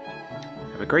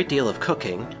have a great deal of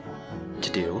cooking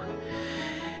to do,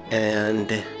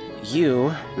 and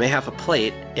you may have a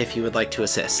plate if you would like to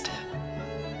assist.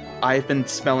 I've been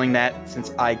smelling that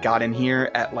since I got in here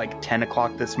at like 10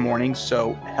 o'clock this morning,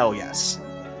 so hell yes.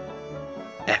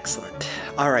 Excellent.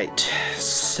 All right,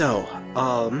 so,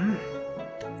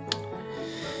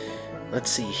 let's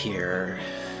see here.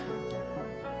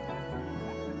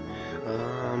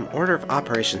 Order of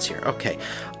operations here. Okay,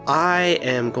 I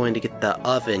am going to get the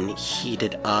oven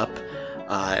heated up,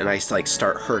 and I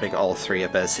start herding all three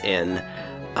of us in.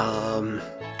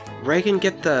 Reagan,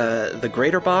 get the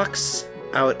grater box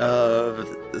out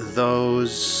of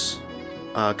those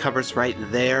cupboards right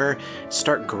there.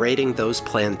 Start grating those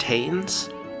plantains.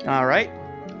 All right.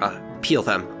 Peel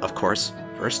them, of course,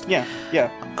 first. Yeah.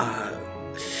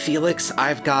 Felix,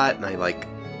 I've got, and I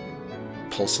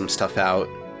pull some stuff out,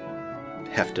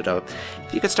 heft it up.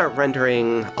 If you could start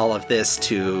rendering all of this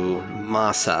to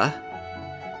masa.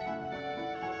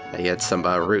 I had some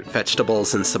root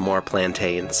vegetables and some more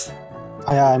plantains.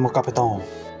 Aye, aye, mon capitaine.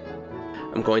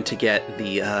 I'm going to get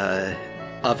the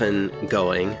oven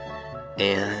going,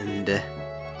 and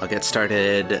I'll get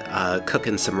started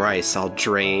cooking some rice. I'll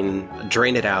drain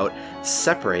it out,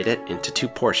 separate it into 2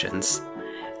 portions,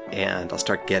 and I'll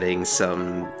start getting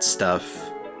some stuff,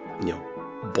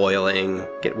 boiling,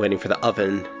 waiting for the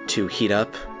oven to heat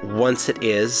up. Once it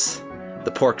is,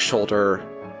 the pork shoulder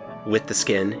with the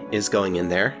skin is going in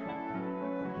there.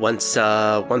 Once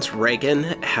Reagan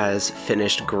has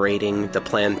finished grating the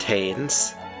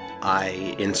plantains,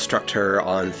 I instruct her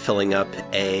on filling up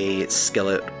a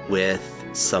skillet with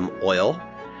some oil.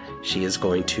 She is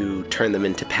going to turn them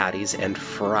into patties and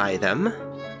fry them,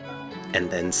 and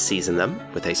then season them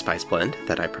with a spice blend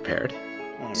that I prepared.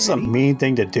 This is a mean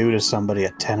thing to do to somebody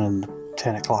at 10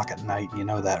 o'clock at night. You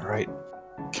know that, right?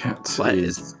 Kat What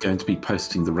is going to be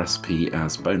posting the recipe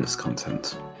as bonus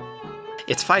content.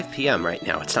 It's 5 p.m. right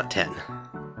now, it's not 10.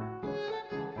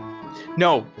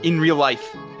 No, in real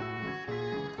life.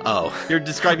 Oh. You're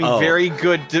describing very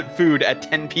good food at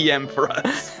 10 p.m. for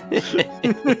us. What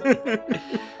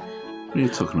are you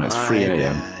talking about? It's 3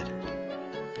 a.m.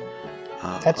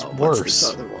 That's What's worse.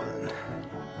 this other one?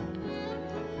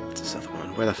 What's this other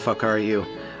one? Where the fuck are you?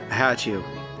 I had you.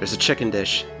 There's a chicken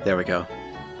dish. There we go.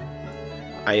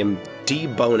 I am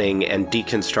deboning and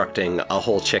deconstructing a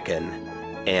whole chicken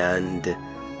and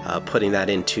putting that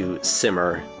into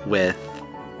simmer with,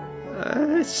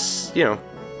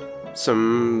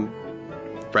 some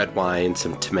red wine,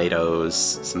 some tomatoes,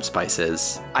 some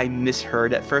spices. I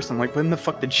misheard at first. I'm like, when the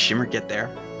fuck did Shimmer get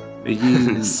there? Are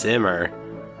you, Simmer.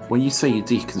 when you say you're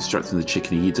deconstructing the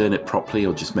chicken, are you doing it properly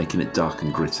or just making it dark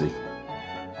and gritty?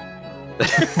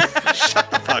 Shut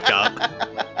the fuck up.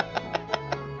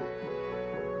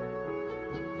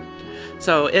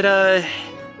 So it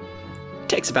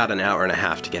takes about an hour and a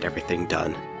half to get everything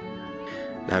done.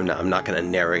 I'm not going to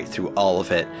narrate through all of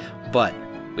it, but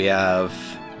we have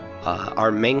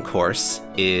our main course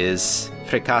is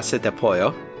fricasse de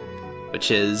pollo,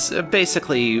 which is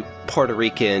basically Puerto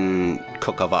Rican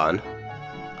coq au vin.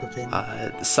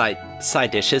 Side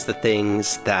dishes, the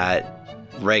things that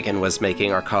Reagan was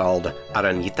making are called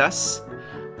aranitas,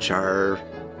 which are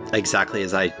exactly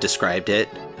as I described it,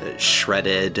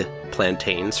 shredded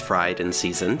plantains fried and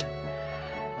seasoned.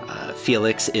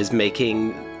 Felix is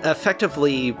making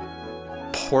effectively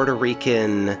Puerto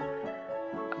Rican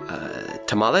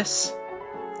tamales.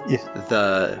 Yeah.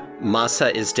 The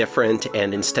masa is different,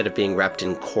 and instead of being wrapped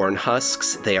in corn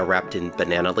husks, they are wrapped in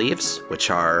banana leaves,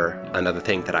 which are another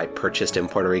thing that I purchased in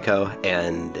Puerto Rico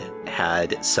and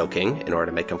had soaking in order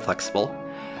to make them flexible.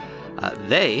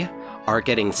 They are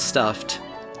getting stuffed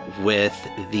with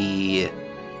the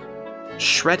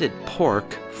shredded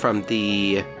pork from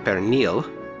the pernil,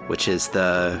 which is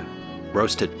the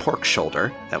roasted pork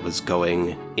shoulder that was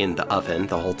going in the oven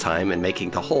the whole time and making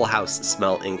the whole house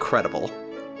smell incredible.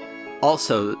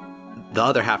 Also, the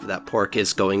other half of that pork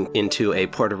is going into a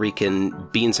Puerto Rican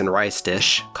beans and rice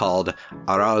dish called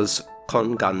arroz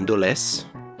con gandules.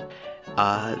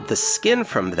 The skin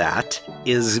from that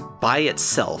is by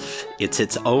itself. It's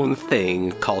its own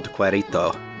thing called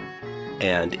cuerito,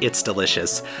 and it's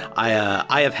delicious. I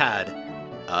have had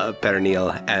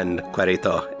pernil and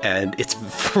cuerito, and it's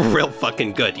real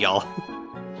fucking good, y'all.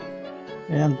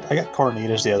 And I got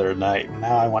carnitas the other night, and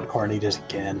now I want carnitas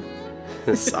again.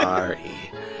 Sorry.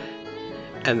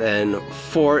 And then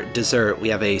for dessert, we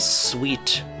have a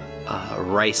sweet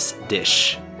rice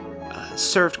dish.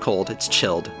 Served cold, it's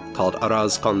chilled, called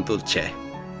arroz con dulce.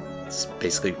 It's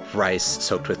basically rice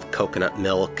soaked with coconut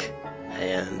milk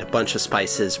and a bunch of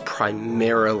spices,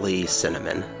 primarily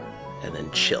cinnamon, and then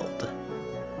chilled.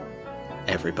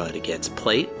 Everybody gets a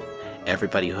plate.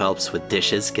 Everybody who helps with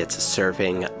dishes gets a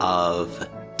serving of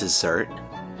dessert.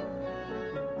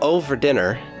 Over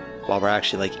dinner, while we're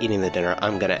actually eating the dinner,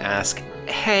 I'm gonna ask,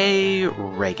 hey,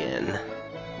 Reagan.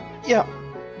 Yeah.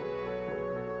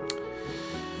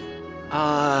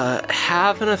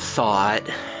 Having a thought.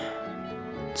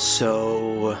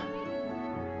 So,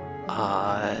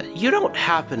 you don't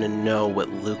happen to know what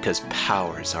Luca's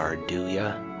powers are, do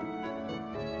ya?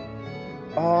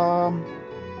 I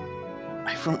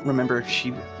don't remember if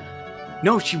she...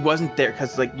 No, she wasn't there,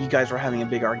 because, you guys were having a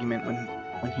big argument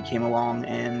when he came along,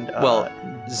 and... Well,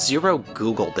 Zero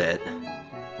Googled it.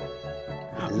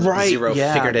 Right, Zero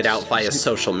yeah. figured it out via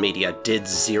social media. Did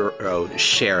Zero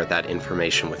share that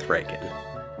information with Reagan?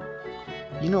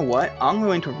 You know what? I'm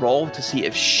going to roll to see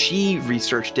if she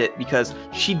researched it, because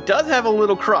she does have a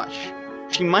little crush.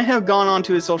 She might have gone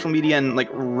onto his social media and,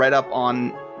 read up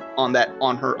on that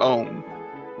on her own.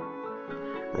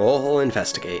 Roll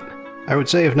investigate. I would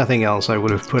say, if nothing else, I would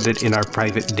have put it in our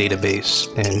private database,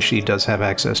 and she does have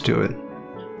access to it.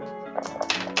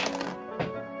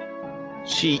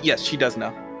 Yes, she does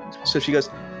know. So she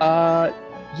goes,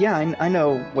 yeah, I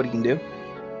know what he can do.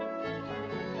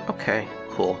 Okay,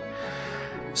 cool.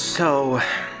 So,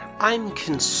 I'm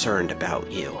concerned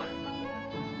about you.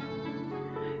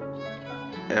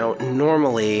 Now,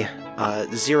 normally,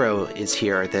 Zero is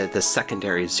here, the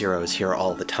secondary Zero is here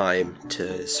all the time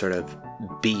to sort of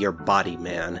be your body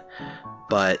man,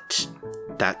 but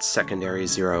that secondary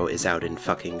Zero is out in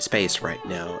fucking space right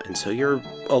now, and so you're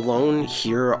alone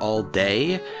here all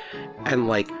day,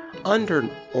 and under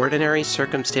ordinary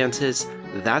circumstances,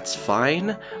 that's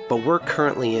fine, but we're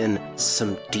currently in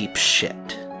some deep shit.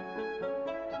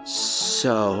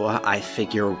 So, I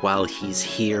figure while he's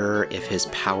here, if his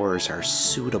powers are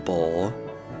suitable,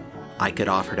 I could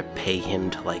offer to pay him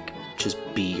to, just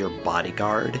be your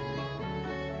bodyguard.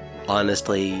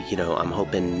 Honestly, I'm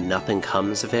hoping nothing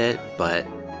comes of it, but,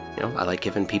 I like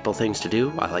giving people things to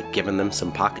do. I like giving them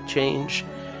some pocket change,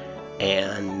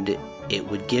 and it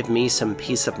would give me some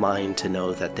peace of mind to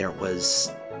know that there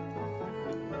was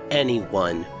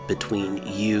anyone between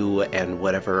you and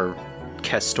whatever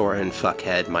Castoran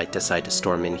fuckhead might decide to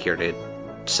storm in here to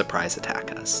surprise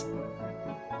attack us.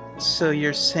 So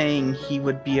you're saying he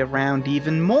would be around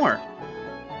even more?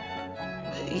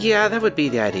 Yeah, that would be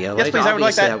the idea. Yes, please, I would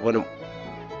like that. I wouldn't...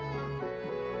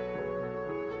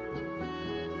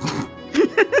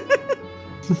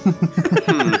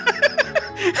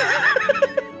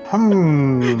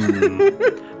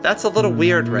 That's a little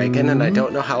weird, Reagan, and I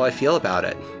don't know how I feel about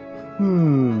it.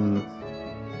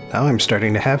 Now I'm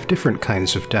starting to have different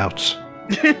kinds of doubts.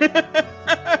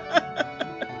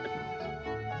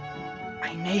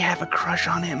 I may have a crush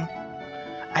on him.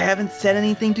 I haven't said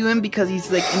anything to him because he's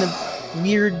in a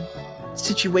weird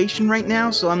situation right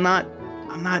now, so I'm not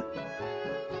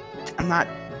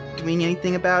doing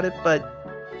anything about it, but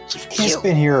he's cute. He's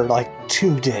been here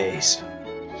 2 days.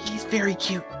 He's very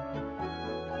cute.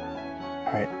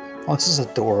 Alright. Well, this is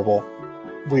adorable.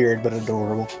 Weird, but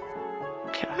adorable.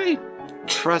 Can I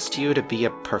trust you to be a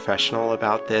professional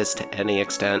about this to any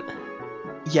extent?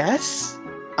 Yes?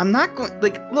 I'm not going...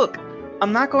 look,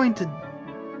 I'm not going to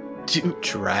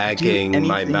Dragging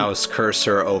my mouse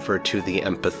cursor over to the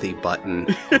empathy button.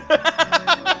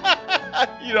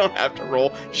 You don't have to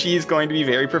roll. She's going to be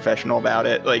very professional about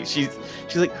it. She's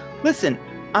like, listen,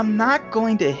 I'm not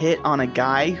going to hit on a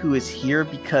guy who is here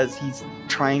because he's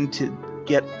trying to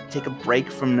take a break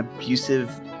from an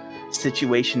abusive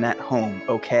situation at home,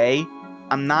 okay?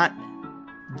 I'm not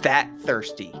that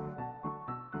thirsty.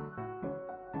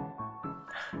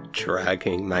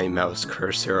 Dragging my mouse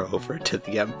cursor over to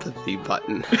the empathy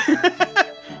button.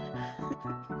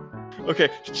 Okay,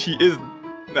 she is...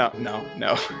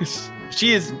 No.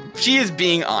 She is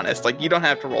being honest. You don't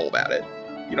have to roll about it.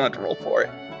 You don't have to roll for it.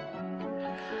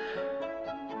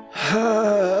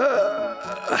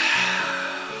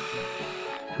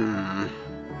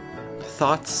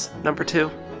 Thoughts, number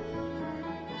 2?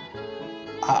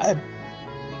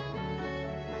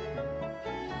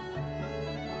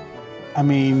 I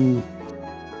mean,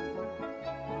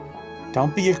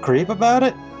 don't be a creep about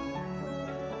it.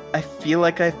 I feel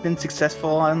like I've been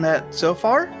successful on that so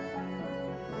far.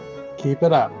 Keep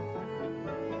it up.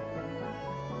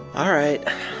 Alright,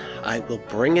 I will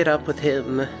bring it up with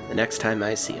him the next time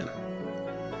I see him.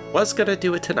 Was gonna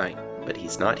do it tonight, but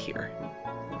he's not here.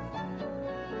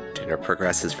 Dinner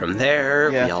progresses from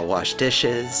there, Yeah. we all wash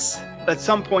dishes. At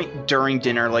some point during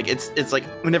dinner, it's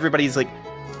when everybody's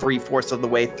 3/4 of the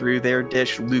way through their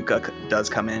dish, Luca does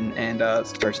come in and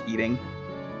starts eating.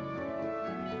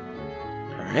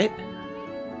 All right.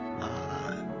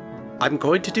 I'm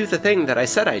going to do the thing that I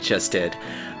said I just did.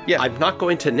 Yeah. I'm not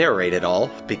going to narrate it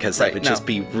all, because Right, I would no. just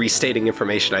be restating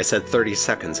information I said 30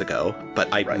 seconds ago, but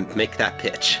I Right. make that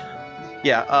pitch.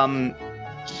 Yeah,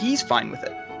 he's fine with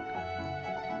it.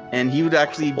 And he would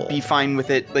actually be fine with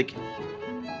it, like,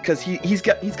 because he's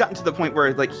gotten to the point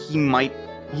where, like,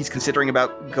 he's considering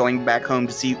about going back home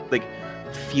to see, like,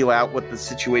 feel out what the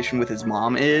situation with his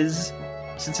mom is,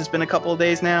 since it's been a couple of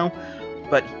days now.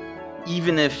 But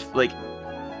even if, like,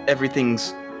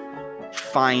 everything's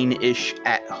fine-ish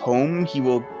at home, he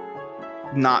will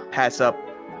not pass up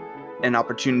an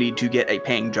opportunity to get a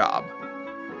paying job.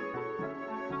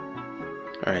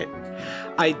 All right.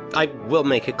 I will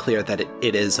make it clear that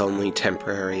it is only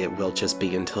temporary. It will just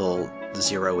be until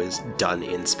Zero is done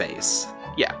in space.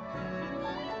 Yeah.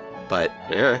 But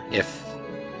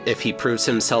if he proves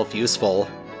himself useful,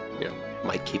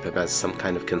 might keep him as some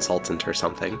kind of consultant or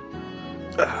something.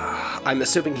 I'm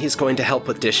assuming he's going to help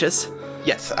with dishes?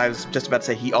 Yes, I was just about to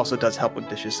say he also does help with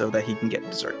dishes so that he can get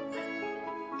dessert.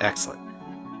 Excellent.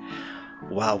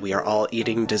 While we are all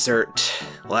eating dessert,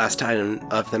 last item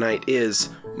of the night is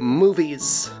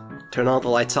movies. Turn all the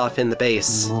lights off in the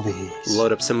base. Movies.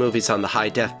 Load up some movies on the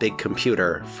high-def big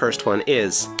computer. First one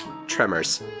is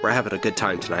Tremors. We're having a good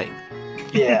time tonight.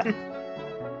 Yeah.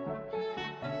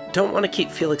 Don't want to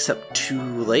keep Felix up too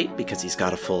late because he's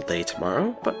got a full day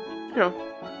tomorrow, but,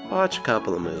 watch a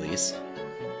couple of movies.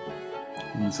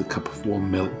 Needs a cup of warm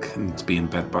milk and to be in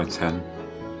bed by 10.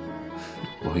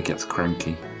 Or he gets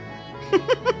cranky. Do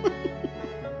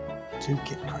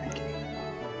get cranky.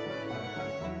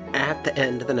 At the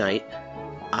end of the night,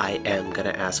 I am going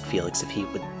to ask Felix if he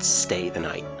would stay the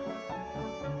night.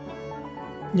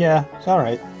 Yeah, it's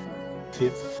alright.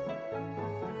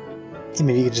 I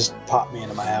mean, you could just pop me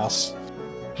into my house.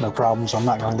 No problem, so I'm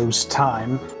not going to lose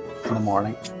time in the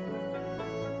morning.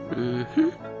 Mm-hmm.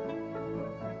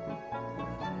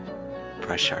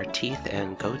 Brush our teeth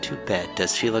and go to bed.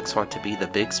 Does Felix want to be the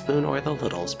big spoon or the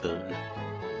little spoon?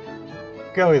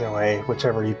 Go either way,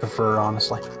 whichever you prefer,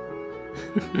 honestly.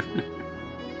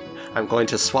 I'm going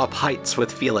to swap heights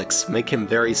with Felix, make him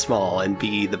very small, and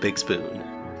be the big spoon.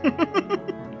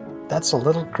 That's a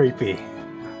little creepy.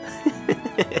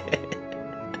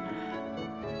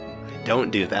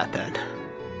 Don't do that then.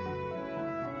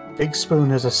 Big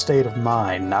spoon is a state of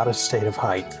mind, not a state of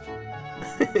height.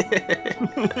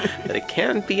 But it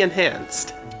can be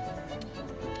enhanced.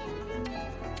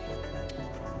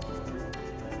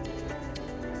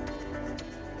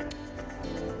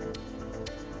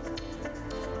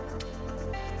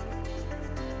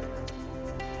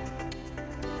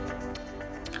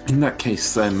 In that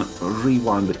case, then,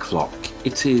 rewind the clock.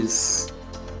 It is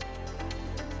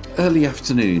early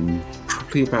afternoon,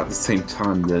 probably about the same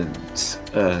time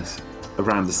that,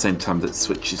 around the same time that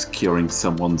Switch is curing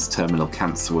someone's terminal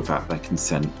cancer without their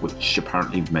consent, which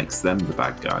apparently makes them the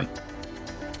bad guy.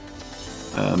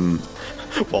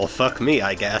 Well, fuck me,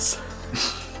 I guess.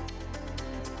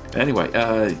 Anyway,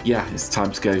 it's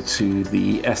time to go to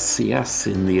the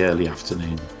SCS in the early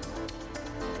afternoon.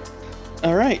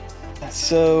 All right.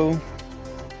 So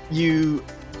you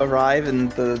arrive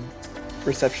and the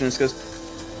receptionist goes,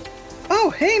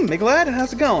 "Oh, hey, Miglad,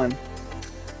 how's it going?"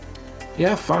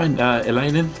 Yeah, fine.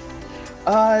 Elaine in?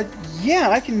 Yeah,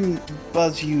 I can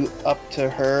buzz you up to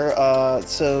her.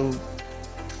 So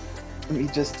let me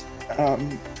just,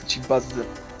 she buzzes it.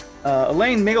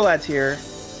 Elaine, Miglad's here.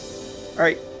 All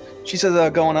right. She says,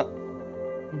 going up.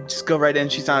 Just go right in.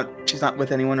 She's not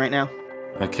with anyone right now.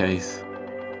 Okay.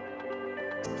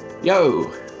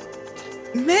 Yo!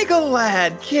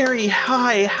 Miglad, Gary,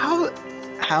 hi. How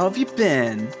have you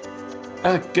been?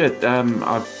 Good.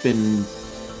 I've been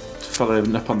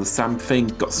following up on the Sam thing.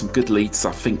 Got some good leads.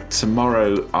 I think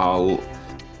tomorrow I'll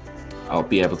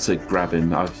be able to grab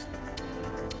him. I've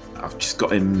just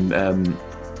got him.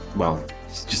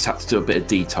 Just had to do a bit of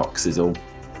detox. Is all.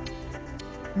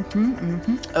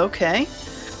 Okay,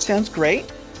 sounds great.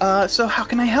 So how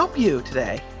can I help you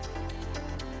today?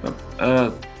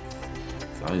 I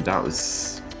mean, that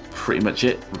was pretty much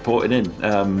it. Reporting in.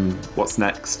 What's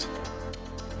next?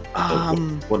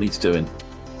 What needs doing?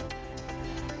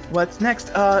 What's next?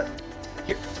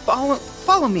 Here,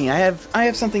 follow me. I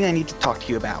have something I need to talk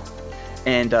to you about.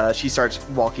 And she starts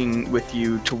walking with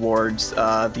you towards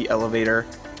the elevator,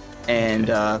 and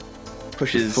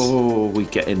pushes. Before we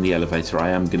get in the elevator, I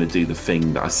am going to do the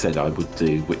thing that I said I would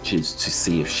do, which is to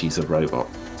see if she's a robot.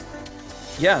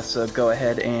 Yeah. So go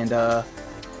ahead and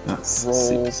That's roll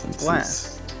super senses.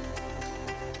 blast.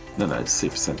 No, it's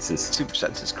super senses. Super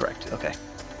senses, correct. Okay.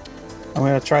 I'm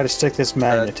going to try to stick this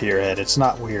magnet to your head. It's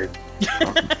not weird.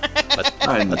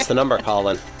 What's the number,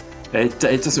 Colin? It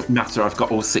doesn't matter. I've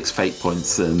got all 6 fate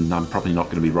points, and I'm probably not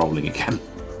going to be rolling again.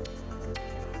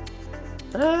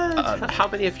 How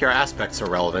many of your aspects are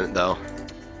relevant, though?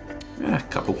 Yeah, a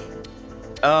couple.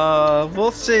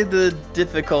 We'll say the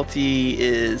difficulty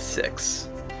is 6.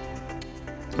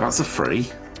 That's a 3.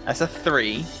 That's a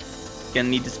 3. Gonna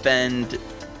need to spend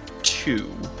 2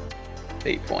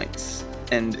 fate points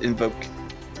and invoke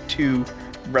 2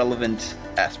 relevant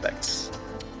aspects.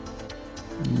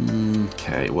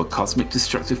 Okay, well, cosmic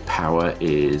destructive power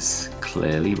is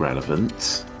clearly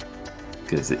relevant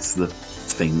because it's the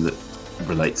thing that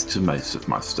relates to most of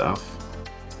my stuff.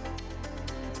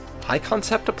 High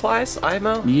concept applies,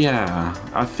 IMO? Yeah,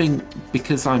 I think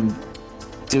because I'm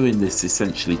doing this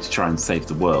essentially to try and save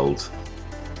the world,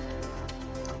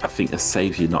 I think a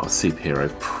savior, not a superhero,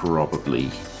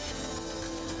 probably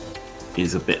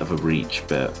is a bit of a reach,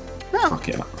 but No, fuck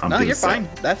it. no, you're fine.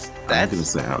 That's I'm going to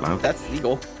say it out loud. that's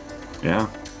legal. Yeah.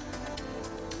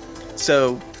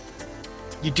 So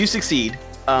you do succeed.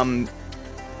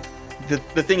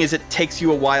 The thing is, it takes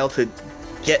you a while to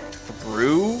get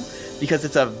through because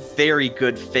it's a very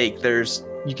good fake.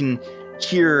 You can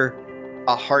hear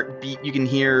a heartbeat, you can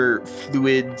hear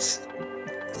fluids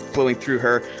flowing through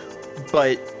her,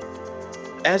 but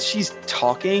as she's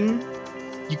talking,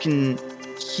 you can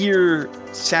hear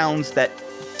sounds that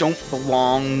don't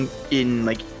belong in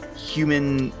like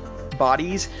human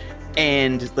bodies,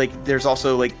 and like there's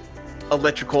also like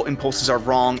electrical impulses are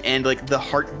wrong, and like the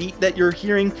heartbeat that you're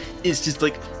hearing is just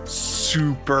like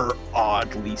super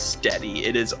oddly steady.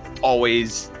 It is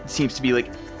always seems to be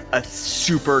like a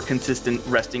super consistent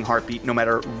resting heartbeat no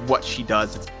matter what she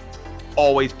does. It's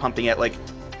always pumping at like,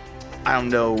 I don't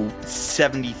know,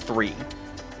 73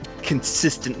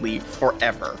 consistently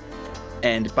forever.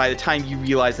 And by the time you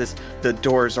realize this, the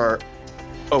doors are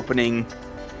opening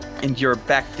and you're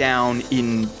back down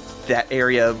in that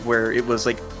area where it was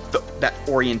like that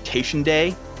orientation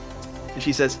day. And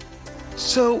she says,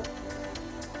 so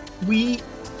we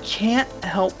can't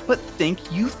help but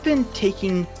think you've been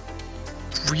taking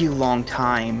a real long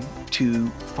time to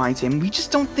find Sam. We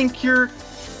just don't think you're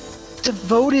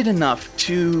devoted enough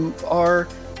to our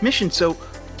mission. So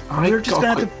we're just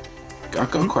gonna have to... I've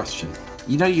got a question.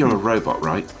 You know you're a robot,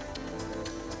 right?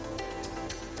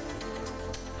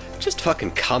 Just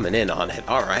fucking coming in on it,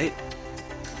 alright?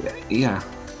 Yeah.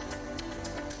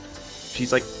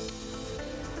 She's like,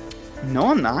 no,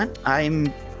 I'm not. I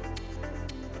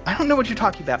don't know what you're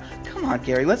talking about. Come on,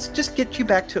 Gary, let's just get you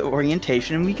back to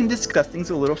orientation and we can discuss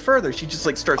things a little further. She just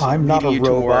like starts I'm not a leading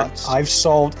you robot. towards... I've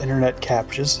solved internet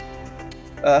captchas.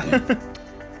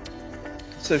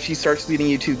 So she starts leading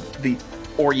you to the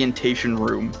orientation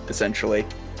room, essentially.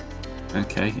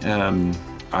 Okay.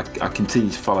 I continue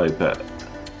to follow, but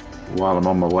while I'm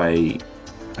on my way,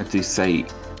 I do say,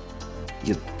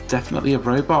 you're definitely a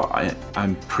robot.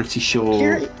 I'm pretty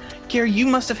sure... Gary, you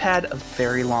must have had a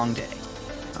very long day.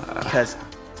 Because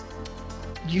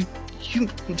you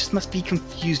just must be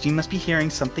confused. You must be hearing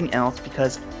something else,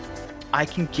 because I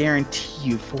can guarantee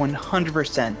you for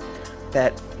 100%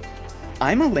 that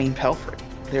I'm Elaine Pelfrey.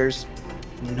 There's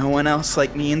no one else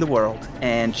like me in the world.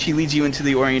 And she leads you into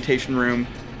the orientation room,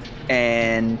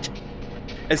 and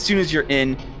as soon as you're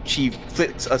in, she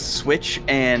flicks a switch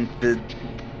and the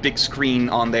big screen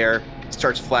on there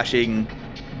starts flashing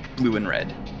blue and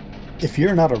red. If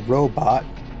you're not a robot,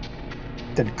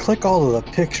 then click all of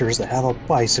the pictures that have a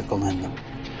bicycle in them.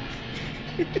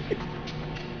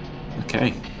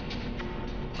 Okay.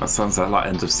 That sounds like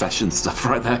end of session stuff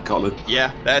right there, Colin.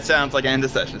 Yeah, that sounds like end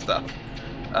of session stuff.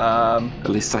 At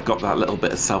least I got that little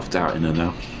bit of self-doubt in her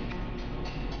now.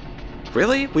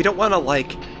 Really? We don't want to,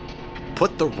 like,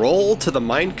 put the roll to the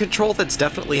mind control that's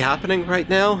definitely happening right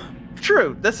now?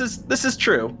 True. This is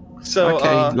true. So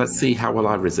Okay, let's see how will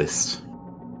I resist.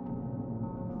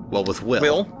 Well, with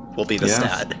will be the Yes.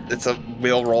 stat. it's a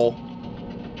will roll.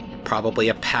 Probably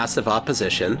a passive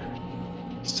opposition.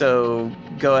 So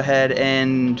go ahead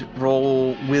and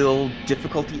roll will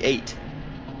difficulty 8.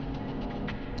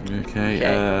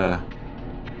 Okay.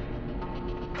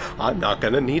 I'm not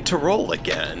gonna need to roll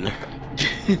again.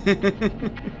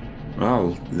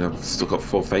 Well, I've still got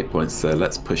 4 fate points, so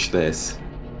let's push this.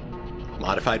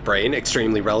 Modified brain,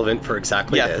 extremely relevant for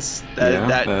exactly this.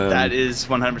 That is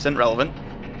 100% relevant.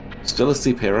 Still a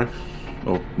superhero.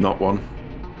 Or not one.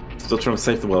 Still trying to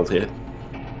save the world here.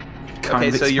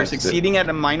 Okay, so you're succeeding at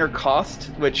a minor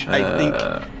cost, which I think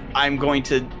I'm going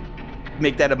to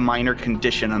make that a minor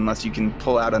condition unless you can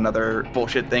pull out another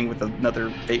bullshit thing with another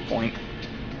fate point.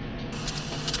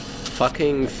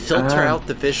 Fucking filter out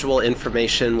the visual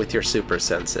information with your super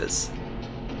senses.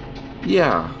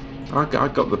 Yeah, I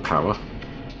got the power.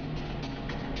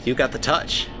 You got the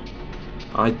touch.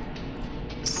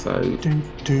 So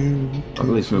that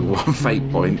leaves me with one fate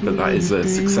point, but that is a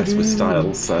success with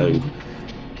style, so...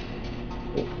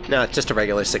 No, just a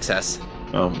regular success.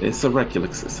 Oh, it's a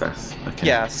regular success. Okay.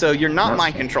 Yeah, so you're not That's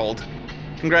mind controlled.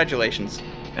 Congratulations.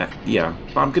 Yeah,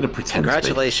 but I'm going to pretend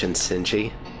Congratulations,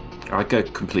 Sinji. I go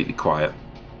completely quiet.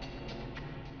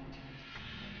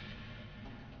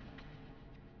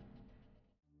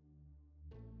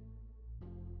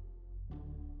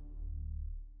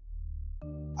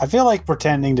 I feel like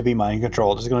pretending to be mind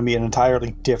controlled is going to be an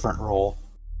entirely different role.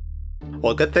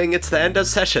 Well, good thing it's the end of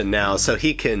session now, so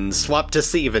he can swap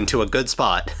deceive into a good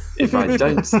spot. If I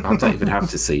don't even have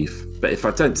to deceive. But if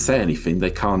I don't say anything,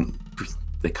 they can't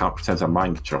pretend I'm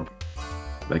mind control.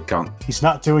 They can't. He's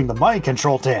not doing the mind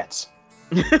control dance.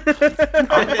 No,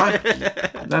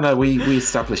 we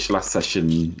established last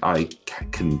session I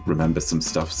can remember some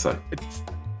stuff, so... It's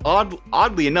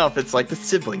oddly enough, it's like the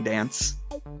sibling dance.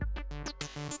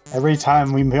 Every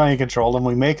time we mind control him,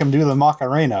 we make him do the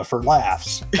Macarena for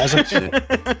laughs. As a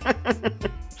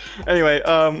Anyway,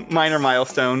 minor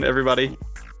milestone, everybody.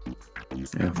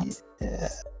 Yeah.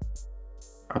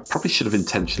 I probably should have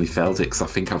intentionally failed it, because I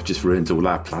think I've just ruined all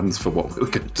our plans for what we were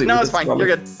going to do. No, with it's this fine. rally.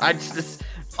 You're good. I just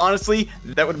honestly,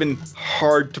 that would have been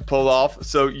hard to pull off,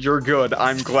 so you're good.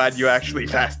 I'm glad you actually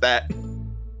passed that.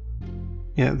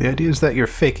 Yeah, the idea is that you're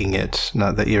faking it,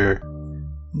 not that you're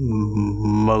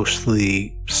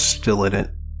mostly still in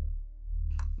it.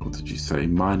 What did you say?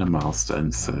 Minor milestone,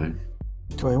 so...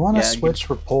 Do I want to Yeah, switch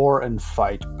rapport and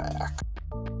fight back?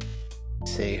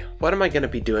 Let's see, what am I going to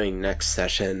be doing next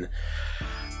session?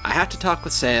 I have to talk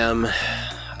with Sam.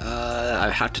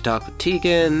 I have to talk with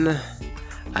Tegan.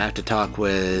 I have to talk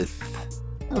with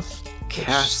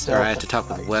Cass, or I have to talk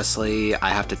with Wesley. I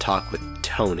have to talk with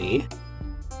Tony.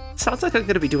 Sounds like I'm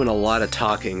going to be doing a lot of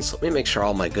talking, so let me make sure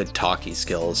all my good talkie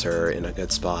skills are in a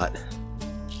good spot.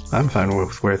 I'm fine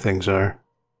with where things are.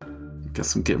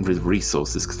 Guess I'm getting rid of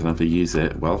resources because I never use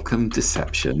it. Welcome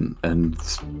deception,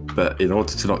 but in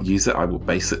order to not use it, I will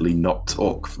basically not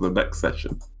talk for the next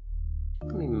session.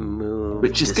 Let me move.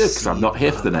 Which is good because I'm not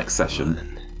here for the next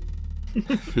session.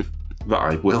 But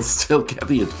I will still get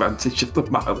the advantage of the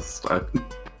milestone.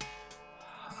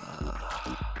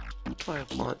 What do I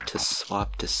want to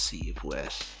swap deceive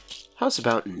with? How's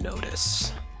about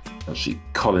notice? Actually,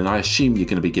 Colin, I assume you're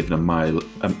going to be giving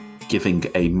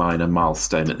a minor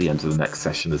milestone at the end of the next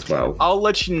session as well. I'll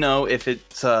let you know if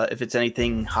it's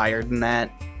anything higher than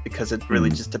that, because it really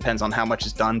just depends on how much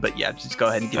is done. But yeah, just go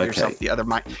ahead and give yourself the other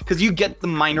minor, because you get the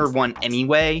minor one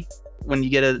anyway when you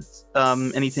get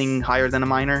anything higher than a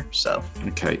minor. So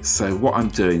okay, so what I'm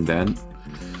doing then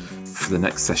for the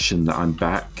next session that I'm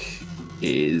back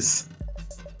is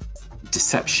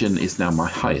deception is now my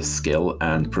highest skill,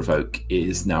 and provoke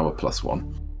is now a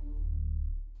 +1.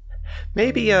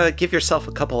 Maybe give yourself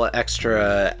a couple of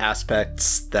extra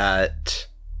aspects that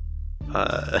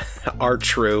are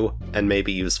true and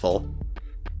maybe useful.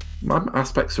 My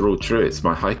aspects are all true. It's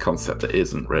my high concept that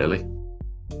isn't, really.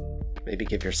 Maybe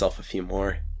give yourself a few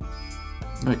more.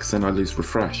 No, because then I lose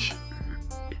refresh.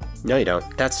 No, you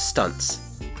don't. That's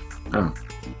stunts. Oh.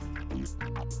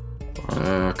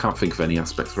 I can't think of any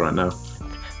aspects right now.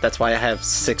 That's why I have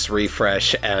 6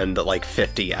 refresh and like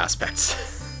 50 aspects.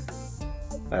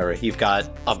 Alright, you've got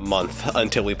a month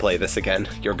until we play this again.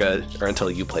 You're good, or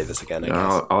until you play this again, I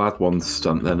guess. I'll add one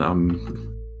stunt then.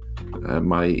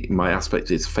 My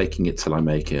aspect is faking it till I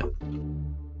make it.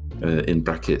 In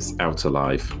brackets, out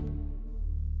alive.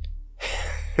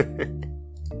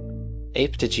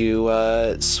 Ape, did you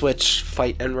switch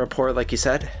fight and rapport like you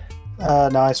said? No,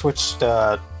 I switched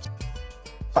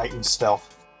fight and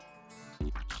stealth.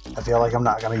 I feel like I'm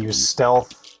not going to use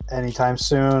stealth anytime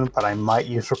soon, but I might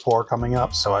use rapport coming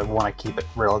up, so I want to keep it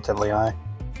relatively high.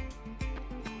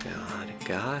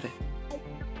 Got it.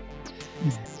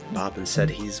 Bobbin said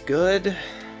he's good.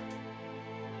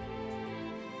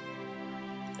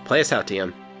 Play us out,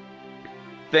 DM.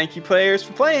 thank you, players,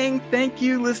 for playing. Thank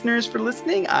you, listeners, for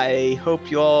listening. I hope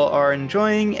you all are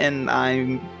enjoying, and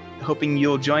I'm hoping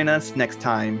you'll join us next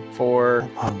time for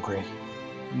I'm hungry.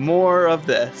 more of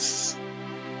this.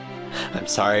 I'm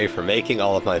sorry for making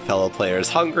all of my fellow players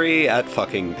hungry at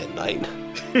fucking midnight.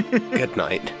 Good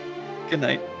night. Good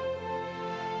night.